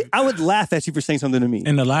 30, I would laugh at you for saying something to me.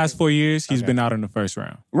 In the last 4 years, he's been out in the first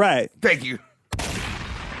round. Right. Thank you.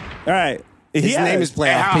 All right. His name is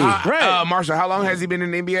Playoff P. Right. Marshall, how long has he been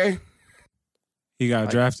in the NBA? He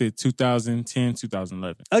got drafted 2010,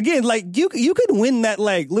 2011. Again, like you could win that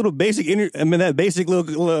like little basic that basic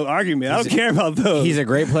little argument. I don't care about those. He's a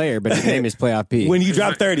great player, but his name is Playoff P. when you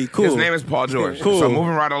drop 30, cool. His name is Paul George. Cool. So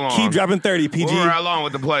moving right along. Keep dropping 30, PG. Moving right along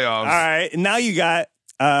with the playoffs. All right. Now you got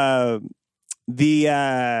the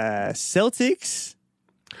Celtics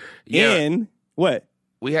Yeah, in what?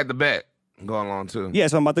 we had the bet. going along too. Yeah,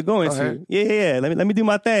 so I'm about to go into. ahead. Yeah. Let me do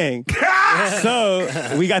my thing.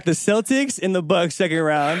 So we got the Celtics in the Bucks second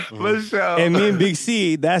round, For sure. and me and Big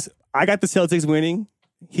C. I got the Celtics winning.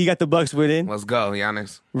 He got the Bucks winning. Let's go,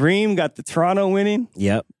 Giannis. Reem got the Toronto winning,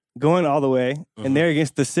 Yep. going all the way, and they're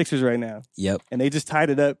against the Sixers right now, Yep. and they just tied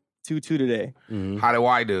it up 2-2 today. How did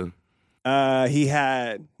Y do? He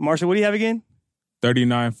had Marshall. What do you have again?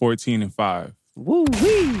 39, 14, and 5. Woo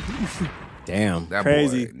wee, Damn. That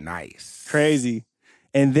Crazy. boy, nice. crazy.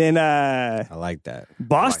 And then I like that.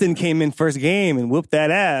 Boston came in first game and whooped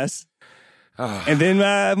that ass. And then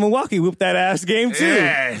Milwaukee whooped that ass game 2.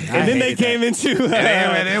 Yeah. And then they came into And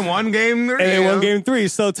then one game 3. and then won game 3.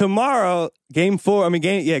 So tomorrow, game 4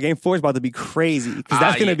 is about to be crazy because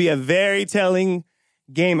that's going to be a very telling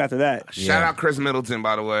game after that. Shout out Chris Middleton,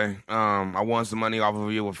 by the way. I won some money off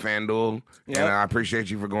of you with FanDuel, and I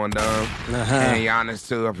appreciate you for going down. And Giannis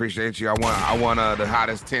too, I appreciate you. I won the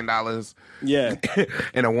hottest $10 Yeah.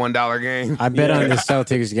 in a $1 game. I bet on the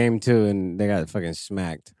Celtics game too, and they got fucking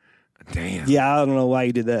smacked. Damn. Yeah, I don't know why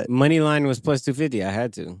you did that. Money line was plus 250. I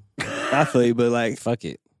had to. I feel you, but like, Fuck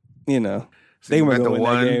it. you know, So they you weren't bet the going to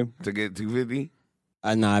win that one game. to get 250.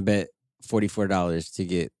 I bet $44 to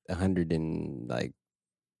get $130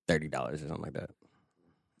 or something like that.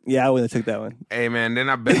 Yeah, I wouldn't have took that one. Hey man, then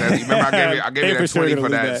I bet that. You remember I gave you They for that sure 20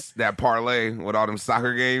 gonna for lose that parlay with all them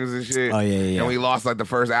soccer games and shit. Oh, yeah. And we lost like the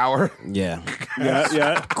first hour. Yeah.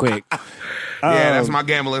 Yeah. Quick. Yeah, that's my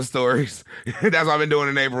gambling stories. That's what I've been doing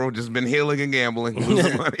in April. Just been healing and gambling,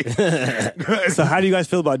 losing money. So how do you guys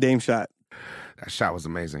feel about Dame shot? That shot was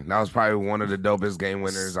amazing. That was probably one of the dopest game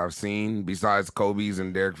winners I've seen, besides Kobe's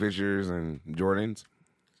and Derek Fisher's and Jordan's.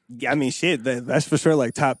 Yeah, I mean, shit, that's for sure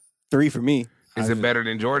like top 3 for me. Is it better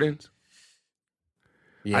than Jordan's?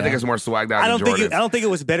 Yeah. I think it's more swagged out I than don't think Jordan's. I don't think it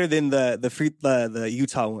was better than the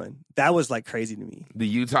Utah one. That was like crazy to me. The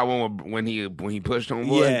Utah one when he pushed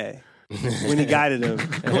homeboy. Yeah. When he guided him.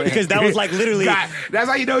 Because that was like literally God, that's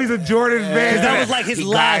how you know he's a Jordan fan. that was like his he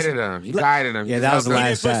last- Guided him. He guided him. Yeah, that was the He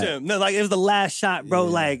last push shot. him. No, like it was the last shot, bro.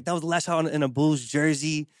 Like that was the last shot in a Bulls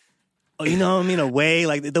jersey. Oh, you know what I mean? Away,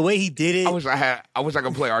 like the way he did it. I wish I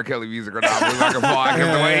could play R. Kelly music or not. I wish I could fall.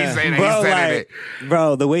 Because the way he's saying it, Bro, he's saying like, it.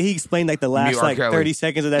 bro, the way he explained like the last R. like Kelly. 30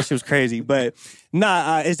 seconds of that shit was crazy. But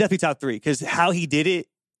nah, it's definitely top 3 because how he did it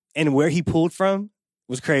and where he pulled from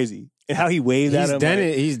was crazy. And how he waved at He's him. done like,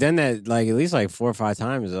 it. He's done that like at least like 4 or 5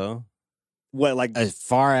 times though. What, like, As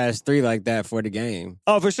far as 3 like that for the game.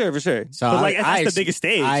 oh, for sure. So But like, I that's the biggest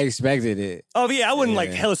stage. I expected it. Oh yeah, I wasn't like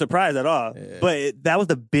Yeah. hella surprised at all. Yeah. But that was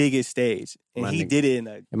the biggest stage, and My he nigga. did it in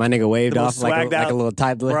a And my nigga waved The off most like swagged a out- little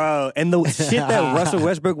type lip. bro. And the shit that Russell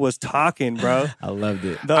Westbrook was talking, bro. I loved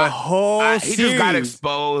it. The whole He just got series.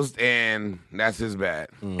 exposed, and that's his bad.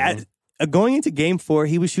 Going into Game 4,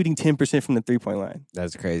 he was shooting 10% from the 3-point line.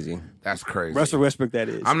 That's crazy. That's crazy. Russell Westbrook, that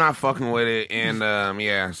is. I'm not fucking with it, and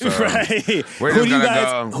yeah. So right. we're Who just do you gonna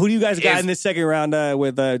guys? go. Who do you guys got It's- in this second round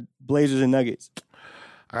with Blazers and Nuggets?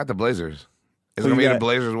 I got the Blazers. It's Who gonna you be the got?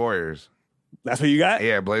 Blazers Warriors. That's what you got.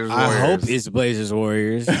 Yeah, Blazers I Warriors. hope it's Blazers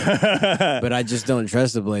Warriors, but I just don't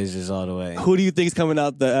trust the Blazers all the way. Who do you think's coming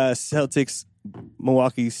out the Celtics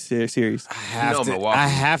Milwaukee series? I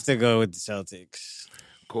have to go with the Celtics.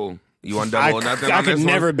 Cool. You want double or nothing I on could this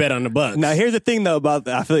never one? bet on the Bucks. Now, here's the thing though about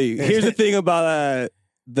I feel you. Here's the thing about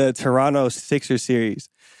the Toronto Sixers series,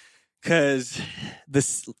 because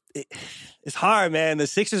it's hard, man. The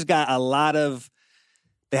Sixers got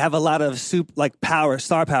they have a lot of power,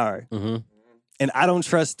 star power, and I don't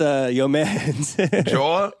trust your man's.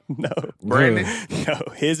 Joel? No, Brandon? no,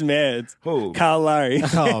 his man's Who? Kyle Lowry.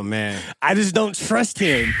 Oh man, I just don't trust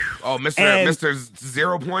him. Oh, Mr. And- Mr.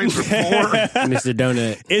 0 points or 4? Mr.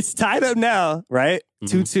 Donut. It's tied up now, right?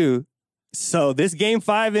 2-2. So this Game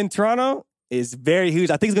 5 in Toronto is very huge.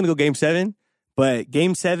 I think it's going to go Game 7. But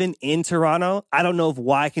Game 7 in Toronto, I don't know if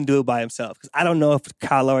Y can do it by himself. Because I don't know if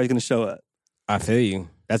Kyle Lowry is going to show up. I feel you.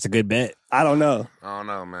 That's a good bet. I don't know. I don't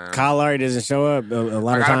know, man. Kyle Lowry doesn't show up a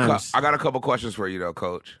lot of times. I got a couple questions for you, though,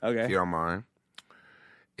 Coach. Okay. If you don't mind.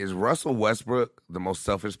 Is Russell Westbrook the most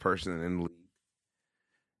selfish person in the league?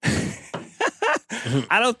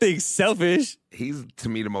 I don't think selfish. He's, to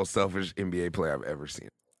me, the most selfish NBA player I've ever seen.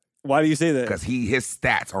 Why do you say that? Because his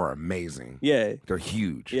stats are amazing. Yeah. They're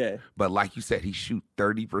huge. Yeah. But like you said, he shoot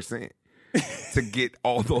 30% to get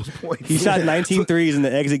all those points. He shot 19 threes in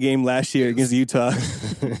the exit game last year against Utah.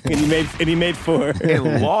 and he made 4.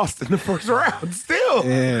 and lost in the first round. Still,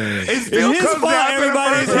 it still It's his comes fault, down to the everybody.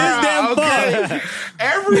 first It's his round. damn Okay?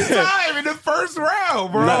 Every time in the first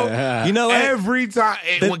round, bro. You know what? Every time.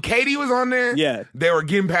 And when Katie was on there, Yeah. they were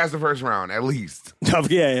getting past the first round at least.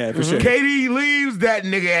 yeah, for sure. Katie leaves, that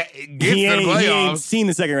nigga gets He to the ain't playoffs. seen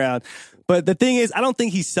the second round. But the thing is, I don't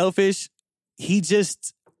think he's selfish. He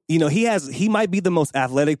just, he might be the most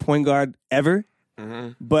athletic point guard ever.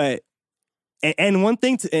 But and one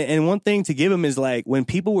thing to give him is like when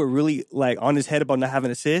people were really like on his head about not having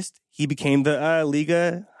assists, he became the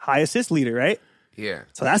Liga high assist leader, right? Yeah.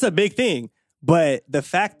 So that's a big thing. But the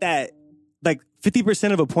fact that like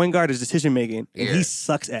 50% of a point guard is decision making, and he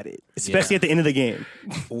sucks at it, especially at the end of the game.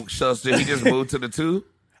 So did he just move to the 2?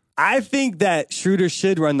 I think that Schroeder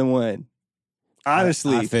should run the 1.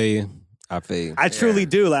 Honestly, I feel you. I truly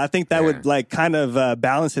do. Like, I think that would like kind of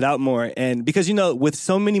balance it out more. And because, with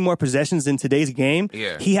so many more possessions in today's game,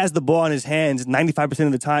 he has the ball in his hands 95%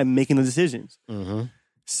 of the time making the decisions.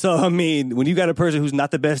 So, I mean, when you got a person who's not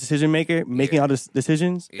the best decision maker making all the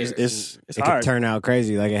decisions, it's it hard. could turn out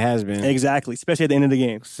crazy like it has been. Exactly, especially at the end of the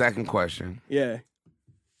game. Second question. Yeah.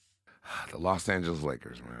 The Los Angeles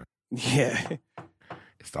Lakers, man. Yeah.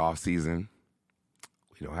 It's the off season.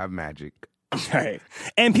 We don't have Magic. Right.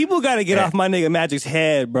 And people got to get off my nigga Magic's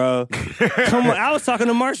head, bro. Come on. I was talking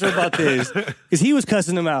to Marshall about this because he was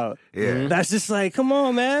cussing him out. Yeah. That's just like, come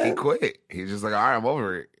on, man. He quit. He's just like, all right, I'm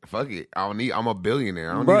over it. Fuck it. I'm a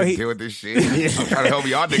billionaire. I don't Bro, need to deal with this shit. I'm trying to help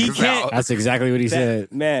y'all niggas out. That's exactly what he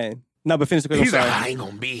said. Man. No, but finish the question. He's like, I ain't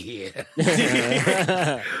gonna be here.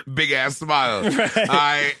 Big ass smile. Right. All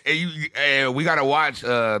right, and we gotta watch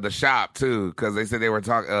The Shop too, because they said they were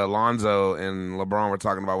talking. Lonzo and LeBron were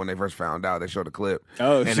talking about when they first found out. They showed a clip.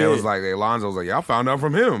 Oh, and shit. it was like Lonzo was like, "Y'all found out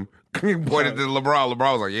from him." He pointed to LeBron.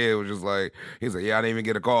 LeBron was like, "Yeah." It was just like he's like, "Yeah, I didn't even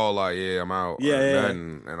get a call. Like, yeah, I'm out." Yeah.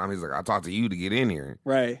 And he's like, "I talked to you to get in here."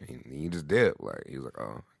 Right. And he just dipped. Like he was like,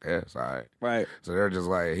 "Oh, yes, all right." Right. So they're just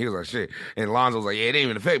like, he was like, "Shit." And Lonzo was like, "Yeah, it didn't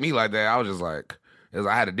even affect me like that." I was just like,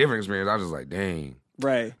 I had a different experience. I was just like, "Dang,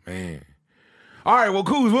 Right. man." All right, well,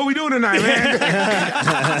 Coos, what we doing tonight, man?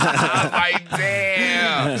 I'm like,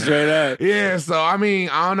 damn. Straight up. Yeah, so, I mean,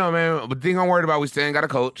 I don't know, man. But the thing I'm worried about, we still ain't got a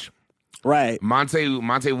coach. Right.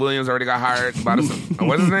 Monte Williams already got hired by the...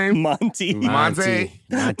 What's his name? Monty Monty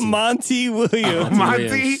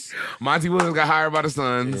Williams. Monty Williams got hired by the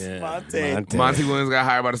Suns. Yeah. Monty Williams got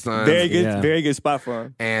hired by the Suns. Very good spot for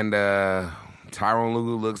him. And Tyronn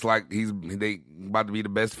Lue looks like they about to be the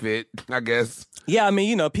best fit, I guess. Yeah, I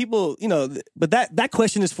mean, people, but that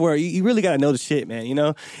question is for, you really got to know the shit,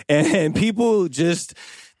 man, And people just...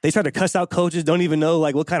 They start to cuss out coaches, don't even know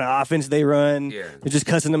like what kind of offense they run. Yeah. They're just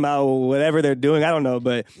cussing them out, whatever they're doing. I don't know.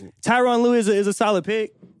 But Tyronn Lue is a solid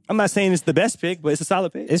pick. I'm not saying it's the best pick, but it's a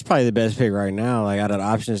solid pick. It's probably the best pick right now, like out of the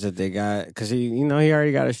options that they got. Because he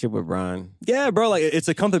already got a shit with Bron. Yeah, bro. Like it's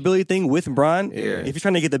a comfortability thing with Bron. Yeah. If you're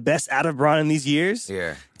trying to get the best out of Bron in these years,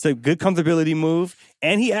 it's a good comfortability move.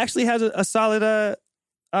 And he actually has a solid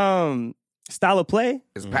style of play.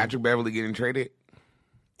 Is Patrick Beverly getting traded?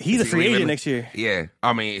 He's a free agent next year. Yeah.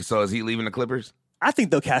 I mean, so is he leaving the Clippers? I think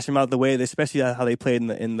they'll cash him out the way, especially how they played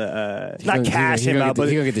in the not cash he'll him out, but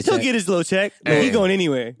he'll get his little check. He going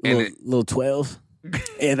anywhere. Little 12.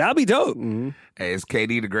 Yeah, that'll be dope. Mm-hmm. Hey, is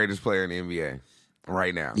KD the greatest player in the NBA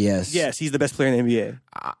right now? Yes. Yes, he's the best player in the NBA.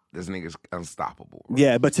 This nigga's unstoppable.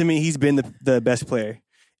 Yeah, but to me, he's been the best player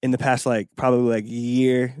in the past, probably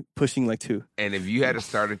year, pushing 2. And if you had to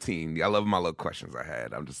start a team, I love my little questions I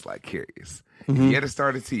had. I'm just curious. If you had to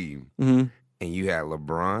start a team and you had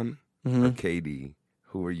LeBron or KD,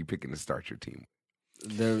 who are you picking to start your team?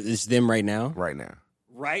 It's them right now? Right now.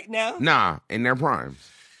 Right now? Nah, in their primes.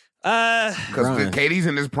 Because KD's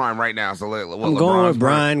in his prime right now. So I'm going with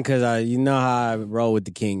Bron because you know how I roll with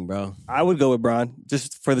the king, bro. I would go with Bron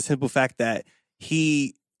just for the simple fact that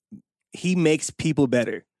he makes people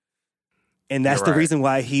better. And that's the reason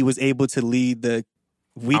why he was able to lead the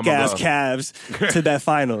weak-ass Cavs to that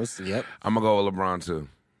finals. Yep. I'm going to go with LeBron, too.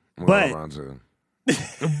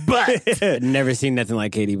 But I've never seen nothing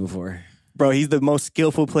like KD before. Bro, he's the most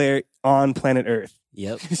skillful player on planet Earth.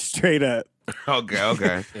 Yep. Straight up.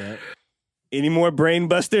 Okay. Yep. Any more brain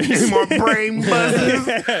busters? Nah,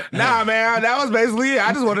 man, that was basically it.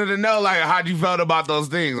 I just wanted to know, how'd you felt about those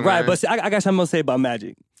things, man? Right, but see, I got something to say about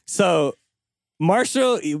Magic. So...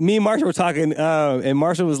 me and Marshall were talking, and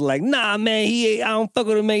Marshall was like, "Nah, man, I don't fuck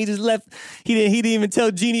with him, man. He just left. He didn't even tell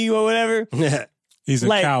Jeannie or whatever." He's a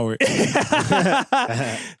coward,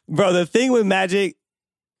 bro. The thing with Magic,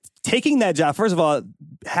 taking that job, first of all,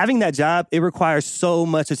 having that job, it requires so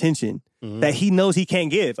much attention that he knows he can't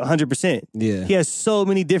give 100%. Yeah, he has so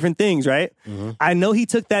many different things, right? I know he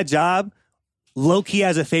took that job low key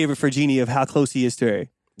as a favor for Jeannie of how close he is to her.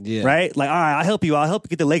 Yeah. Right? All right, I'll help you. I'll help you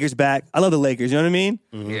get the Lakers back. I love the Lakers. You know what I mean?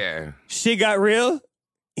 Yeah. Shit got real.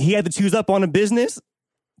 He had to choose up on a business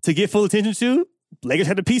to get full attention to. Lakers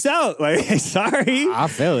had to peace out. Like, sorry. I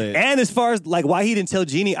feel it. And as far as like why he didn't tell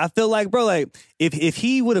Jeannie, I feel like, bro, like if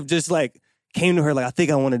he would have just like came to her like, I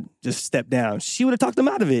think I want to just step down, she would have talked him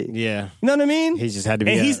out of it. Yeah. You know what I mean? He just had to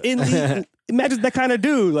be. And imagine that kind of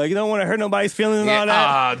dude. Like, you don't want to hurt nobody's feelings and all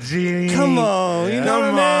that. Oh, Jeannie. Come on, you know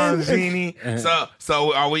what I mean? Jeannie.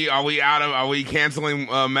 So are we are we canceling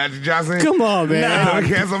Magic Johnson? Come on, man. Do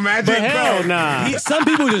we cancel Magic? But hell nah. Some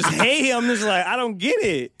people just hate him. Just like, I don't get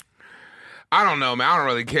it. I don't know, man. I don't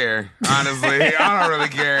really care. Honestly, I don't really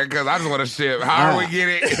care because I just want to ship. However we get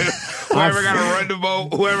it, whoever got to run the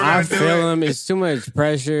boat, whoever got I to do feel it. him. It's too much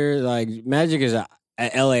pressure. Like Magic is a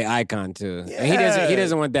LA icon too. Yeah. And he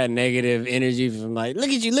doesn't want that negative energy from like, look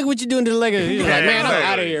at you, look what you're doing to the Lakers. He's like, man, I'm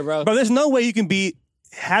out of here, bro. Bro, there's no way you can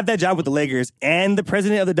have that job with the Lakers and the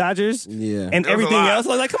president of the Dodgers and everything else.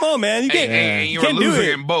 Like, come on, man. You can't, and you were losing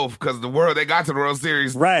in both because they got to the World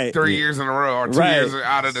Series 3 years in a row or 2 years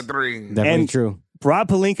out of the 3. Definitely true. Rob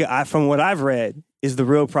Pelinka, from what I've read, is the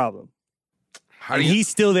real problem. He's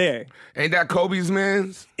still there. Ain't that Kobe's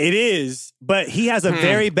man's? It is, but he has a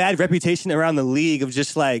very bad reputation around the league of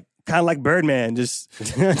just like, kind of like Birdman, just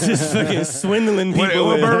fucking swindling people.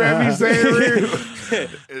 What Birdman be saying?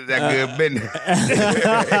 Is that good business?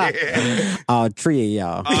 All three of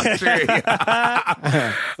y'all.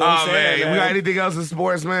 Oh, man. We got anything else in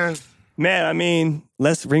sports, man? Man, I mean,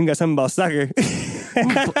 Reem got something about soccer.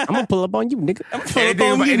 I'm gonna pull up on you, nigga.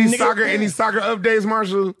 Any soccer updates,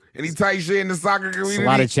 Marshall? Any tight shit in the soccer community? It's a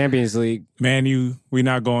lot of Champions League. Man, we're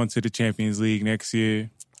not going to the Champions League next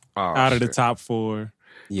year. Out of the top 4.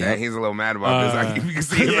 Yeah, man, he's a little mad about this. You can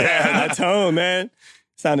see that. I told him, man.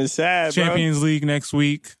 Sounded sad, Champions League next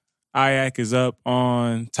week. Ajax is up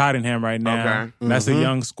on Tottenham right now. Okay. That's a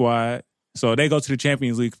young squad. So they go to the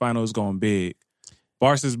Champions League finals going big.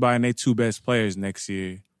 Barca's buying their 2 best players next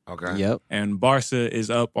year. Okay. Yep. And Barca is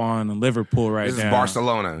up on Liverpool right now. This is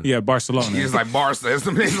Barcelona. Yeah, Barcelona. He's like Barca. It's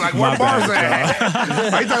like, where Barca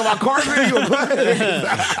at? Are you talking about Carson?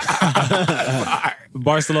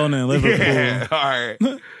 Barcelona and Liverpool. Yeah, all right.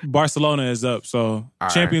 Barcelona is up. So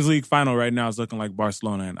Champions League final right now is looking like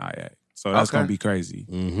Barcelona and Ajax. So that's going to be crazy.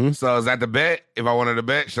 Mm-hmm. So is that the bet? If I wanted to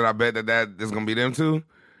bet, should I bet that is going to be them 2?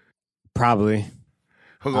 Probably.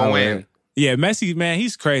 Who's going to win? Yeah, Messi, man,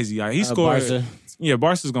 he's crazy. Like, he scored. Barca. Yeah,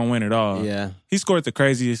 Barca's going to win it all. Yeah. He scored the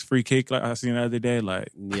craziest free kick like I seen the other day. Like,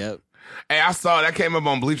 yep. Hey, I saw that came up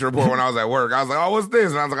on Bleacher Report when I was at work. I was like, oh, what's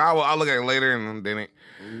this? And I was like, I'll look at it later, and then it.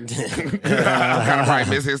 I kind of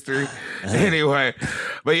probably miss history. Anyway.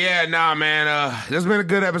 But yeah, nah, man. This has been a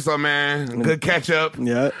good episode, man. Good catch up.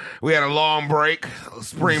 Yeah. We had a long break,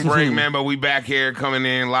 spring break, man, but we back here coming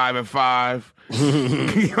in live at 5.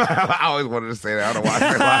 I always wanted to say that. I don't know why I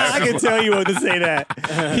said live. I can tell you what to say that.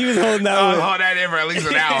 He was holding that one. Hold that in for at least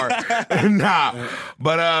an hour.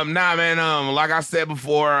 Nah, man. Like I said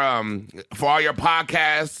before, for all your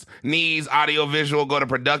podcast needs, audio visual, go to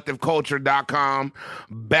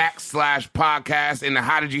productiveculture.com/podcast. In the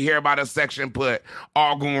How Did You Hear About Us section, put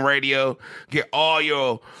Argoon Radio. Get all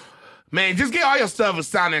your... Man, just get all your stuff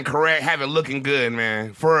sounding correct, have it looking good,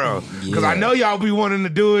 man. For real. Because I know y'all be wanting to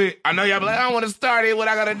do it. I know y'all be like, I want to start it. What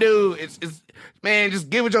I got to do? Man, just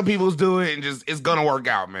give it your peoples do it, and just it's going to work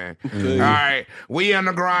out, man. All right. We on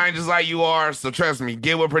the grind just like you are, so trust me.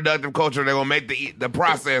 Get with Productive Culture. They're going to make the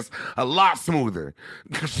process a lot smoother.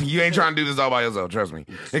 You ain't trying to do this all by yourself, trust me.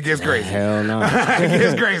 It gets crazy. Hell no. It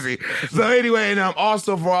gets crazy. So anyway, and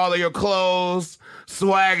also for all of your clothes,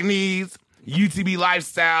 swag needs, UTB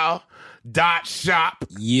Lifestyle, .shop.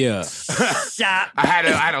 Yeah. Shop. I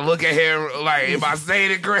had to look at him like, if I say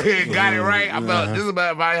it correct, got it right. I felt this is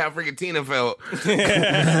about how freaking Tina felt.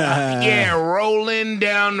 Yeah, rolling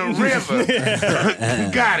down the river.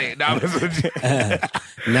 Got it. Not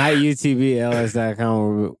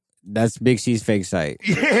UTBLS.com. That's Big C's fake site.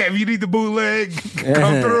 Yeah, if you need the bootleg,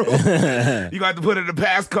 come through. You got to put in the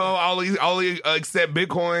passcode, only accept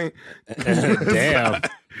Bitcoin. Damn.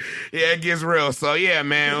 Yeah, it gets real. So yeah,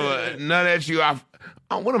 man, none of you.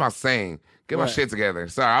 What am I saying? Get my shit together.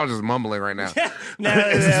 Sorry, I was just mumbling right now. It's this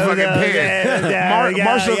fucking pen.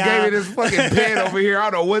 Marshall gave me this fucking pen over here.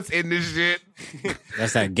 I don't know what's in this shit.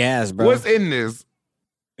 That's that gas, bro. What's in this?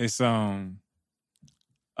 It's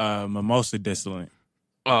mimosa distillate.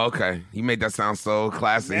 Oh, okay. You made that sound so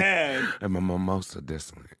classy. Man. And my mimosa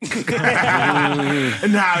distillate. Nah,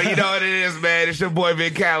 you know what it is, man. It's your boy,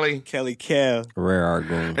 Big Cali. Kelly Cal. Rare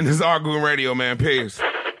Argoon. And this is Argoon Radio, man. Peace.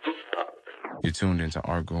 You're tuned into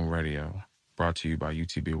Argoon Radio, brought to you by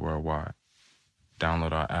UTB Worldwide.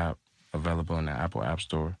 Download our app, available in the Apple App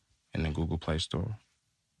Store and the Google Play Store.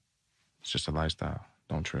 It's just a lifestyle.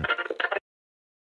 Don't trip.